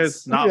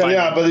 circus. Not Like, my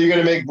yeah, but you're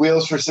gonna make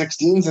wheels for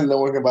 16s and no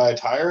one can buy a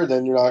tire,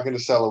 then you're not gonna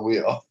sell a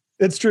wheel.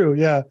 It's true.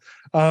 Yeah.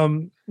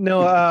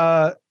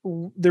 The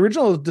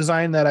original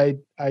design that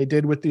I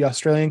did with the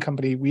Australian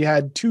company, we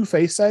had two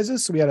face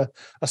sizes. So we had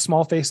a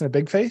small face and a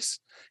big face.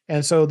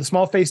 And so the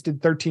small face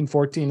did 13,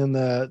 14 and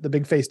the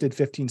big face did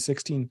 15,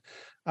 16.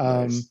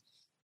 Nice.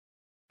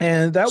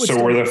 And that was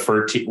So were the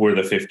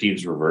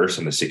 15s reverse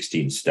and the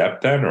 16 step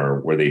then, or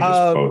were they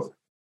just both?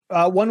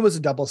 one was a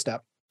double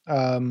step.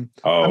 I'm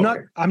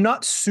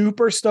not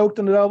super stoked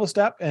on the double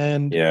step,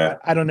 and Yeah.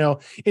 I don't know.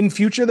 In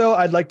future though,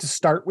 I'd like to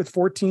start with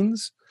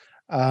 14s.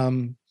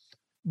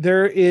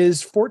 There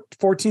is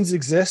 14s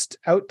exist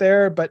out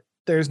there, but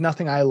there's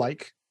nothing I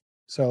like.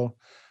 So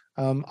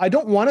I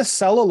don't want to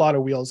sell a lot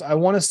of wheels. I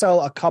want to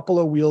sell a couple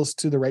of wheels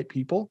to the right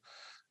people,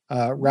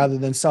 rather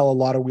than sell a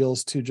lot of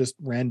wheels to just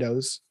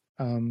randos.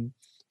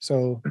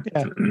 So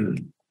yeah.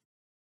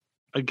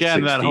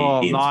 Again, that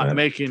whole 16s, not man.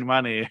 making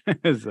money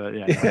is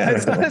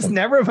It's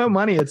never about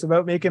money. It's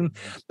about making.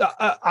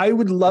 I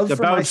would love it's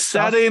for my about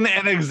stuff- setting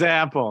an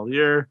example.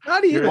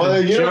 Not even.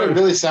 Well, you know what Sure. it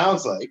really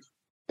sounds like?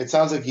 It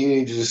sounds like you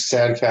need to just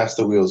sandcast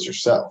the wheels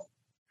yourself.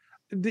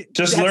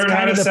 Just That's learn how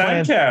kind to of the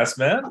plan. sandcast,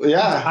 man.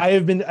 Yeah.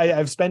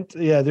 I've spent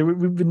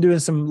we've been doing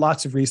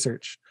lots of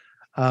research.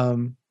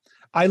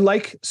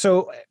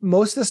 So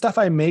most of the stuff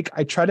I make,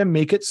 I try to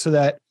make it so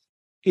that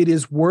it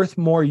is worth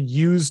more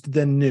used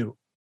than new.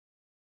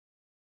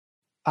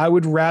 I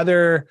would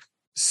rather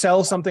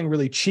sell something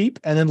really cheap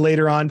and then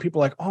later on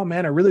people are like, oh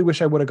man, I really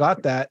wish I would have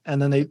got that. And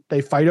then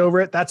they fight over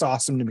it. That's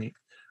awesome to me.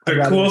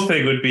 The cool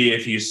thing would be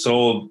if you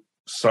sold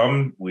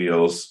some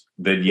wheels,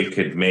 then you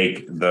could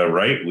make the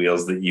right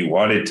wheels that you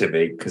wanted to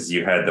make because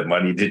you had the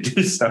money to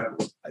do so.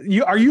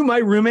 Are you my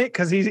roommate?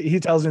 Because he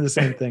tells me the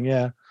same thing.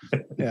 Yeah.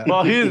 Yeah.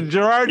 Well,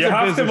 Gerard's You a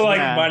have to like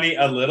businessman. money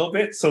a little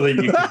bit so that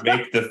you can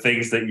make the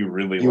things that you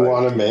really You like.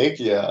 want to make?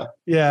 Yeah.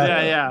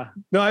 Yeah.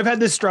 No, I've had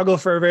this struggle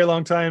for a very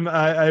long time.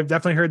 I've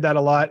definitely heard that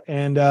a lot.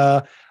 And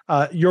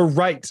you're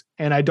right.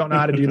 And I don't know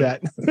how to do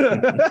that.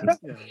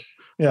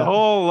 The Yeah.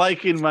 whole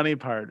liking money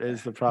part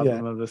is the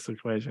problem of this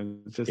equation.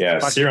 It's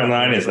just Serial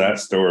 9 is that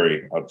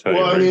story. I'll tell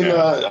Well, you. Right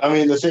now. I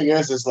mean, the thing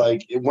is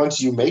like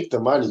once you make the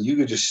money, you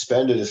could just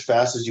spend it as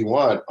fast as you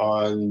want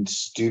on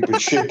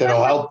stupid shit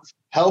that'll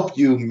help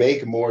you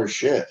make more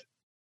shit,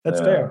 That's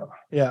fair.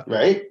 Yeah.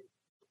 right?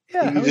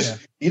 Yeah. You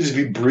just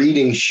be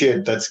breeding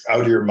shit that's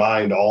out of your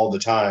mind all the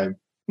time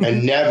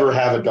and never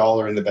have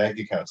 $1 in the bank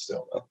account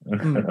still.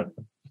 Though.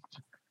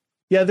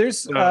 Yeah,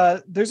 there's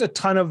a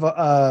ton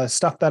of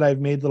stuff that I've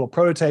made little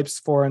prototypes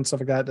for and stuff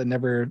like that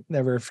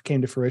never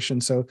came to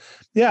fruition. So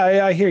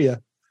yeah, I hear you.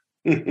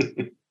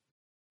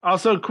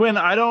 Also, Quinn,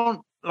 I don't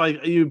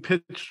like you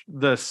pitch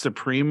the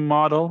Supreme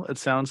model. It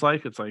sounds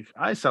like it's like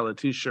I sell a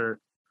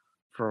t-shirt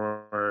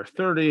for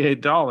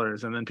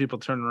 $38 and then people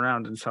turn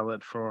around and sell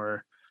it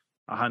for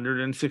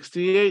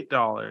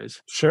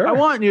 $168. Sure. I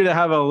want you to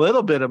have a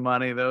little bit of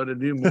money though to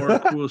do more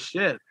cool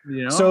shit.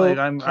 You know, So, like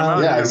I'm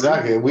out Yeah, here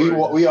exactly. rooting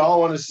for We you. all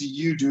want to see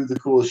you do the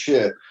cool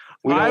shit.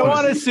 We don't I wanna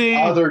want to see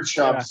other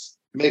chumps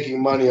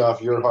making money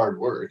off your hard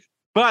work.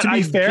 But To be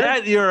I fair-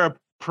 get your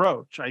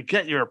approach. I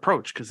get your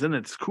approach because then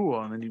it's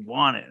cool and then you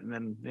want it. And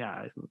then,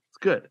 yeah, it's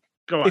good.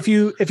 Go on. If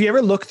you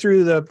ever look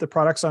through the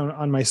products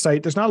on my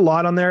site, there's not a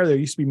lot on there. There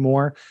used to be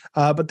more,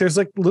 but there's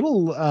like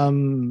little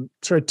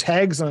sort of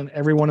tags on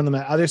every one of them.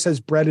 It either says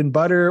bread and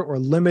butter or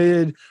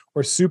limited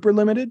or super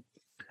limited.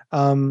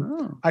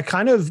 I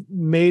kind of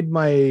made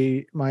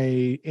my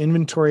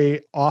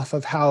inventory off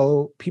of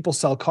how people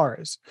sell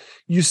cars.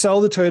 You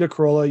sell the Toyota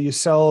Corolla, you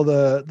sell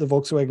the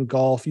Volkswagen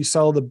Golf, you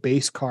sell the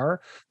base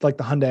car, like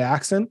the Hyundai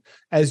Accent,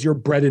 as your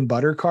bread and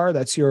butter car.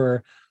 That's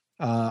your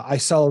I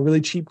sell a really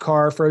cheap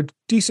car for a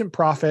decent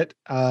profit,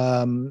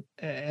 and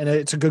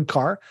it's a good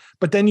car.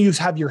 But then you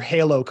have your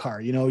halo car.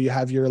 You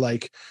have your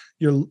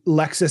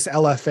Lexus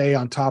LFA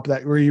on top of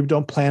that, where you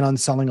don't plan on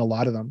selling a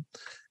lot of them.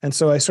 And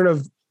so I sort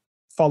of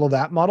follow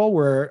that model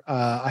where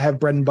I have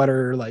bread and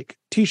butter like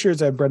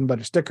t-shirts, I have bread and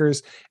butter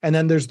stickers, and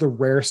then there's the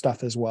rare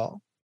stuff as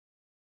well.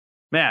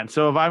 Man,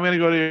 so if I'm going to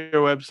go to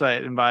your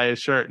website and buy a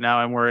shirt, now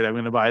I'm worried I'm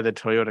going to buy the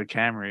Toyota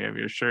Camry of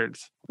your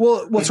shirts.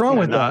 Well, what's wrong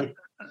with that?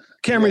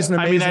 Camry's an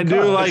amazing I do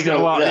car. like It's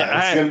gonna, hey,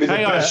 it's gonna be the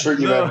hang on. best shirt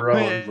you've No, ever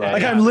owned. Right?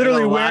 Like yeah, I'm literally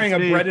it'll wearing a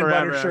last me bread and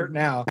butter forever. shirt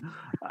now.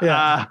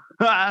 Yeah.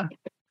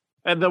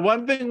 And the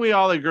one thing we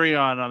all agree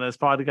on this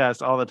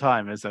podcast all the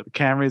time is that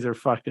Camrys are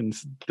fucking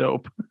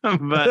dope.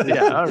 But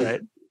yeah, all right.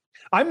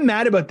 I'm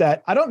mad about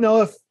that. I don't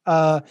know if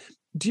I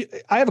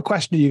have a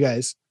question to you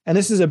guys, and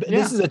this is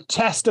a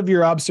test of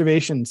your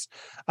observations.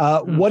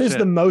 What is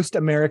the most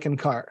American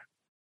car?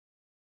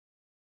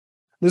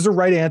 There's a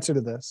right answer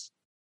to this.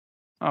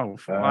 Oh,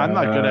 I'm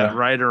not good at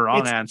right or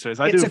wrong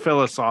answers. I do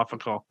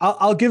philosophical.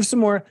 I'll give some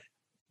more.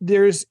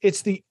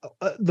 It's the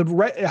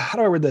right. How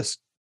do I word this?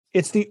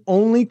 It's the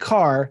only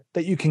car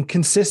that you can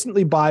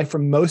consistently buy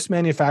from most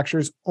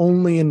manufacturers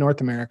only in North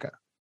America.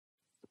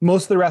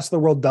 Most of the rest of the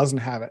world doesn't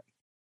have it.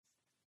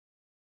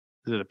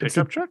 Is it a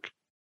pickup truck?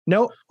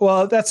 No.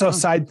 Well, that's a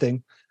side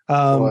thing.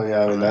 Well,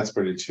 yeah, I mean, that's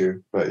pretty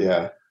true. But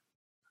yeah.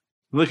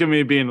 Look at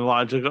me being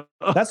logical.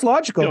 That's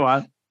logical. Go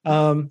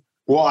on.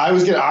 Well, I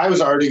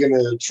was already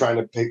gonna try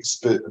to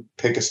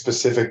pick a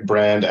specific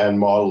brand and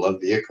model of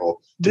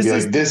vehicle to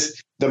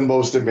the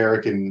most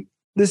American.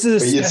 This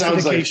is a it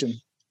sounds like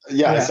specification.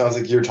 it sounds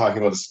like you're talking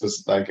about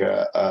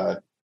a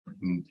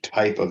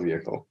type of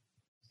vehicle.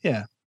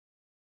 Yeah.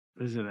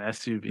 Is it an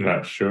SUV?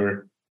 Not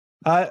sure.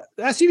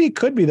 SUV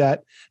could be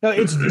that. No,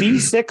 it's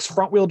V6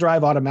 front wheel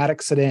drive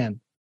automatic sedan.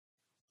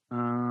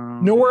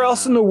 Nowhere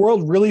else in the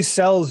world really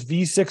sells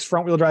V6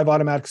 front wheel drive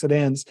automatic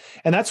sedans,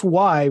 and that's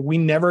why we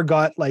never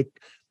got like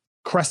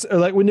Crest, or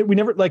like we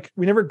never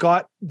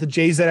got the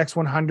JZX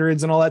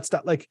 100s and all that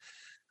stuff. Like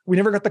we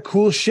never got the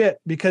cool shit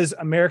because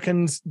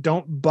Americans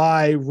don't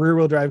buy rear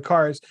wheel drive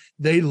cars.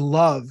 They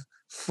love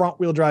front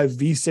wheel drive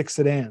V6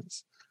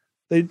 sedans.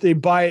 They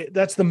buy,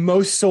 that's the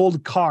most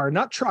sold car,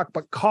 not truck,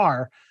 but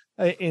car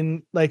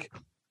in like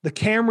the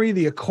Camry,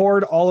 the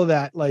Accord, all of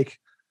that. Like,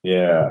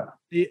 yeah.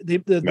 The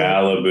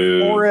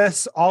Malibu,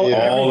 Taurus, all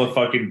the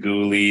fucking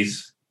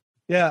ghoulies.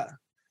 Yeah.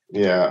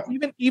 Yeah.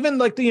 Even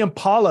like the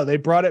Impala, they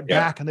brought it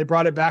back, and they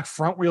brought it back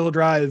front wheel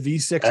drive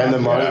V6 and the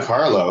Monte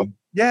Carlo.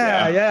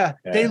 Yeah.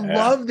 They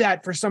love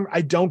that for some.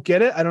 I don't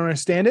get it. I don't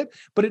understand it,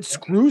 but it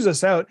screws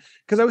us out.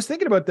 Because I was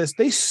thinking about this.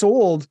 They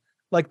sold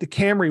like the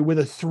Camry with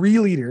a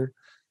 3-liter.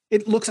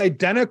 It looks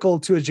identical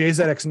to a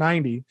JZX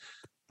 90.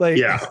 Like,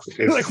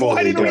 like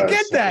why didn't we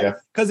get that?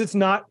 Because it's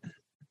not.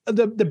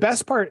 The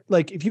best part,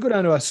 like if you go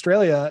down to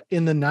Australia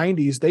in the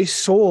 90s, they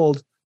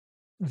sold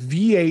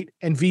V8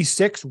 and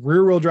V6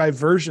 rear wheel drive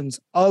versions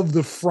of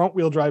the front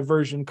wheel drive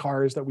version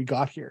cars that we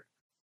got here.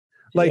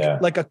 Like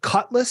a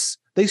Cutlass,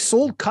 they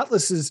sold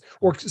Cutlasses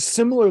or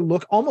similar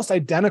look, almost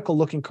identical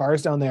looking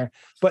cars down there,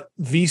 but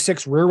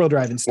V6 rear wheel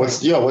drive instead.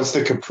 What's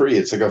the Capri?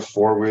 It's like a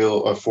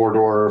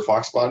 4-door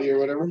Fox body or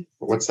whatever.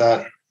 What's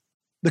that?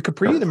 The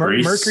Capri, the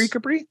Mercury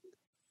Capri?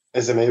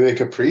 Is it maybe a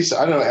Caprice?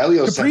 I don't know.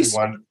 Elio sent me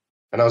one.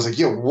 And I was like,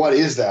 yo, what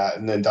is that?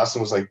 And then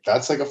Dustin was like,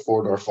 that's like a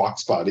 4-door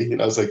Fox body.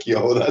 And I was like,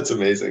 yo, that's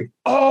amazing.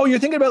 Oh, you're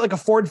thinking about like a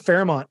Ford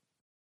Fairmont.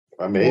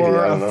 Maybe.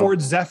 Or I don't know.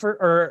 Ford Zephyr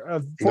or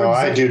a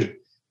Ford dude.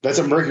 That's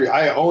a Mercury.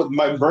 I own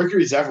my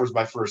Mercury Zephyr was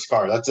my first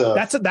car.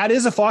 That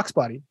is a Fox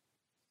body.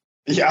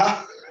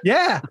 Yeah.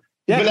 Yeah.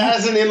 But it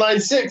has an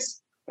inline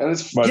 6. And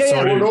it's so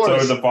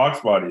are the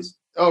Fox bodies.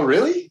 Oh,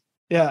 really?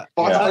 Yeah.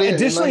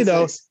 Additionally,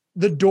 though,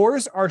 the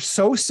doors are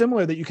so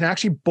similar that you can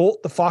actually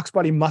bolt the Fox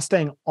body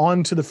Mustang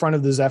onto the front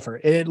of the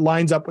Zephyr. It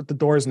lines up with the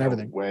doors and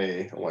everything. No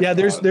way. Oh yeah,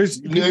 there's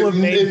people have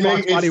made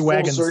Fox body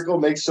wagons. Full circle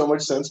makes so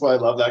much sense why I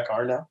love that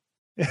car now.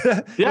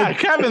 Yeah,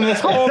 Kevin, this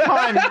whole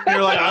time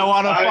you're like, I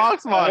want a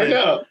Fox body. I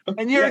know.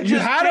 And you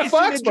had a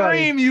Fox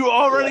dream you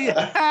already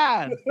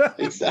had.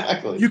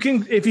 Exactly. You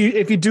can if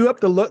you do up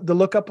the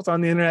lookups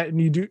on the internet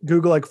and you do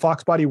Google like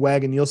Fox body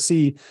wagon, you'll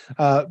see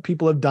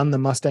people have done the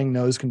Mustang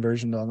nose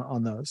conversion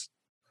on those.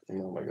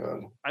 Oh my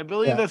god! I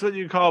believe that's what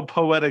you call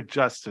poetic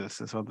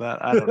justice. Is what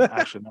that I don't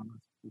actually know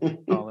what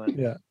you call it.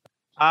 Yeah.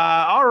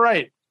 All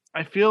right.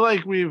 I feel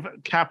like we've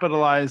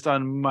capitalized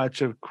on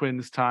much of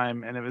Quinn's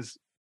time, and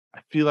I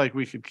feel like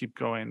we could keep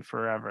going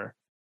forever.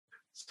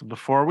 So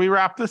before we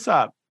wrap this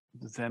up,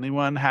 does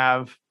anyone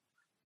have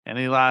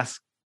any last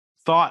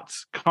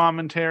thoughts,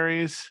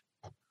 commentaries,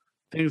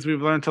 things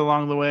we've learned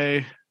along the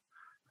way?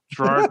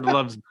 Gerard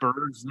loves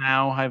birds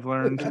now, I've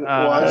learned.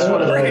 Well, I just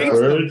want to bring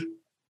Bird. up.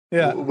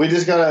 Yeah. We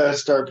just gotta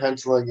start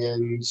penciling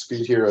in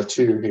Speed Hero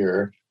 2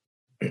 here.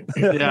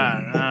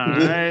 Yeah, all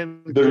right.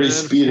 The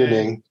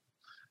re-speeding.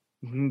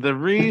 The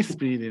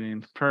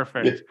re-speeding.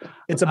 Perfect.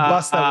 It's a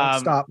bus that won't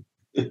stop.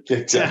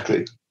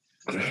 Exactly.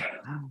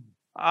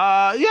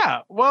 Yeah.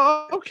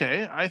 Well,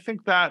 okay. I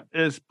think that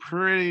is a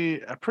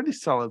pretty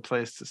solid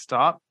place to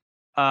stop.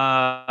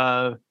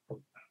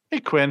 Hey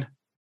Quinn,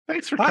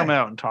 thanks for Hi. coming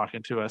out and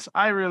talking to us.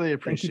 I really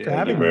appreciate for it.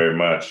 Thank you having me. very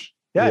much.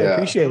 Yeah, I Yeah.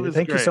 appreciate It it. was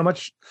Thank you so great.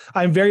 much.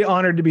 I'm very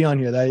honored to be on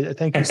here.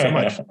 Thank you so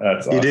much.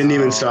 That's awesome. You didn't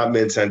even stop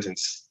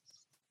mid-sentence.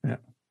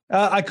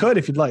 I could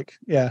if you'd like.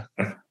 Yeah.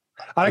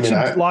 I mean,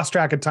 actually lost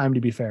track of time,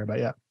 to be fair, but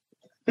yeah.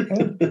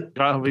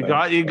 We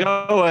got you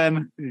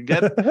going. You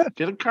get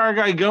a car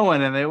guy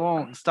going, and they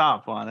won't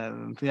stop on it.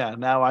 And yeah,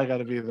 now I got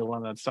to be the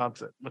one that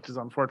stops it, which is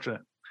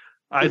unfortunate.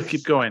 I'd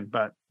keep going,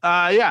 but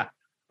yeah.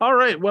 All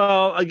right.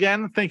 Well,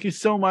 again, thank you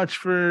so much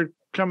for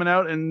coming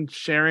out and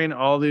sharing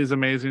all these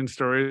amazing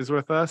stories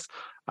with us.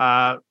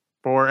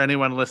 For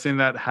anyone listening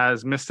that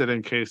has missed it,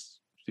 in case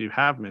you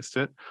have missed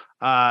it,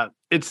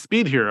 it's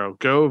Speed Hero.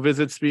 Go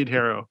visit Speed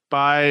Hero.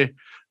 Buy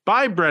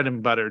bread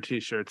and butter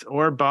t-shirts,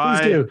 or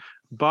Please do.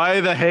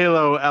 buy the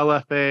Halo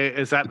LFA.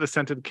 Is that the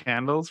scented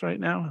candles right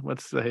now?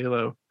 What's the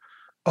Halo?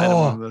 item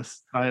on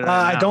this site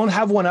right I now? don't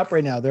have one up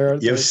right now.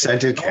 You have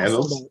scented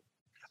candles?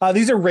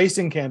 These are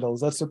racing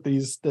candles. That's what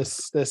this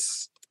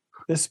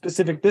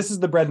specific. This is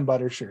the bread and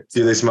butter shirts.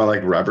 Do they smell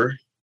like rubber?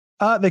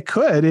 They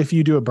could if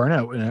you do a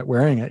burnout in it,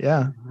 wearing it.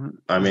 Yeah,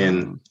 I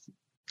mean,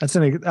 that's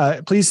an.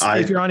 Please,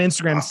 if you're on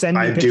Instagram, send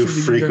me I pictures do of you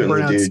doing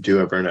frequently burnouts do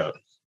a burnout.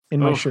 in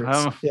my Oh,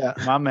 shirts. Yeah.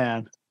 my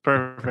man.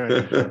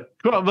 Perfect.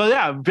 Cool. But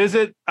yeah,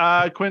 visit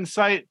Quinn's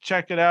site,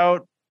 check it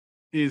out.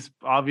 He's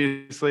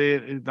obviously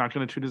not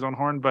going to toot his own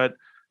horn, but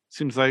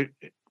seems like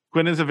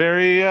Quinn is a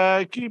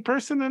very key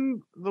person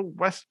in the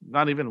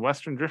not even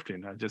Western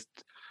drifting, just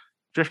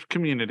drift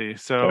community.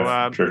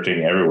 So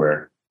drifting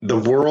everywhere. The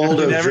world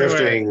of Everywhere.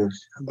 drifting.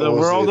 the owes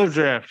world of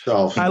drift.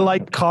 itself I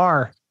like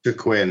car. to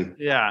Quinn.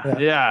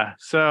 Yeah.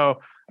 So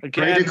Pray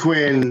again, to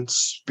Quinn,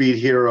 Speed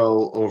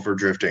Hero over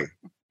drifting.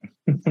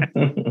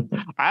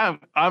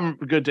 I'm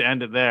good to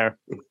end it there,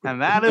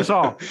 and that is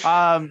all.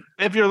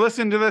 If you're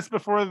listening to this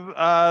before the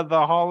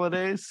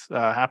holidays,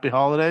 happy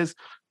holidays.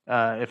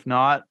 If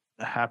not,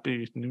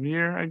 happy New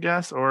Year, I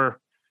guess. Or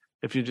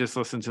if you just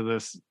listen to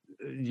this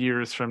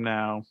years from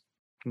now,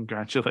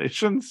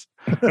 congratulations.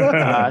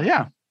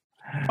 Yeah.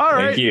 All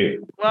right. Thank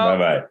you. Well,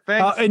 Bye-bye.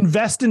 Thanks.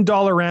 Invest in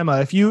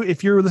Dollarama.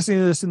 If you're listening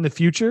to this in the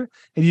future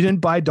and you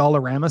didn't buy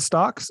Dollarama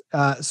stocks,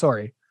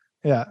 sorry.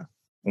 Yeah.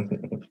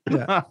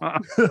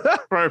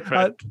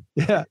 Perfect.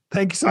 Yeah.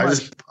 Thank you so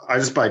much. I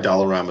just buy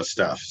Dollarama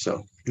stuff.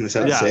 So is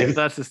that the Yeah, same?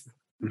 that's just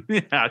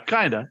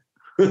kind of.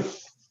 Okay,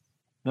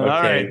 All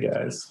right.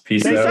 guys.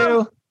 Peace Thank out.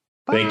 you.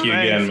 Thank you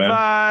again, man.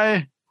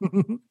 Bye.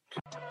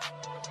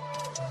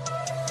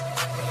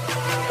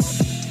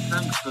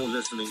 Thanks for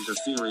listening to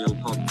Serial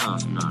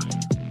Podcast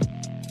 9.